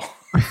this, Paul.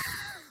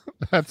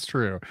 That's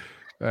true.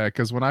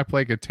 Because when I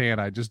play Catan,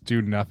 I just do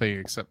nothing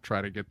except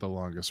try to get the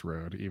longest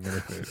road, even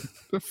if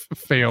it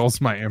fails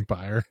my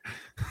empire.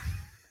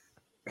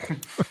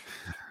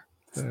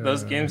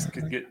 Those games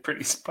could get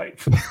pretty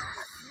spiteful.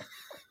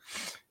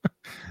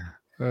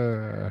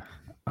 All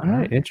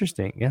right,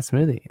 interesting. Yeah,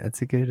 smoothie.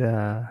 That's a good,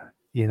 to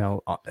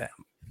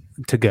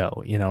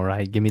go.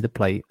 Right? Give me the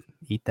plate,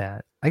 eat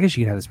that. I guess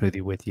you can have the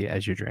smoothie with you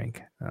as you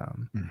drink.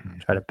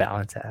 Try to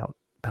balance out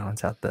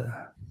the.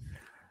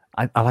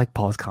 I like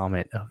Paul's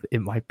comment of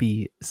it might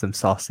be some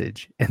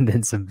sausage and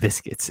then some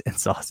biscuits and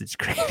sausage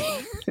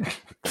gravy.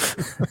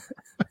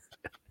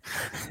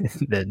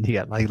 And then you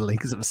got like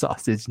links of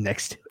sausage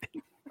next to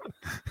it.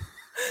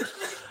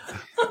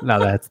 Now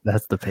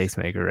that's the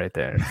pacemaker right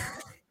there.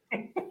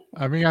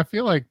 I mean, I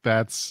feel like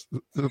that's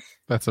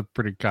a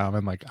pretty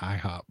common like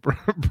IHOP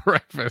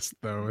breakfast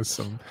though. Is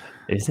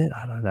it?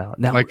 I don't know.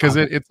 Now, like because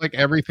it's like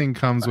everything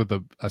comes with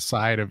a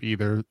side of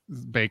either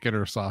bacon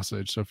or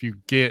sausage. So if you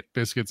get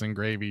biscuits and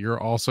gravy,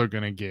 you're also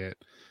gonna get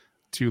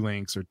 2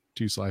 links or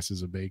 2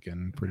 slices of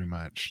bacon, pretty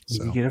much.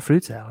 So you get a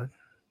fruit salad.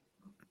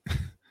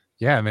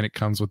 yeah, and then it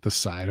comes with the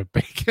side of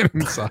bacon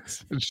and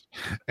sausage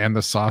and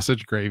the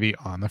sausage gravy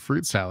on the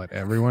fruit salad.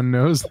 Everyone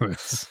knows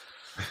this.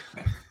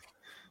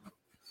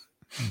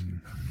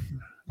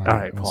 All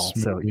right, Paul.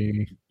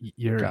 Smoothie. So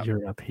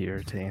you're up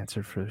here to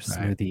answer for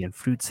smoothie and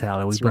fruit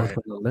salad. We both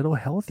went a little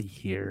healthy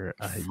here.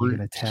 You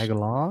gonna tag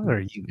along, or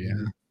you?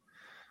 Yeah,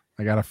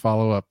 I gotta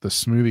follow up the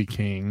Smoothie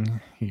King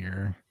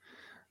here.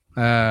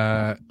 All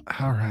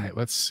right,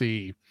 let's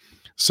see.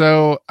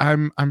 So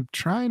I'm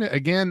trying to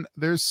again.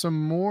 There's some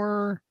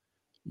more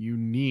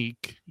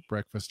unique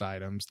breakfast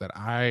items that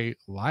I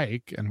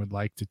like and would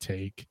like to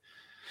take.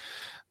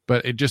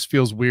 But it just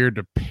feels weird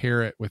to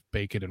pair it with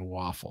bacon and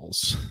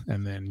waffles.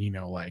 And then,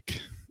 like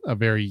a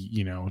very,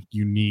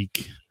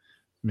 unique,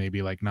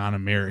 maybe like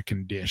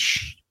non-American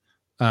dish.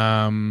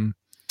 And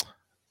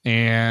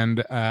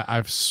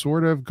I've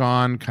sort of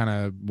gone kind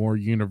of more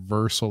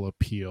universal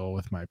appeal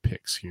with my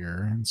picks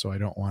here. And so I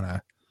don't want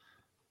to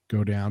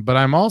go down. But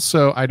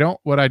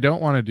what I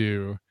don't want to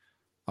do,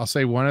 I'll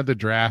say one of the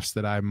drafts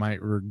that I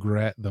might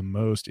regret the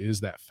most is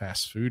that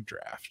fast food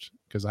draft.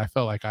 Because I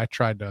felt like I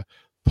tried to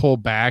pull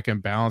back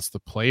and balance the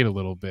plate a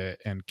little bit,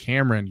 and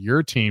Cameron,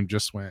 your team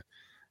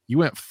you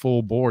went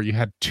full bore. You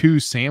had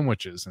 2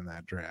 sandwiches in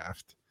that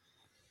draft,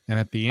 and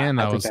at the end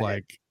I was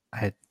like, I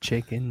had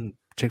chicken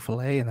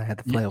Chick-fil-A and I had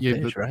the filet of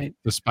fish, right?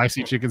 The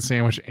spicy chicken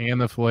sandwich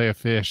and the filet of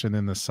fish, and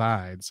then the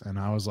sides. And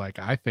I was like,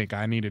 I think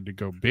I needed to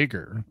go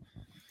bigger,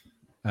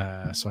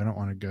 so I don't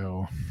want to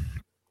go.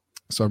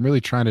 So I'm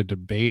really trying to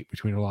debate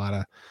between a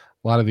lot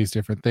of these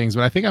different things,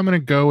 but I think I'm going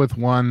to go with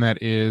one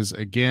that is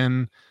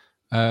again.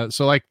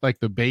 So like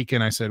the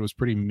bacon I said was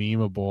pretty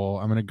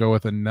memeable. I'm going to go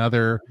with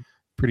another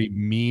pretty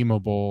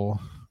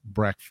memeable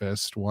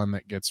breakfast, one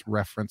that gets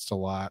referenced a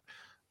lot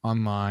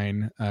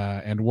online,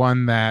 and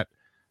one that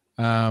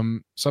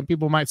some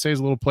people might say is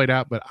a little played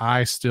out, but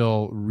I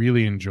still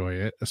really enjoy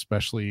it,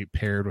 especially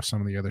paired with some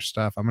of the other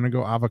stuff. I'm going to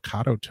go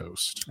avocado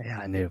toast. Yeah,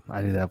 I knew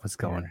that was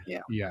going.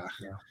 Yeah.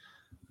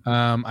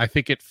 I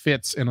think it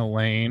fits in a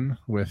lane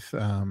with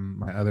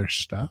my other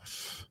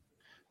stuff.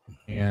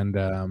 And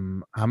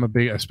I'm a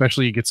big,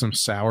 especially you get some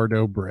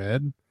sourdough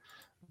bread,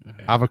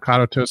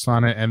 avocado toast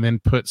on it, and then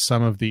put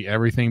some of the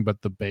everything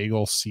but the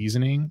bagel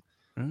seasoning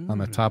on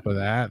the top of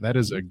that. That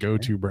is a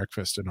go-to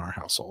breakfast in our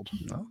household.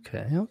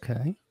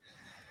 Okay.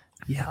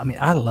 Yeah, I mean,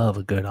 I love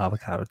a good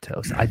avocado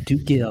toast. I do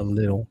get a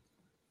little,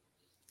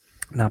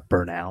 not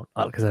burnt out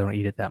because I don't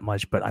eat it that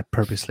much, but I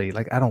purposely,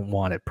 I don't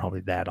want it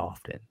probably that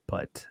often,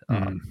 but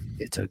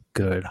it's a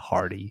good,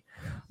 hearty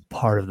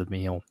part of the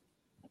meal.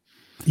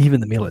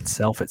 Even the meal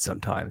itself, it's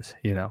sometimes,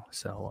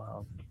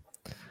 So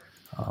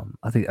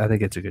I think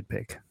it's a good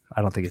pick.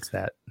 I don't think it's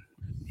that,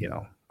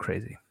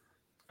 crazy.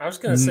 I was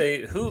gonna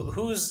say,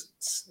 who's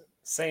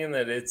saying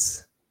that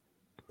it's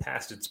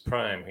past its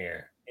prime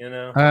here?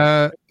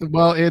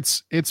 Well,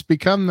 it's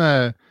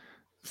become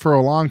for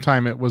a long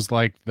time. It was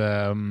like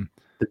the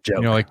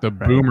joke, the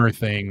boomer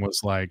thing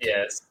was like,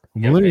 yes,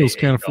 millennials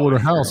can't afford a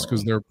house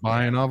because they're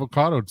buying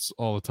avocados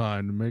all the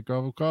time to make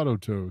avocado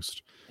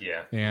toast.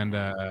 Yeah. And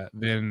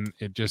then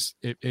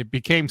it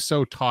became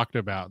so talked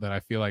about that I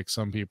feel like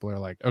some people are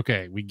like,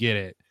 okay, we get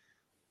it.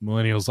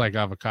 Millennials like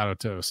avocado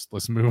toast.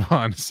 Let's move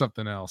on to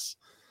something else.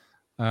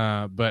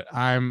 But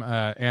I'm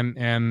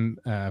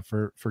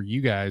for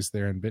you guys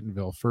there in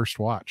Bentonville, First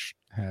Watch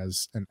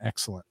has an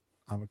excellent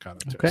avocado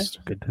toast.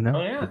 Okay, good to know.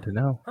 Oh, yeah. Good to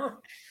know. Huh.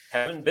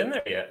 Haven't been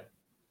there yet.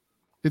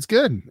 It's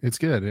good.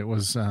 It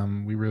was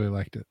we really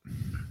liked it.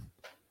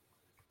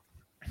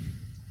 I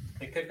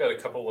think they've got a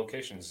couple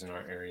locations in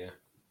our area.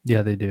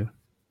 Yeah, they do.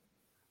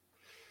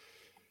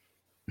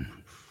 All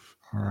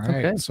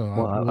right. Okay. So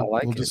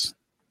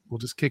we'll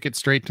just kick it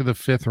straight to the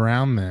 5th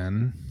round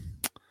then.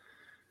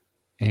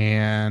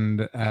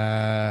 And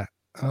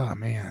oh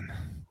man,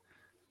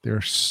 there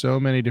are so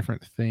many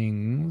different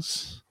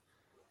things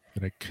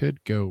that I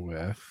could go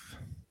with.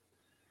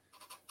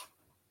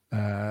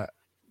 And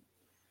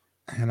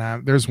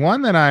there's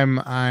one that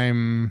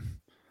I'm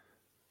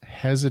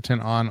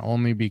hesitant on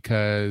only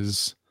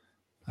because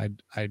I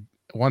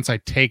once I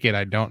take it,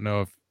 I don't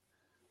know if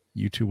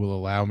YouTube will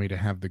allow me to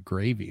have the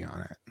gravy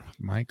on it.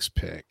 Mike's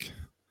pick.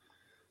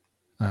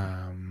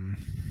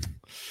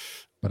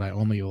 But I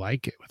only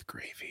like it with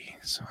gravy,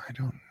 so I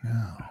don't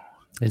know.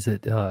 Is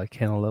it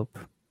cantaloupe?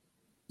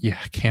 Yeah,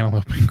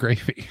 cantaloupe and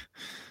gravy,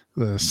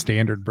 the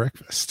standard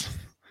breakfast.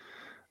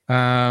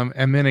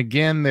 And then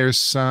again, there's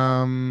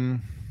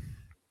some.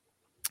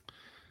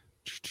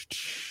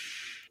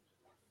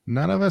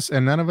 None of us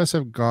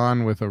have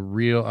gone with a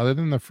real, other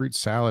than the fruit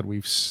salad.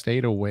 We've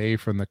stayed away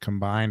from the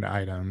combined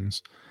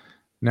items.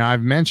 Now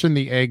I've mentioned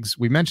the eggs.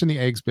 We mentioned the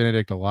eggs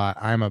Benedict a lot.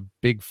 I'm a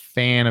big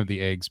fan of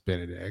the eggs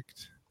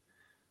Benedict,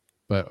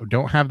 but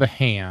don't have the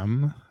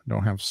ham.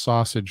 Don't have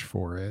sausage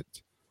for it.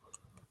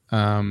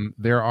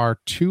 There are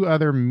two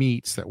other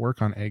meats that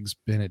work on eggs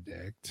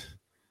Benedict,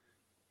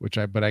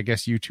 but I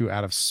guess you two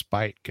out of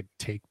spite could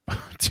take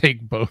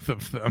both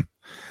of them.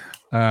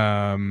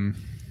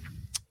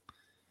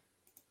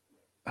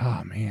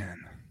 Oh man.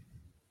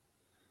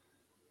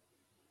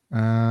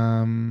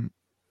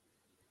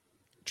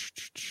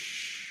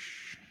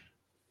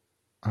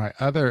 All right,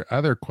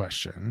 other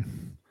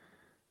question.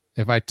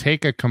 If I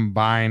take a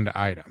combined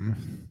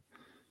item,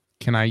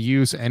 can I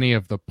use any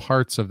of the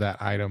parts of that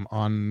item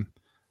on,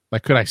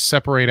 like, could I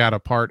separate out a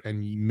part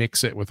and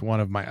mix it with one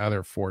of my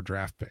other 4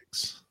 draft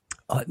picks?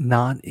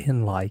 Not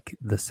in like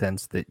the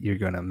sense that you're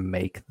going to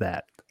make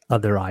that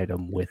other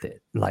item with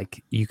it.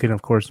 Like you can,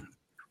 of course,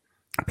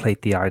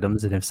 plate the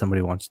items, and if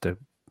somebody wants to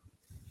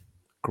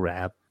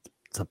grab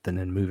something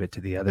and move it to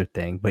the other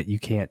thing, but you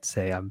can't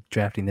say I'm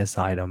drafting this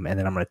item and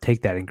then I'm going to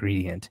take that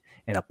ingredient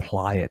and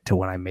apply it to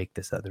when I make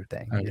this other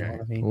thing. Okay. You know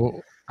what I mean?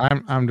 Well, I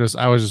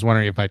was just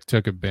wondering, if I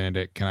took a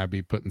Benedict, can I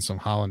be putting some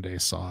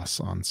hollandaise sauce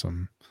on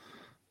some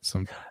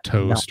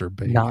toast or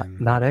bacon?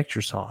 Not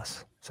extra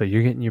sauce. So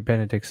you're getting your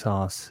Benedict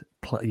sauce,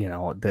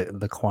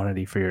 the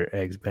quantity for your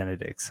eggs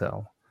Benedict.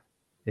 So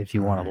if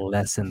you want to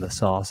lessen the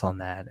sauce on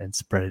that and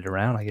spread it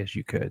around, I guess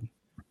you could,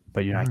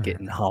 but you're not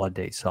getting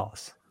hollandaise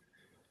sauce.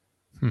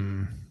 All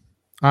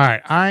right.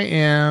 I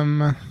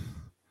am,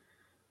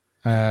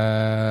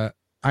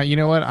 you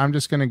know what? I'm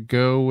just going to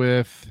go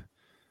with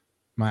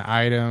my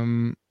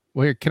item.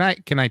 Well, here,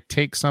 can I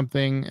take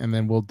something and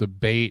then we'll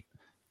debate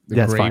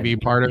the gravy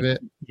part of it?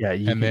 Yeah.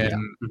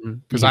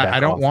 Because I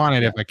don't want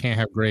it if I can't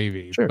have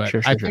gravy. Sure, but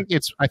I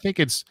think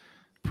it's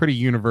pretty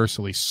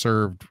universally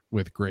served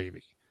with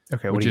gravy.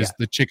 Okay. Which is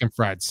the chicken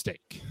fried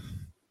steak.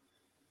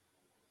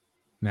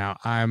 Now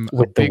I'm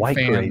with the white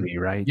gravy,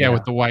 right? Yeah,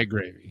 with the white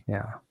gravy.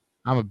 Yeah.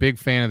 I'm a big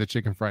fan of the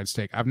chicken fried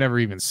steak. I've never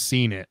even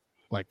seen it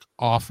like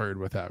offered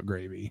without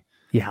gravy.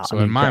 Yeah. So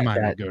in my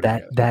mind,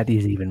 that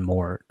is even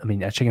more. I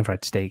mean, a chicken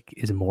fried steak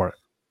is more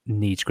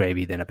needs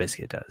gravy than a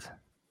biscuit does.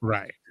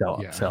 Right.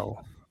 So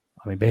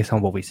I mean, based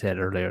on what we said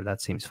earlier,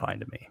 that seems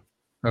fine to me.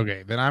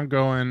 Okay, then I'm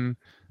going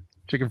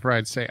chicken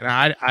fried steak. And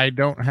I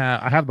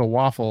have the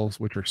waffles,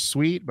 which are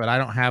sweet, but I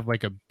don't have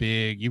like a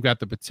big. You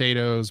got the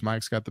potatoes.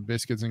 Mike's got the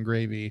biscuits and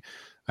gravy.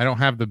 I don't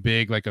have the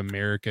big like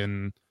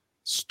American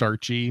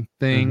starchy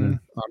thing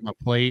on my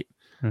plate.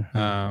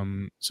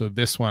 So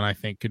this one I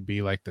think could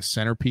be like the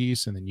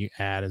centerpiece, and then you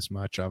add as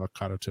much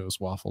avocado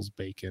toast, waffles,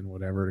 bacon,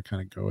 whatever to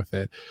kind of go with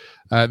it.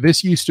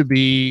 This used to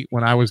be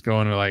when I was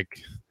going to like,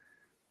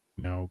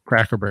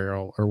 Cracker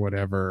Barrel or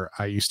whatever,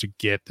 I used to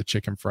get the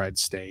chicken fried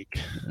steak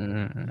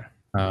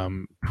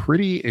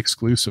pretty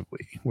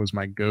exclusively. Was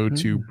my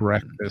go-to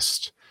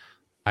breakfast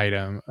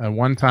item.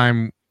 One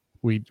time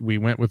we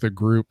went with a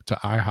group to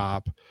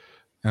IHOP,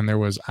 and there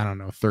was, I don't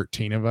know,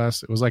 13 of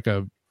us. It was like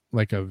a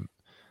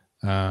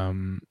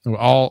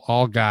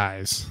all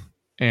guys,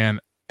 and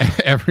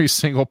every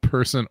single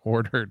person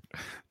ordered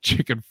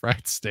chicken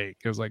fried steak.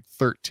 It was like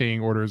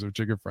 13 orders of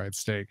chicken fried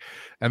steak,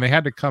 and they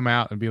had to come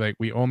out and be like,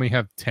 we only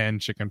have 10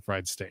 chicken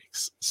fried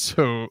steaks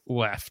so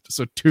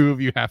 2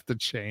 of you have to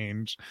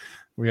change.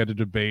 We had to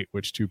debate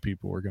which 2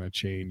 people were going to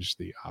change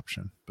the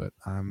option, but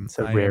it's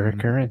a rare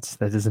occurrence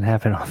that doesn't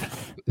happen often.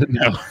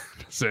 No,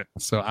 that's it.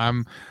 So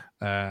I'm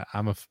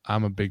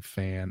a big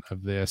fan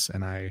of this,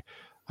 and I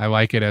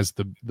like it as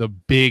the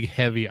big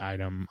heavy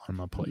item on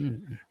my plate.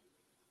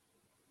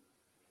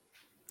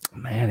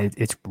 Man,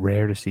 it's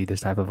rare to see this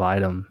type of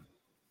item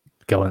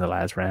go in the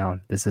last round.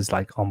 This is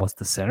like almost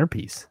the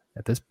centerpiece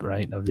at this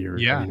point of your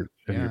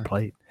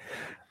plate.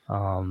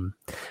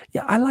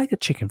 I like a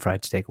chicken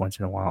fried steak once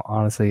in a while.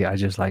 Honestly, I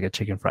just like a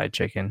chicken fried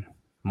chicken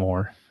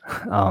more.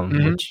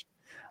 I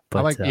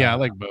like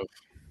both.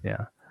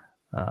 Yeah.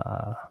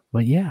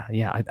 But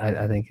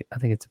I think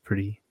it's a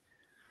pretty.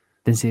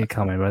 Didn't see it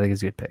coming, but I think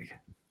it's a good pick.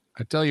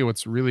 I tell you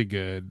what's really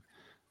good.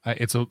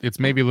 It's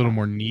maybe a little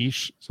more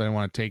niche, so I don't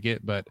want to take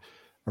it. But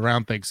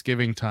around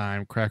Thanksgiving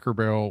time, Cracker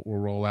Barrel will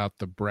roll out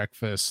the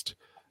breakfast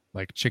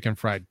like chicken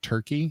fried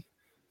turkey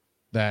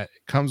that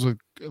comes with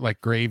like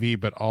gravy,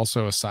 but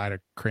also a side of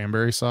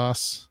cranberry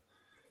sauce.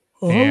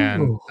 Oh.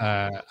 And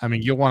I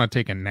mean, you'll want to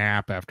take a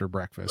nap after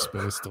breakfast,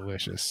 but it's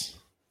delicious.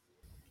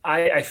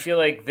 I feel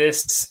like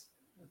this.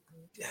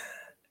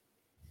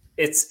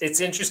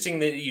 It's interesting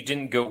that you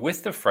didn't go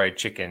with the fried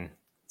chicken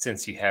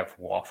since you have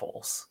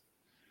waffles.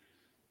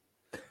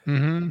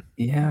 Mm-hmm.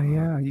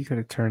 Yeah. You could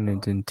have turned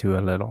it into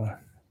a little.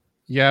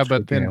 Yeah,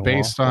 but Chicken then and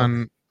based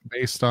waffles.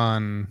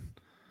 on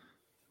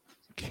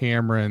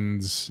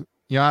Cameron's,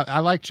 yeah, I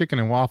like chicken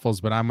and waffles,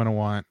 but I'm gonna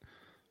want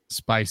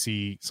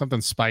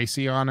something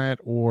spicy on it,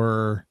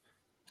 or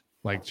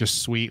like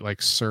just sweet,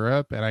 like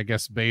syrup. And I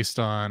guess based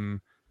on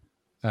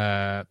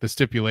the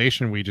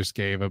stipulation we just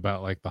gave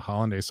about like the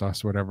hollandaise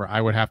sauce or whatever,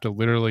 I would have to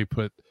literally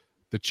put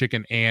the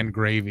chicken and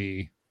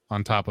gravy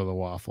on top of the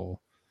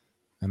waffle,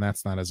 and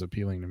that's not as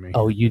appealing to me.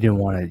 Oh, you didn't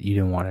want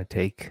to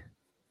take.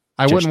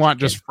 I just wouldn't want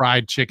chicken. just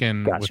fried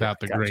chicken Gotcha, without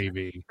the gotcha.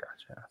 gravy.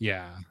 Gotcha.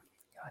 Yeah.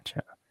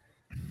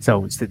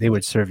 So they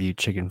would serve you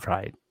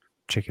fried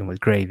chicken with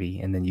gravy,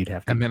 and then you'd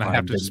have to. And then I have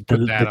find to just the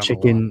put that on the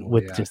chicken waffle,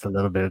 with yeah. just a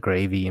little bit of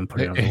gravy and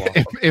put it on the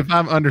waffle. If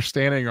I'm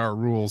understanding our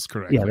rules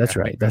correctly. Yeah, that's I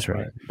right. think That's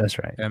right. That's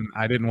right. And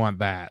I didn't want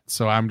that,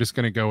 so I'm just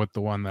going to go with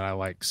the one that I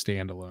like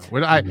standalone.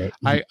 But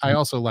I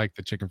also like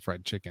the chicken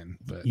fried chicken,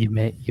 but You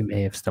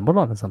may have stumbled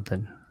onto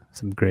something,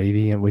 some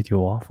gravy and with your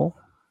waffle.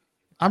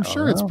 I'm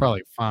sure it's know.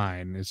 probably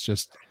fine. It's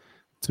just,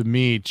 to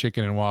me,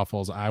 chicken and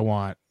waffles, I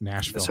want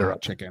Nashville syrup.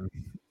 hot chicken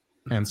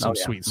and some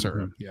yeah. sweet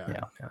syrup. Mhm. Yeah.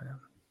 Yeah.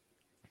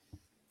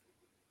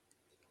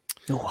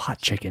 Oh,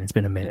 hot chicken! It's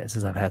been a minute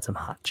since I've had some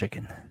hot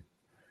chicken.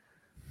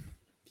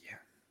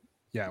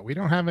 Yeah, we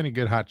don't have any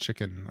good hot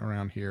chicken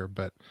around here,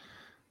 but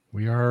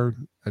we are,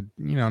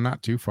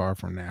 not too far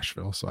from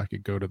Nashville, so I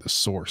could go to the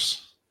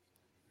source.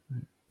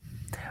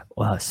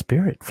 Well,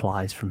 Spirit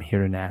flies from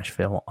here to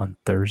Nashville on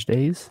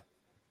Thursdays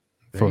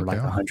There for you like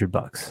go.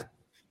 $100.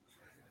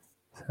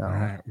 So, All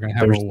right, we're gonna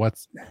have a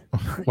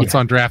what's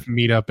on draft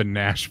meetup in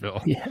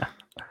Nashville. yeah.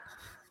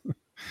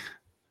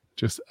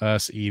 Just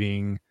us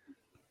eating.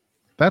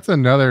 That's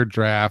another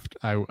draft.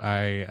 So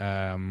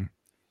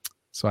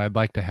I'd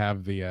like to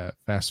have the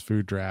fast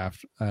food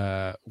draft.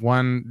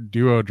 One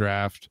duo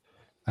draft.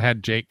 I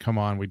had Jake come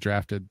on. We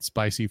drafted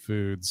spicy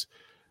foods,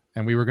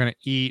 and we were going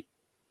to eat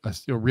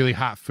a really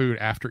hot food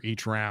after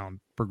each round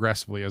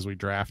progressively as we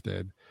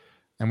drafted.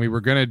 And we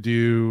were going to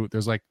do,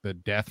 there's like the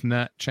Death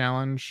Nut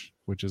Challenge,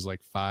 which is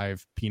like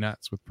 5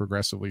 peanuts with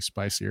progressively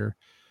spicier.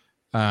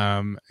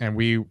 But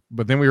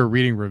then we were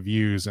reading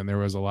reviews, and there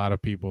was a lot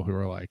of people who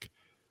were like,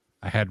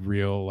 I had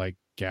real like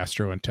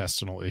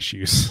gastrointestinal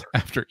issues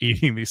after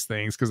eating these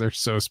things because they're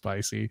so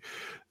spicy.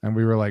 And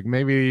we were like,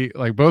 maybe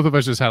like both of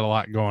us just had a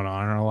lot going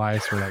on in our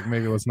lives. We're like,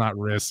 maybe let's not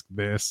risk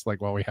this,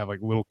 like while we have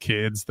like little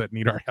kids that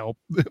need our help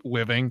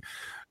living.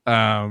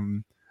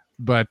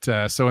 But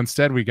so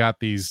instead we got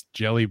these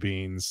jelly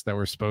beans that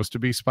were supposed to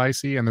be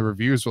spicy, and the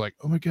reviews were like,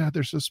 oh my God,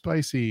 they're so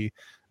spicy.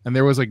 And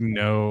there was like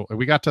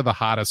we got to the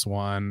hottest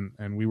one,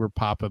 and we were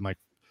popping like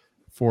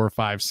 4 or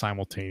 5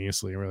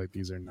 simultaneously. And we're like,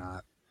 these are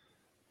not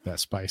that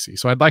spicy.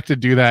 So I'd like to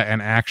do that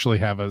and actually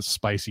have a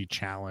spicy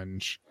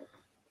challenge,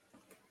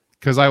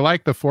 because I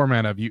like the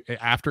format of you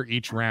after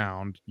each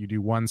round you do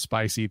one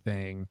spicy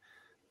thing,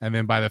 and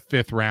then by the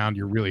 5th round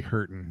you're really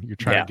hurting. You're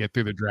trying to get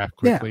through the draft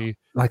quickly,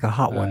 like a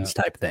hot ones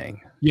type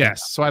thing.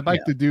 Yes, so I'd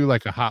like to do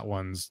like a hot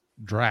ones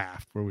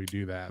draft where we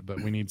do that,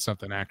 but we need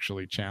something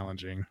actually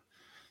challenging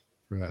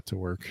for that to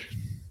work.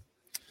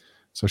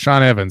 So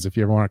Sean Evans, if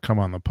you ever want to come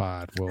on the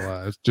pod,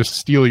 we'll just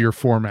steal your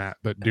format,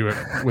 but do it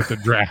with the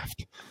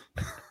draft.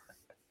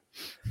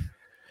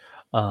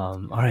 All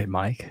right,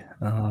 Mike.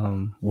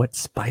 What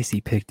spicy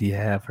pick do you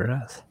have for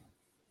us?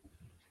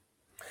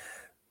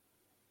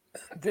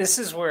 This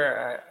is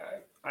where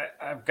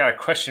I've got a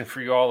question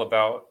for you all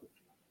about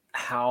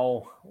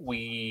how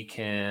we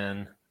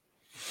can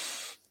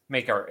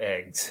make our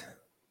eggs.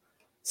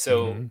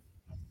 So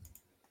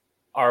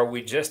are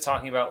we just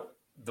talking about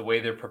the way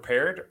they're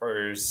prepared,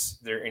 or is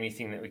there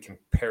anything that we can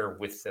pair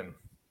with them?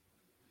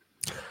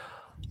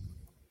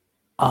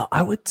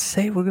 I would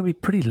say we're going to be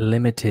pretty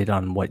limited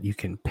on what you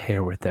can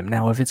pair with them.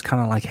 Now, if it's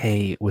kind of like,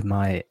 hey, with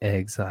my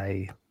eggs,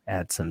 I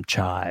add some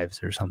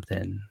chives or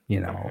something,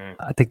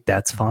 I think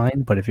that's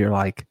fine. But if you're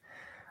like,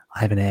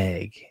 I have an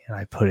egg and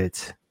I put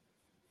it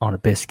on a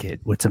biscuit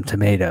with some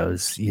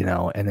tomatoes,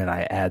 and then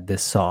I add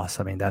this sauce,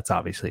 I mean, that's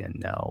obviously a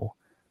no.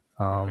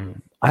 I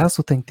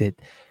also think that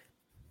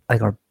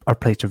like our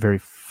plates are very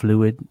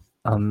fluid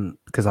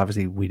because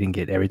obviously we didn't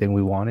get everything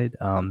we wanted.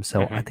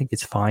 So I think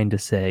it's fine to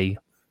say,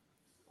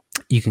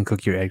 you can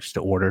cook your eggs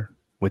to order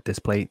with this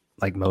plate,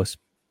 like most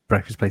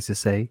breakfast places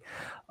say.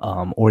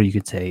 Or you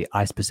could say,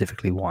 I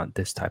specifically want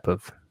this type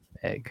of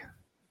egg.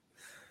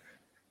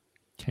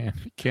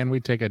 Can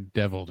we take a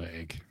deviled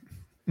egg?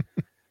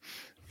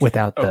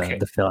 Without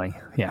the filling.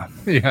 Yeah.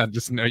 Yeah,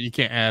 just no, you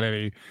can't add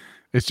any.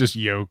 It's just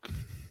yolk.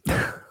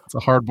 It's a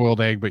hard-boiled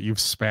egg, but you've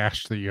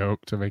smashed the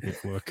yolk to make it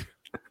look.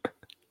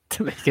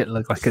 To make it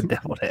look like a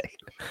deviled egg.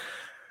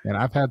 And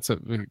I've had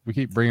some, we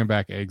keep bringing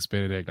back Eggs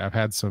Benedict. I've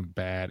had some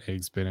bad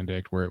Eggs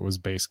Benedict where it was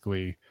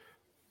basically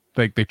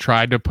like they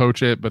tried to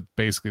poach it, but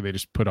basically they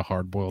just put a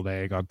hard boiled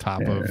egg on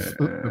top of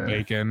the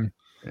bacon.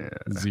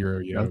 Zero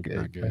yolk.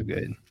 Not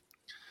good.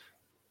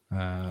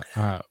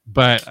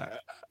 But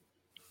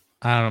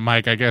I don't know,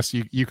 Mike, I guess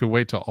you could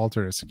wait till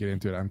alternates to get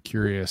into it. I'm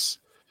curious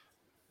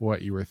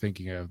what you were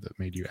thinking of that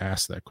made you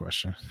ask that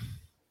question.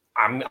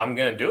 I'm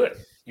gonna do it.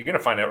 You're gonna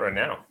find out right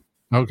now.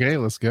 Okay,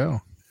 let's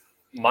go.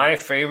 My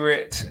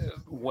favorite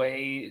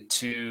way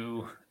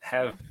to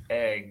have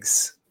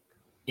eggs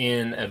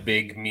in a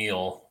big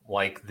meal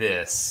like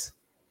this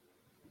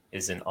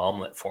is in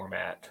omelet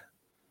format.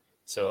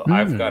 So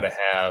I've got to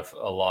have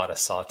a lot of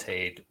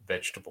sauteed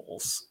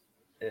vegetables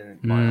in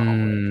my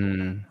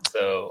omelet.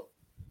 So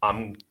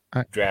I'm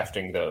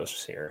drafting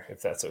those here,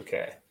 if that's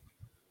okay.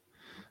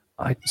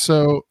 I'd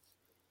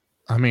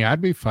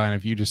be fine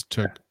if you just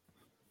took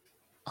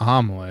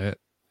omelet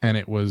and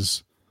it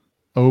was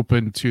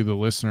open to the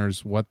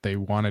listeners what they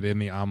wanted in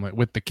the omelet,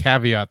 with the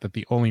caveat that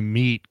the only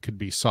meat could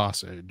be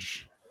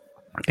sausage.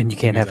 And you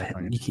can't have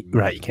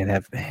you can't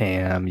have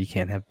ham, you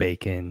can't have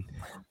bacon.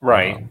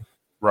 Right.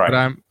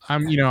 But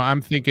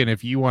I'm thinking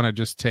if you want to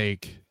just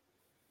take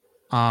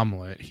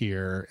omelet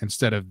here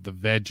instead of the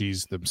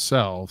veggies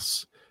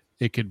themselves,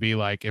 it could be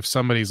like if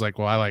somebody's like,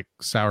 well, I like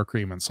sour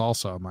cream and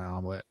salsa on my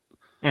omelet.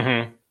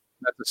 Mm-hmm.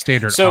 That's a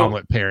standard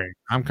omelet pairing.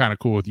 I'm kind of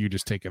cool with you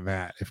just taking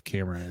that if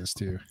Cameron is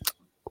too.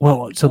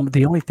 Well, so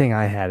the only thing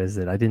I had is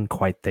that I didn't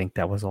quite think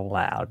that was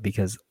allowed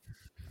because,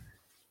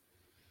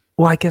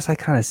 well, I guess I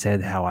kind of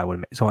said how I would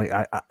make. So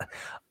I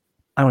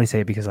only say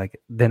it because like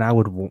then I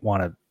would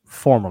want to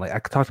formally. I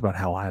talked about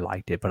how I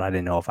liked it, but I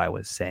didn't know if I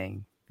was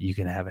saying you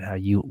can have it how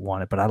you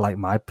want it. But I like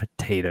my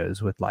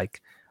potatoes with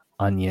like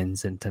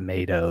onions and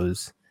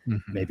tomatoes,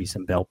 maybe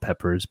some bell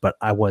peppers. But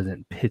I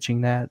wasn't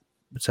pitching that.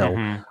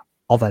 So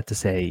all that to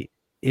say,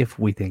 if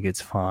we think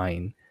it's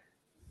fine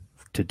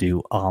to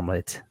do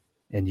omelet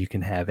and you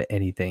can have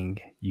anything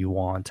you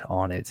want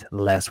on it,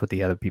 less what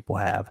the other people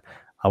have,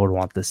 I would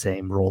want the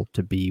same rule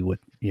to be with,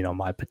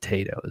 my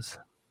potatoes.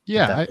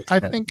 Yeah, I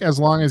think as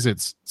long as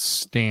it's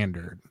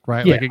standard,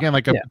 right? Yeah, like again,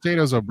 like a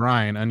potatoes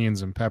O'Brien,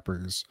 onions and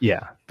peppers.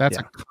 Yeah. That's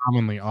a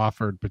commonly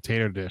offered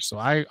potato dish. So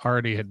I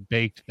already had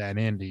baked that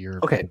into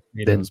your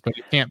potatoes, but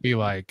it can't be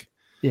like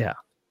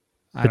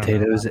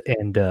potatoes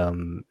and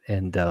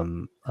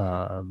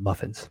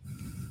muffins.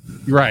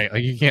 Right.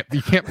 Like you can't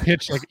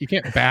pitch, like you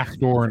can't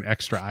backdoor an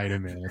extra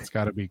item in. It's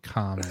got to be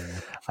common.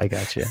 I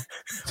got you.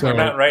 So we're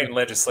not writing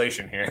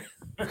legislation here.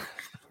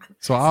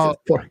 So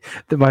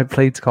my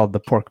plate's called the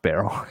pork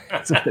barrel.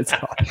 That's what it's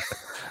called.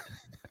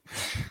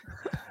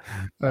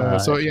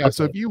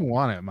 So if you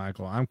want it,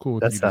 Michael, I'm cool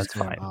with you. That's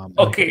fine.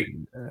 Okay.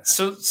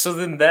 So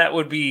then that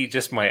would be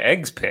just my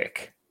eggs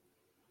pick.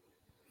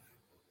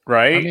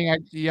 Right? I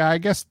mean, I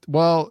guess.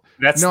 Well,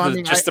 that's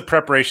just the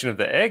preparation of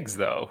the eggs,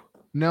 though.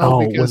 No,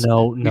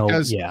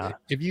 because yeah.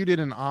 If you did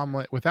an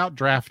omelet without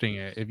drafting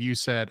it, if you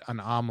said an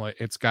omelet,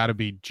 it's got to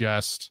be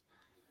just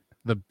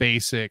the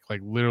basic,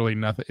 like literally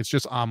nothing. It's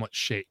just omelet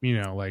shape,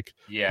 like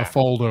a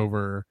fold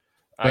over.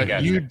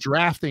 But you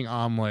drafting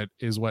omelet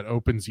is what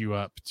opens you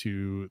up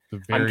to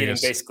the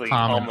various basically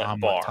common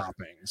omelet bar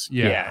toppings.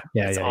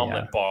 It's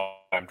omelet bar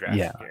I'm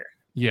drafting here.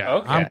 Yeah,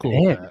 okay. I'm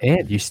cool with that.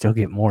 And you still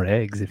get more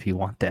eggs if you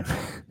want them.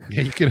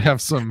 Yeah, you could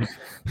have some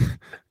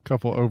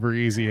couple over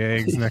easy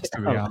eggs next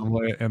to the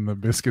omelet and the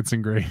biscuits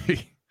and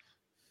gravy.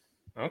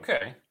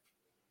 Okay.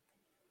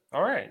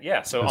 All right.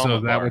 Yeah. So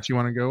is that what you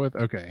want to go with?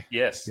 Okay.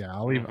 Yes. Yeah.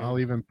 I'll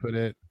even put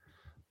it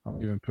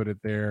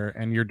there.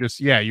 And you're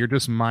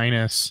just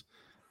minus.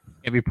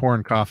 Can't be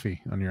pouring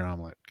coffee on your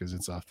omelet because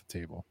it's off the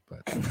table.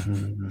 But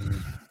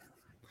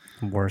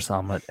worst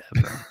omelet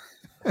ever.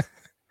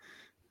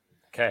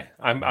 Okay,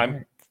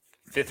 I'm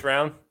fifth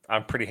round.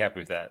 I'm pretty happy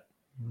with that.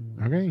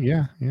 Okay,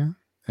 yeah.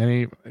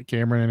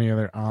 Cameron, any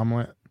other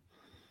omelet?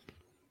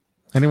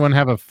 Anyone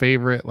have a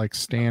favorite like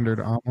standard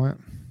omelet?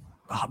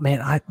 Oh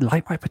man, I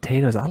like my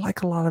potatoes. I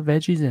like a lot of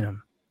veggies in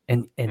them,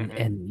 and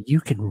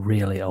you can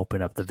really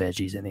open up the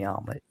veggies in the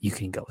omelet. You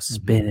can go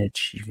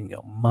spinach, you can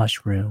go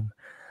mushroom.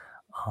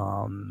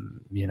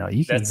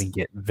 You can even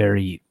get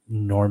very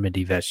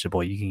Normandy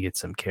vegetable. You can get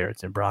some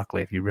carrots and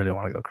broccoli if you really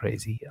want to go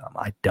crazy.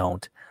 I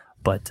don't.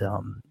 But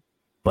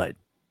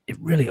it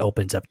really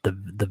opens up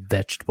the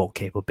vegetable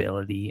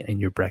capability in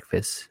your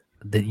breakfast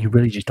that you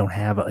really just don't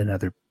have in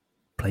other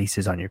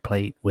places on your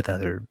plate with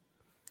other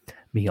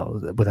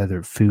meals, with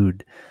other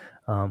food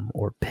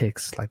or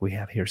picks like we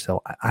have here.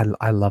 So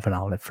I love an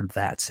omelet for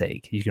that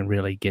sake. You can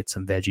really get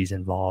some veggies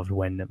involved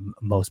when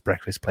most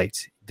breakfast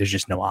plates, there's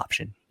just no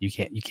option. You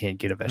can't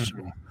get a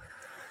vegetable.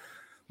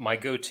 My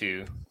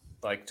go-to,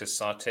 like to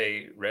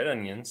saute red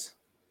onions,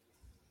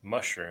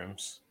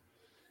 mushrooms.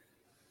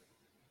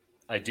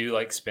 I do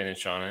like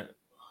spinach on it,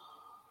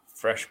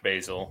 fresh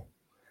basil,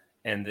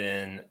 and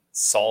then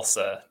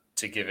salsa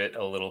to give it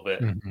a little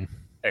bit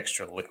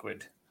extra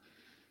liquid.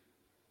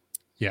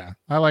 Yeah,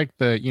 I like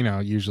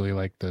usually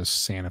like the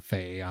Santa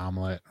Fe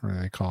omelet, or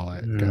they call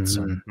it. Got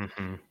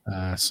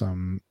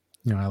some,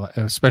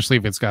 especially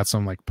if it's got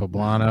some like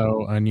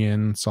poblano,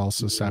 onion,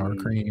 salsa, sour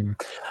cream.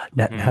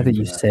 Now that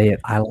you say it,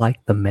 I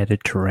like the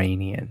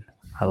Mediterranean.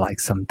 I like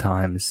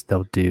sometimes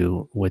they'll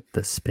do with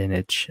the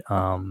spinach.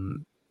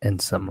 And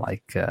some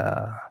like,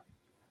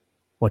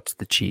 what's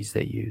the cheese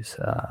they use?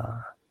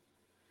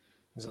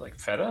 Is it like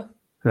feta?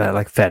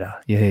 Like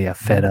feta. Yeah.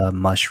 Feta,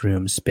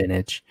 mushroom,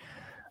 spinach.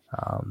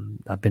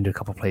 I've been to a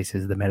couple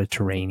places. The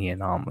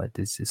Mediterranean omelet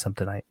is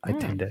something I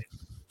tend to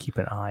keep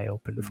an eye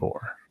open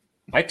for.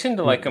 I tend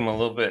to like them a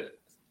little bit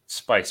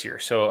spicier.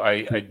 So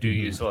I do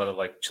use a lot of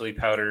like chili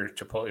powder,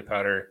 chipotle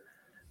powder,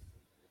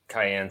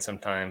 cayenne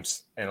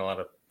sometimes, and a lot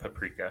of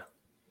paprika.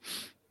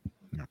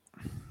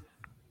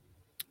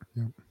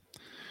 Yep.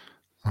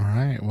 All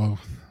right. Well,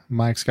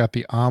 Mike's got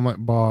the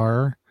omelet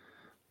bar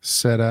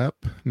set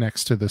up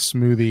next to the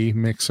smoothie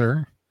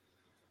mixer.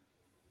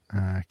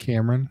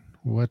 Cameron,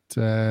 what?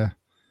 I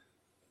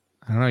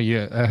don't know.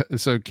 Yeah.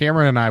 So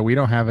Cameron and I, we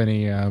don't have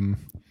any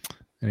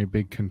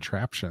big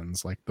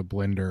contraptions like the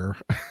blender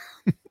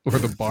or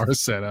the bar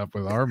set up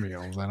with our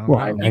meals. I don't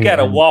know. You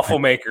got a waffle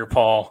maker,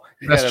 Paul.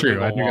 That's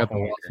true. I do got the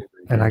waffle maker.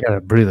 And I got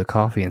to brew the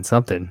coffee in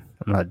something.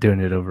 I'm not doing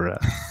it over a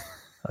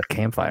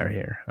campfire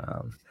here.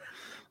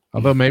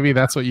 Although maybe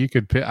that's what you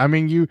could pick. I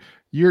mean,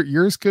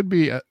 yours could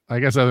be, I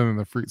guess, other than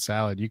the fruit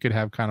salad, you could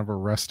have kind of a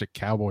rustic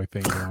cowboy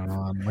thing going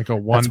on, like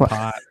a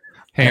pot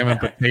ham and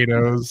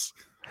potatoes.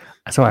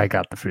 That's why I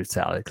got the fruit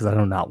salad, because I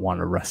do not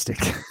want a rustic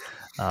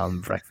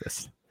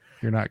breakfast.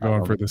 You're not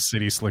going for the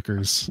city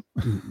slickers.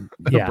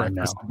 Yeah,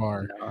 breakfast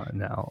bar.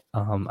 No.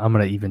 I'm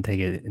gonna even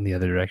take it in the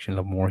other direction a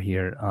little more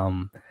here.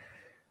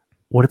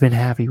 Would have been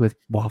happy with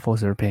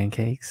waffles or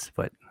pancakes,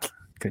 but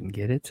couldn't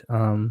get it. But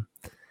I'm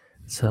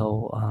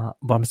still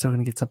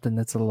gonna get something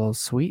that's a little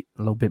sweet,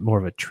 a little bit more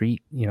of a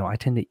treat. You know, I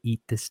tend to eat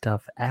this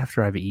stuff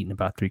after I've eaten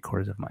about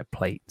 3/4 of my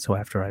plate. So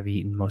after I've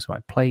eaten most of my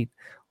plate,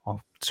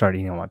 I'll start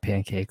eating on my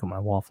pancake or my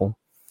waffle.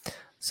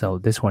 So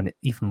this one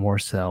even more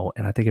so,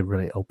 and I think it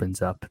really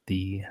opens up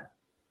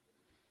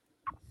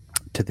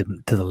to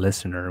the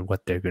listener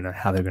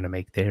how they're gonna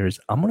make theirs.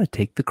 I'm gonna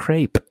take the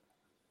crepe.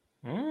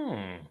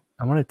 I'm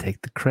gonna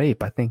take the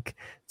crepe. I think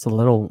it's a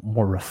little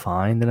more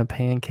refined than a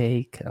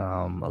pancake.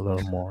 A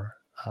little more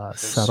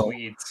subtle.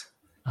 Sweet.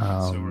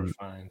 So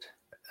refined.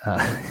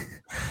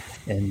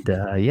 And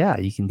yeah,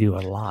 you can do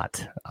a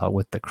lot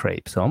with the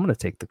crepe. So I'm gonna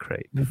take the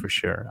crepe for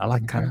sure. I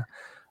like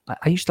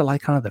I used to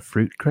like kind of the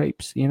fruit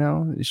crepes, you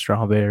know,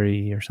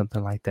 strawberry or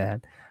something like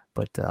that.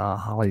 But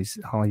Holly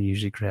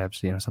usually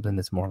grabs, you know, something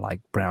that's more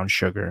like brown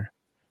sugar,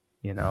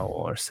 you know,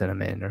 or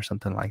cinnamon or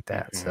something like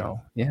that. So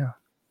yeah.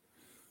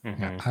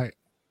 I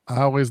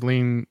always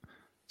lean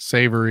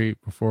savory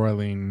before I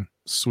lean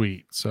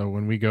sweet. So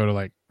when we go to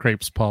like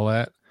Crepes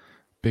Paulette,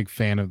 big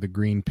fan of the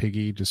green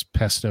piggy, just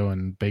pesto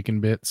and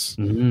bacon bits.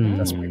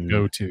 That's my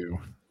go-to.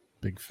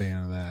 Big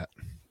fan of that.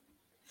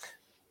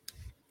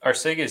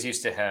 Arcegas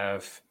used to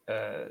have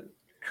a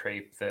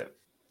crepe that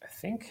I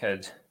think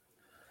had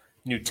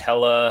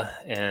Nutella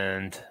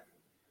and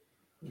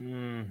I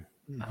don't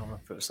know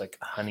if it was like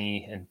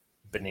honey and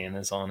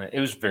bananas on it. It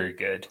was very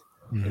good.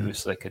 It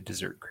was like a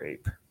dessert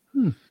crepe.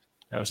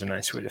 That was a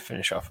nice way to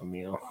finish off a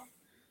meal.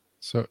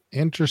 So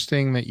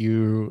interesting that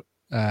you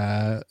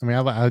I mean,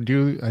 I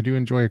do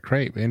enjoy a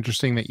crepe.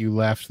 Interesting that you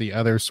left the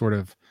other sort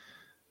of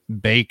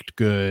baked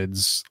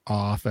goods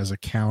off as a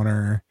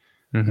counter.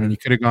 And you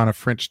could have gone a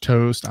French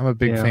toast. I'm a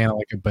big fan of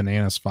like a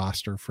Bananas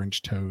Foster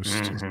French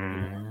toast.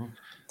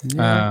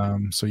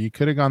 So you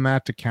could have gone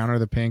that to counter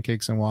the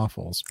pancakes and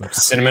waffles, but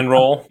cinnamon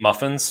roll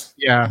muffins.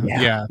 Yeah.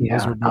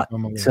 Those were both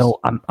on the list. So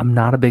I'm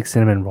not a big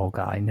cinnamon roll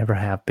guy. Never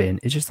have been.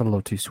 It's just a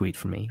little too sweet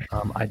for me.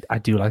 I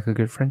do like a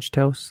good French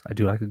toast. I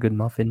do like a good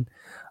muffin.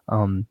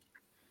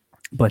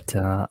 But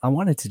I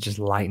wanted to just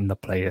lighten the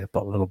plate up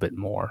a little bit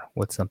more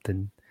with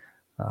something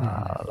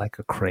like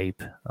a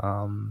crepe.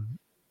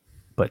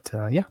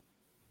 Yeah.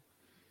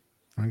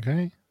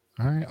 Okay.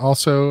 All right.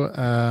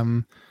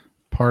 Also,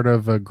 part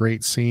of a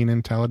great scene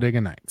in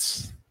Talladega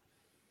Nights.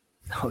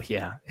 Oh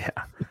yeah.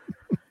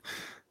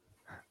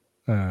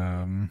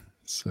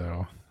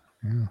 So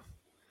yeah.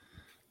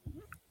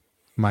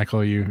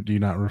 Michael, you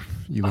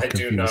look I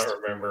confused. do not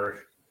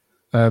remember.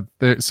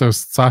 So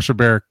Sacha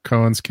Baron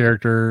Cohen's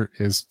character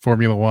is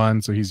Formula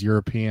One, so he's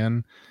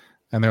European,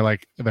 and they're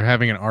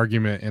having an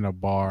argument in a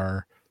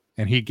bar,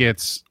 and he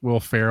gets Will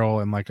Ferrell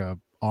in like a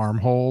arm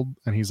hold,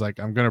 and he's like,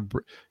 I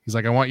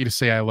want you to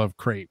say I love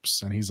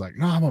crepes, and he's like,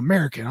 no, I'm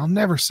American, I'll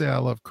never say I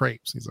love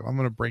crepes. He's like, I'm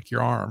gonna break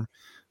your arm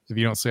if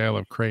you don't say I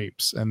love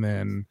crepes. And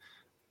then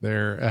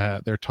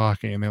they're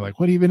talking, and they're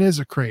like, what even is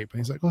a crepe? And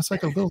he's like, well, it's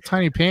like a little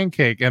tiny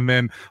pancake. And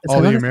then it's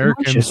all the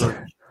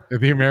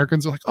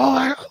Americans are like, oh,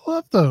 I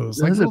love those,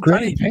 like little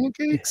tiny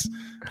pancakes.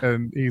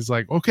 And he's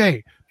like,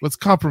 okay, let's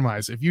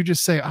compromise. If you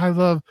just say I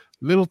love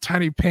little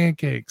tiny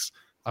pancakes,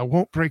 I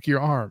won't break your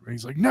arm. And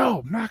he's like, no,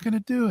 I'm not gonna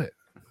do it.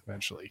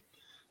 Eventually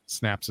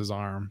snaps his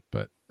arm,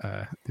 but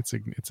it's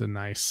a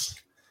nice.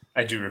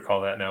 I do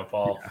recall that now,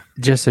 Paul. Yeah.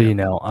 Just so you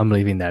know, I'm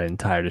leaving that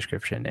entire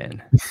description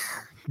in.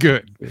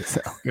 Good.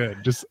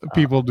 Just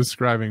people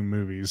describing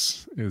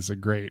movies is a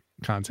great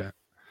content.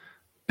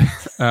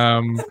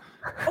 All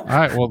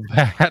right, well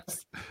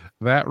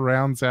that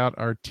rounds out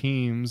our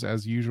teams.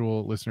 As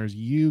usual, listeners,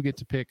 you get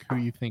to pick who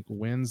you think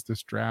wins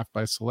this draft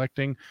by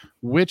selecting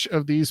which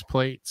of these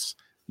plates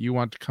you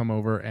want to come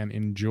over and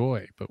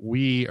enjoy. But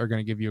we are going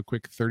to give you a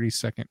quick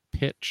 30-second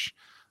pitch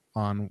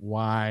on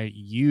why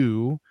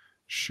you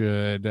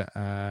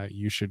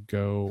you should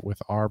go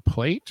with our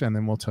plate, and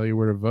then we'll tell you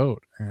where to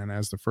vote. And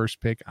as the first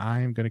pick,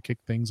 I'm going to kick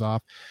things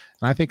off,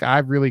 and I think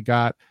I've really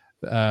got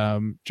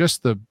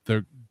just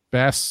the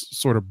best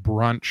sort of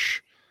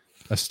brunch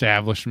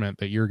establishment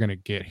that you're going to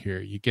get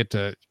here. You get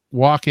to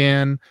walk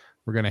in.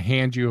 We're going to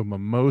hand you a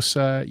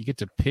mimosa. You get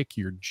to pick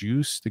your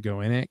juice to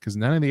go in it because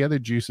none of the other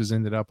juices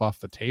ended up off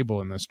the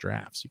table in this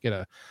draft. So you get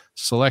a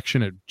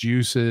selection of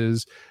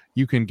juices.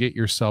 You can get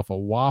yourself a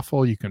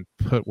waffle. You can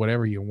put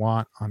whatever you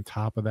want on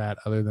top of that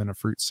other than a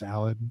fruit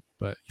salad,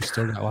 but you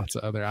still got lots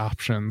of other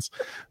options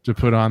to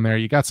put on there.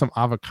 You got some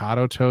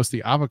avocado toast.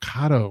 The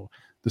avocado,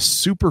 the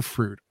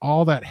superfruit,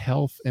 all that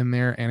health in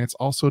there, and it's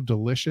also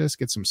delicious.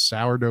 Get some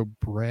sourdough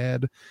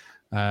bread.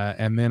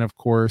 And then, of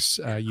course,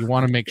 you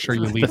want to make sure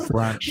you leave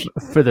brunch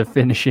for the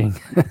finishing,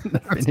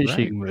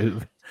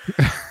 move.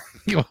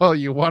 Well,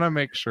 you want to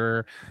make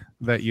sure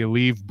that you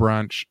leave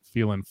brunch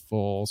feeling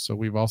full. So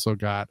we've also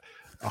got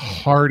a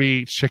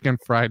hearty chicken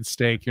fried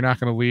steak. You're not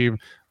going to leave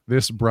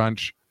this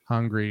brunch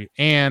hungry.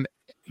 And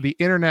the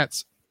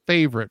internet's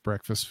favorite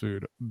breakfast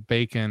food,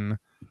 bacon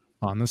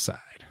on the side.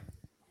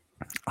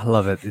 I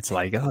love it. It's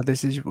like, oh,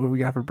 this is what we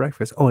got for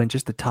breakfast. Oh, and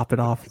just to top it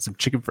off, some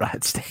chicken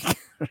fried steak.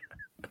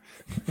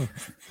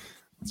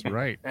 That's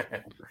right.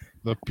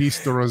 The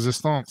piece de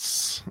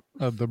resistance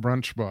of the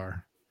brunch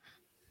bar.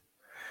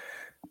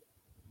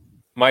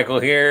 Michael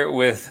here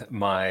with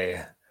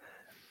my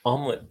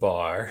omelet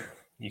bar.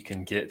 You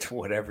can get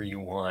whatever you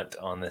want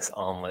on this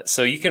omelet.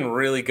 So you can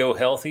really go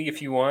healthy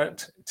if you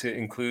want to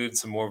include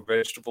some more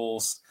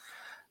vegetables,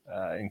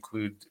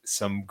 include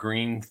some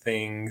green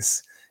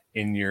things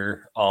in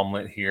your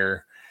omelet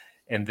here.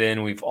 And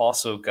then we've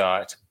also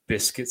got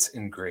biscuits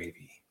and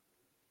gravy.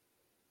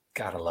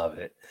 Gotta love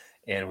it.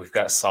 And we've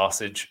got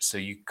sausage. So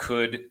you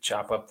could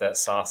chop up that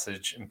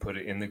sausage and put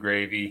it in the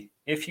gravy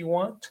if you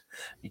want.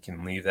 You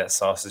can leave that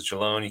sausage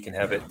alone. You can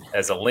have it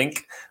as a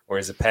link or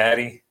as a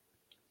patty.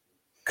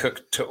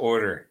 Cooked to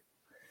order.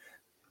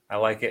 I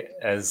like it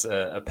as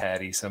a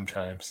patty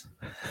sometimes.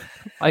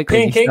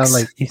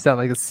 Pancakes. You sound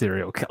like a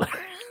serial killer.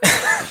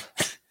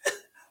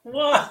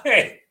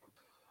 Why?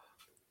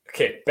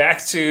 Okay,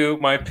 back to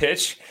my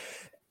pitch.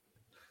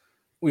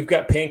 We've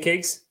got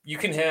pancakes. You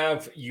can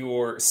have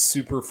your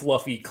super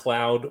fluffy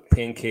cloud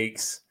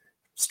pancakes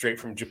straight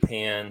from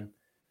Japan.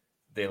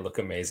 They look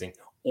amazing.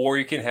 Or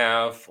you can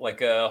have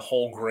like a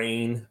whole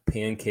grain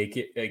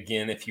pancake,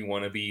 again, if you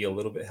want to be a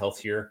little bit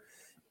healthier.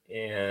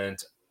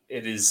 And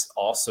it is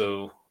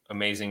also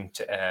amazing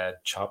to add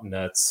chopped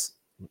nuts,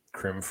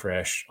 creme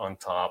fraiche on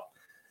top.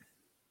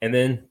 And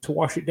then to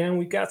wash it down,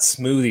 we've got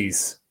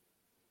smoothies.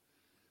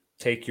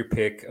 Take your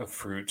pick of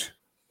fruit.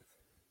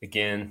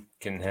 Again,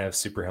 can have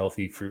super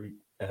healthy fruit,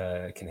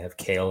 can have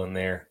kale in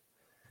there.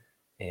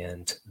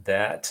 And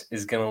that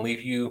is going to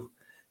leave you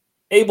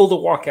able to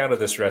walk out of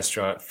this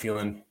restaurant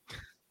feeling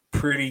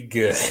pretty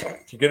good.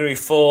 You're going to be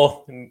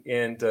full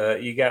and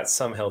you got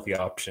some healthy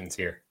options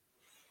here.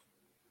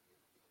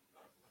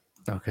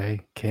 Okay,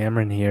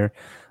 Cameron here.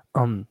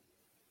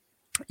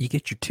 You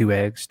get your 2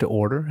 eggs to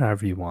order,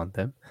 however you want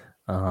them.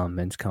 And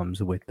it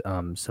comes with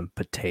some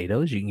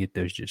potatoes. You can get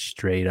those just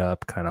straight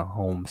up kind of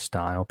home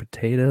style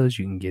potatoes.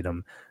 You can get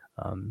them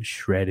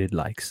shredded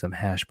like some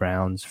hash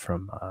browns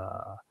from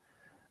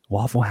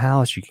Waffle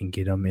House. You can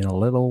get them in a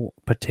little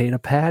potato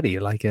patty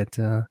like at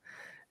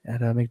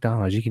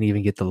McDonald's. You can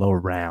even get the little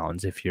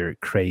rounds if you're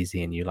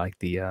crazy and you like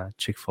the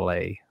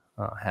Chick-fil-A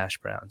hash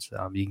browns.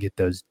 You can get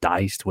those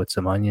diced with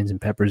some onions and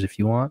peppers if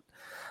you want.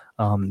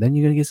 Then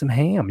you're going to get some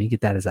ham. You can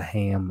get that as a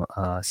ham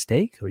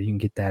steak, or you can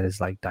get that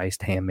as like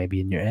diced ham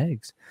maybe in your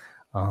eggs.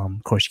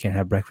 Of course, you can't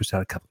have breakfast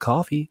without a cup of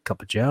coffee, a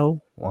cup of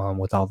joe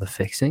with all the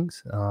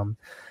fixings. Don't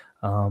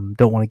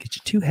want to get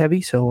you too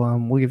heavy, so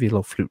we'll give you a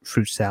little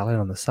fruit salad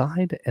on the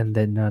side. And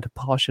then to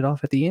polish it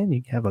off at the end,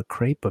 you can have a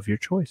crepe of your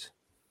choice.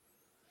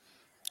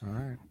 All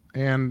right.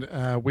 And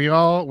we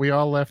all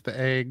left the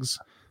eggs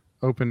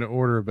open to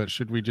order, but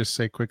should we just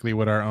say quickly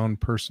what our own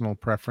personal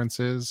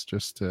preference is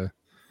just to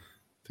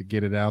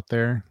get it out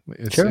there?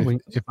 Sure.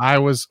 If I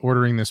was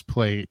ordering this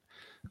plate,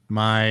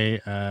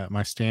 my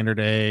standard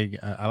egg,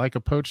 I like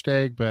a poached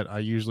egg, but I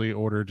usually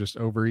order just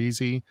over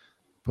easy,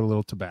 put a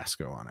little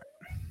Tabasco on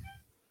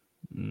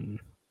it.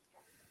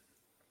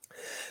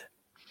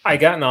 I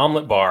got an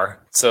omelet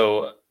bar,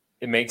 so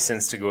it makes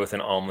sense to go with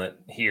an omelet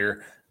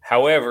here.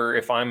 However,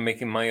 if I'm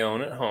making my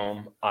own at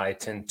home, I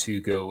tend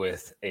to go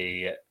with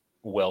a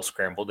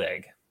well-scrambled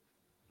egg.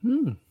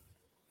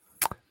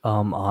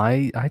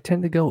 I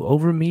tend to go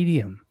over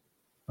medium.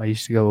 I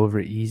used to go over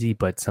easy,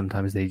 but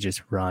sometimes they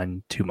just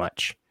run too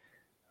much.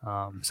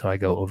 So I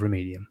go over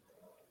medium.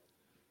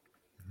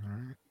 All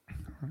right.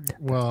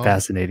 Well,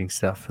 fascinating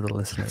stuff for the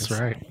listeners.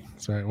 That's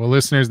right. Well,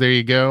 listeners, there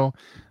you go.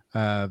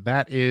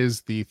 That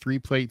is the 3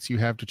 plates you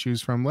have to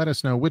choose from. Let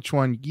us know which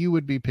one you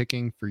would be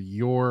picking for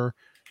your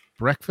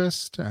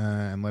breakfast,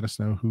 and let us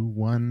know who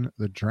won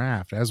the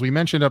draft. As we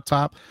mentioned up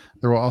top,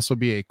 there will also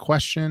be a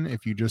question.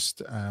 If you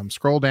just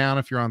scroll down,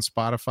 if you're on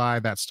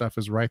Spotify, that stuff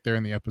is right there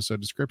in the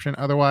episode description.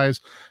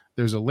 Otherwise,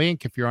 There's a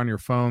link if you're on your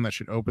phone that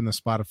should open the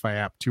Spotify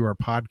app to our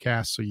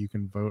podcast, so you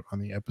can vote on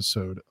the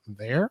episode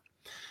there.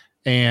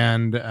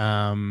 And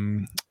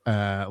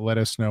let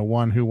us know,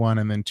 1, who won,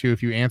 and then 2,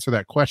 if you answer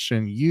that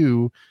question,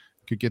 you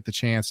could get the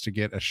chance to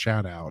get a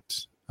shout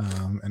out.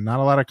 And not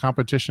a lot of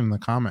competition in the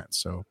comments,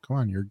 so come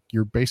on,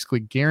 you're basically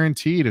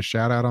guaranteed a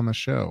shout out on the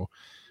show.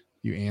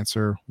 You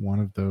answer one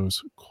of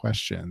those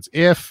questions.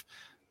 If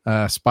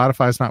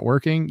Spotify's not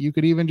working, you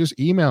could even just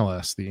email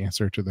us the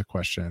answer to the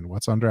question,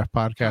 what's on draft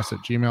podcast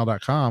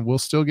 @gmail.com. We'll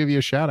still give you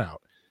a shout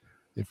out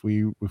if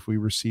we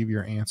receive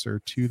your answer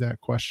to that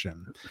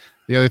question.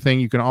 The other thing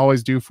you can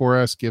always do for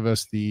us, give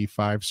us the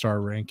 5-star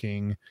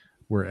ranking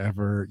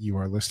wherever you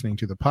are listening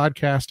to the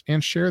podcast,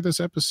 and share this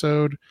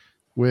episode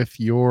with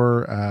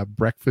your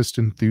breakfast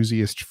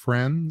enthusiast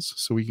friends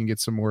so we can get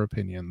some more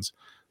opinions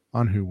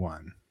on who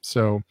won.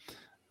 So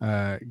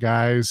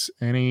guys,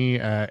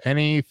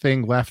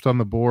 anything left on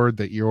the board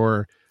that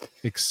you're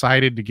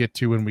excited to get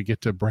to when we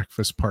get to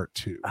breakfast part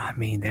 2? I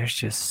mean, there's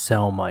just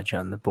so much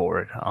on the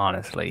board,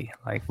 honestly.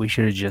 Like, we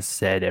should have just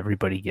said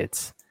everybody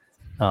gets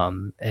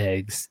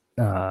eggs,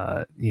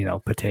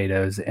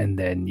 potatoes, and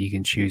then you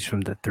can choose from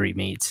the 3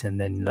 meats,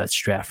 and then let's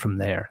draft from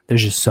there.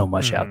 There's just so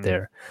much out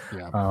there.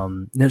 Yeah.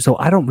 So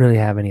I don't really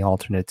have any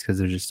alternates because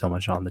there's just so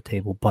much on the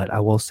table. But I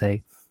will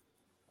say,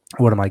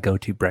 one of my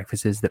go-to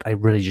breakfasts is that I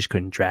really just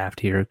couldn't draft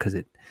here because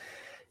it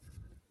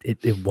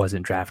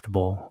wasn't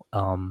draftable.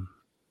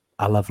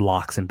 I love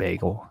lox and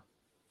bagel,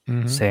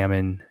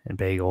 salmon and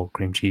bagel,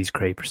 cream cheese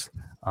crepes,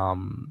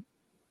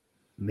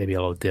 maybe a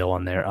little dill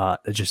on there.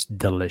 It's just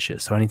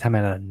delicious. So anytime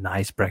at a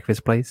nice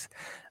breakfast place,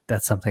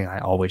 that's something I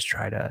always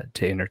try to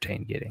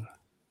entertain getting.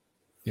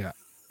 Yeah,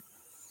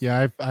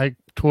 I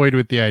toyed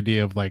with the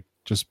idea of like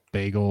just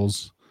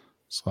bagels.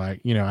 It's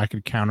like, I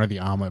could counter the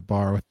omelet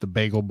bar with the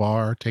bagel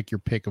bar. Take your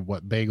pick of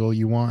what bagel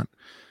you want,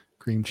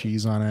 cream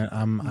cheese on it.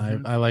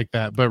 I like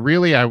that. But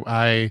really,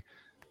 I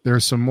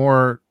there's some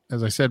more,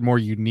 as I said, more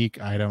unique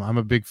item. I'm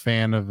a big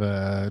fan of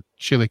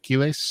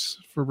chilaquiles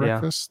for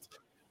breakfast.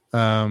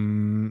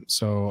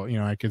 So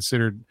I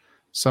considered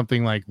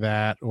something like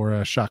that, or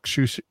a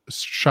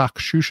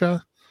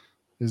shakshuka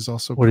is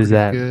also what is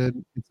that?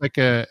 Good. It's like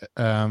a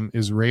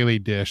Israeli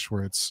dish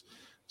where it's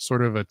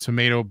sort of a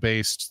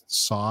tomato-based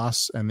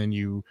sauce, and then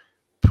you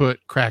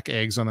crack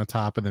eggs on the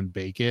top and then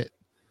bake it.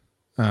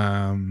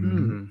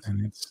 And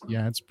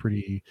it's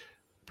pretty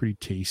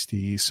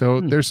tasty.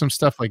 So there's some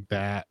stuff like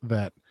that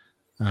I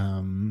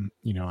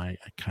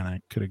kind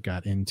of could have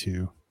got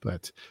into.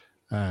 But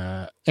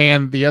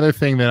and the other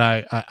thing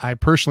that I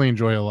personally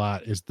enjoy a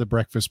lot is the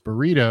breakfast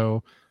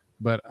burrito,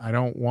 but I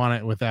don't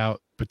want it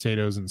without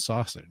potatoes and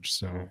sausage.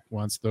 So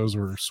once those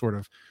were sort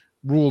of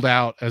ruled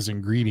out as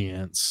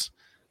ingredients,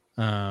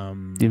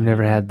 you've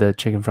never had the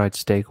chicken fried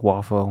steak,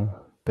 waffle,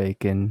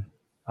 bacon,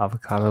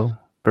 avocado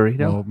burrito?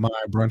 Well, my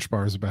brunch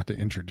bar is about to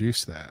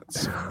introduce that.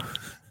 So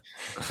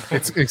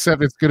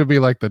except it's going to be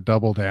like the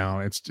double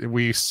down.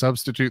 We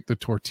substitute the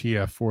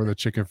tortilla for the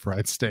chicken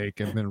fried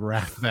steak and then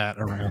wrap that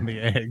around the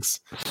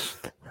eggs.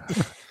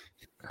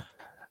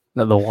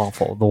 No, the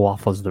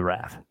waffle's the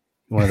wrap.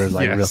 One of those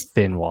real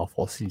thin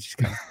waffles. You just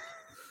kind of...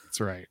 That's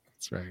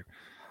right.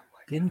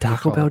 Didn't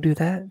Taco Bell do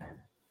that?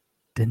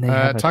 Didn't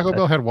they? Taco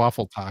Bell had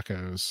waffle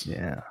tacos.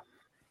 Yeah.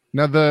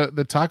 Now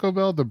the Taco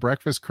Bell, the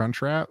breakfast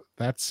crunch wrap,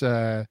 that's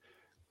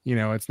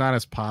it's not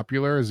as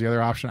popular as the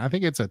other option. I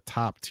think it's a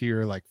top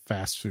tier like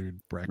fast food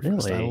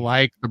breakfast. Really? I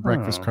like the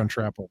breakfast crunch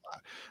wrap a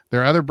lot.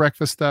 Their other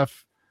breakfast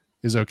stuff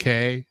is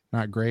okay,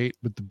 not great,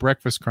 but the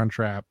breakfast crunch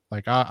wrap,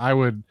 like I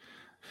would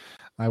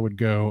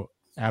go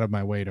out of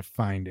my way to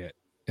find it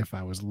if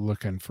I was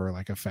looking for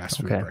like a fast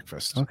food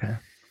breakfast. Okay.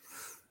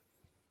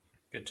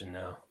 Good to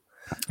know.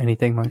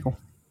 Anything, Michael?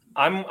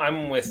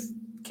 I'm with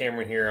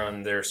Cameron here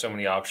on there are so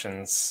many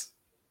options.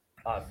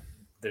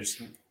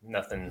 There's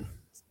nothing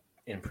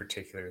in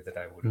particular that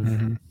I would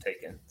have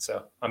taken.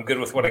 So I'm good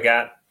with what I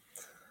got.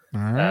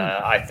 All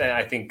right.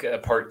 I think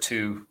part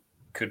 2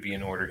 could be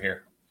in order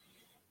here.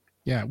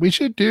 Yeah,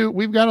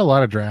 we've got a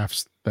lot of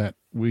drafts that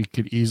we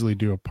could easily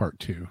do a part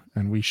 2,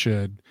 and we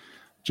should,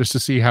 just to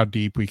see how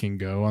deep we can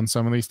go on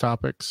some of these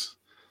topics.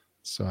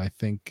 So I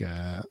think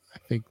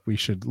we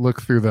should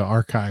look through the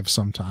archive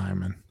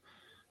sometime and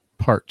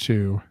part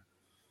 2,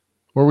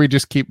 or we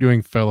just keep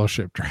doing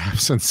fellowship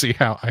drafts and see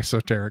how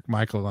esoteric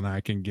Michael and I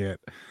can get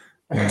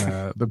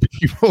the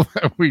people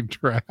that we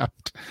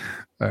draft.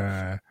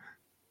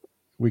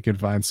 We can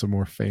find some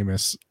more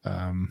famous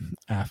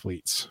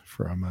athletes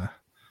from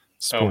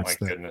sports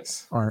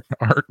goodness.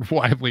 aren't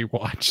widely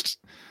watched.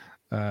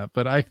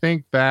 But I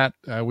think that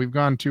we've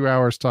gone 2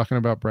 hours talking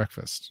about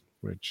breakfast,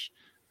 which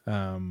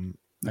I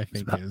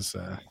think is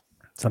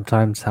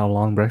sometimes how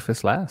long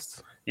breakfast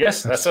lasts.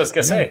 Yes, that's what I was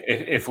gonna say.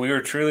 If we were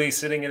truly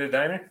sitting at a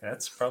diner,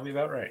 that's probably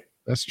about right.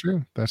 That's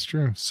true.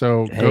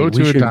 So go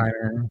to a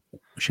diner.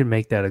 We should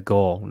make that a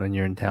goal when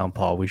you're in town,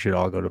 Paul. We should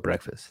all go to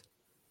breakfast.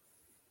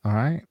 All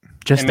right.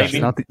 Just us,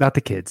 not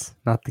the kids.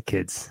 Not the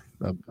kids.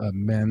 A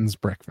men's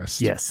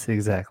breakfast. Yes,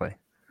 exactly.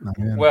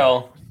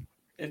 Well,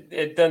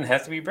 it doesn't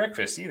have to be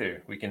breakfast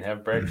either. We can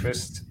have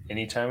breakfast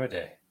any time of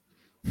day.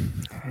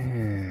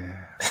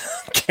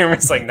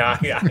 Cameron's like, nah,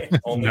 I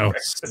only No,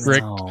 breakfast.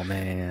 strict Oh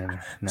man,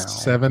 no.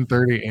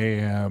 7:30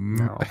 a.m.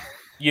 No.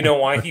 You know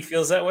why he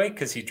feels that way?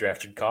 Because he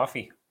drafted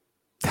coffee.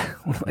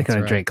 We're That's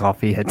gonna right. drink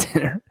coffee at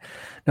dinner.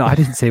 No, I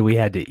didn't say we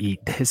had to eat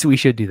this. We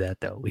should do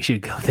that though. We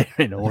should go there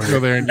and order. Go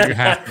there and you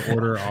have to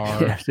order You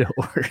our. have to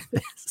order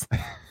this.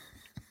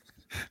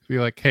 Be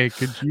like, hey,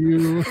 could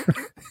you?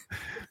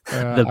 The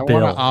I want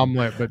bill. an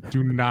omelet, but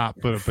do not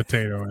put a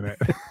potato in it.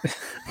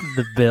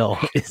 The bill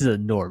is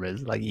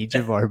enormous. Like each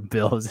of our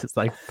bills is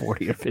like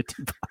 40 or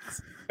 50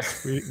 bucks.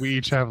 We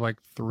each have like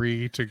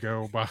 3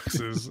 to-go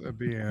boxes at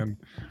the end.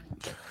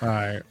 All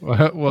right.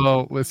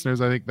 Well,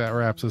 listeners, I think that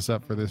wraps us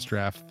up for this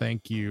draft.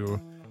 Thank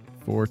you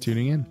for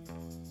tuning in.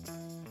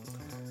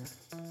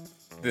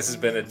 This has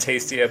been a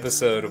tasty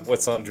episode of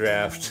What's on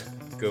Draft.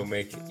 Go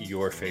make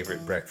your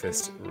favorite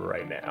breakfast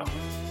right now.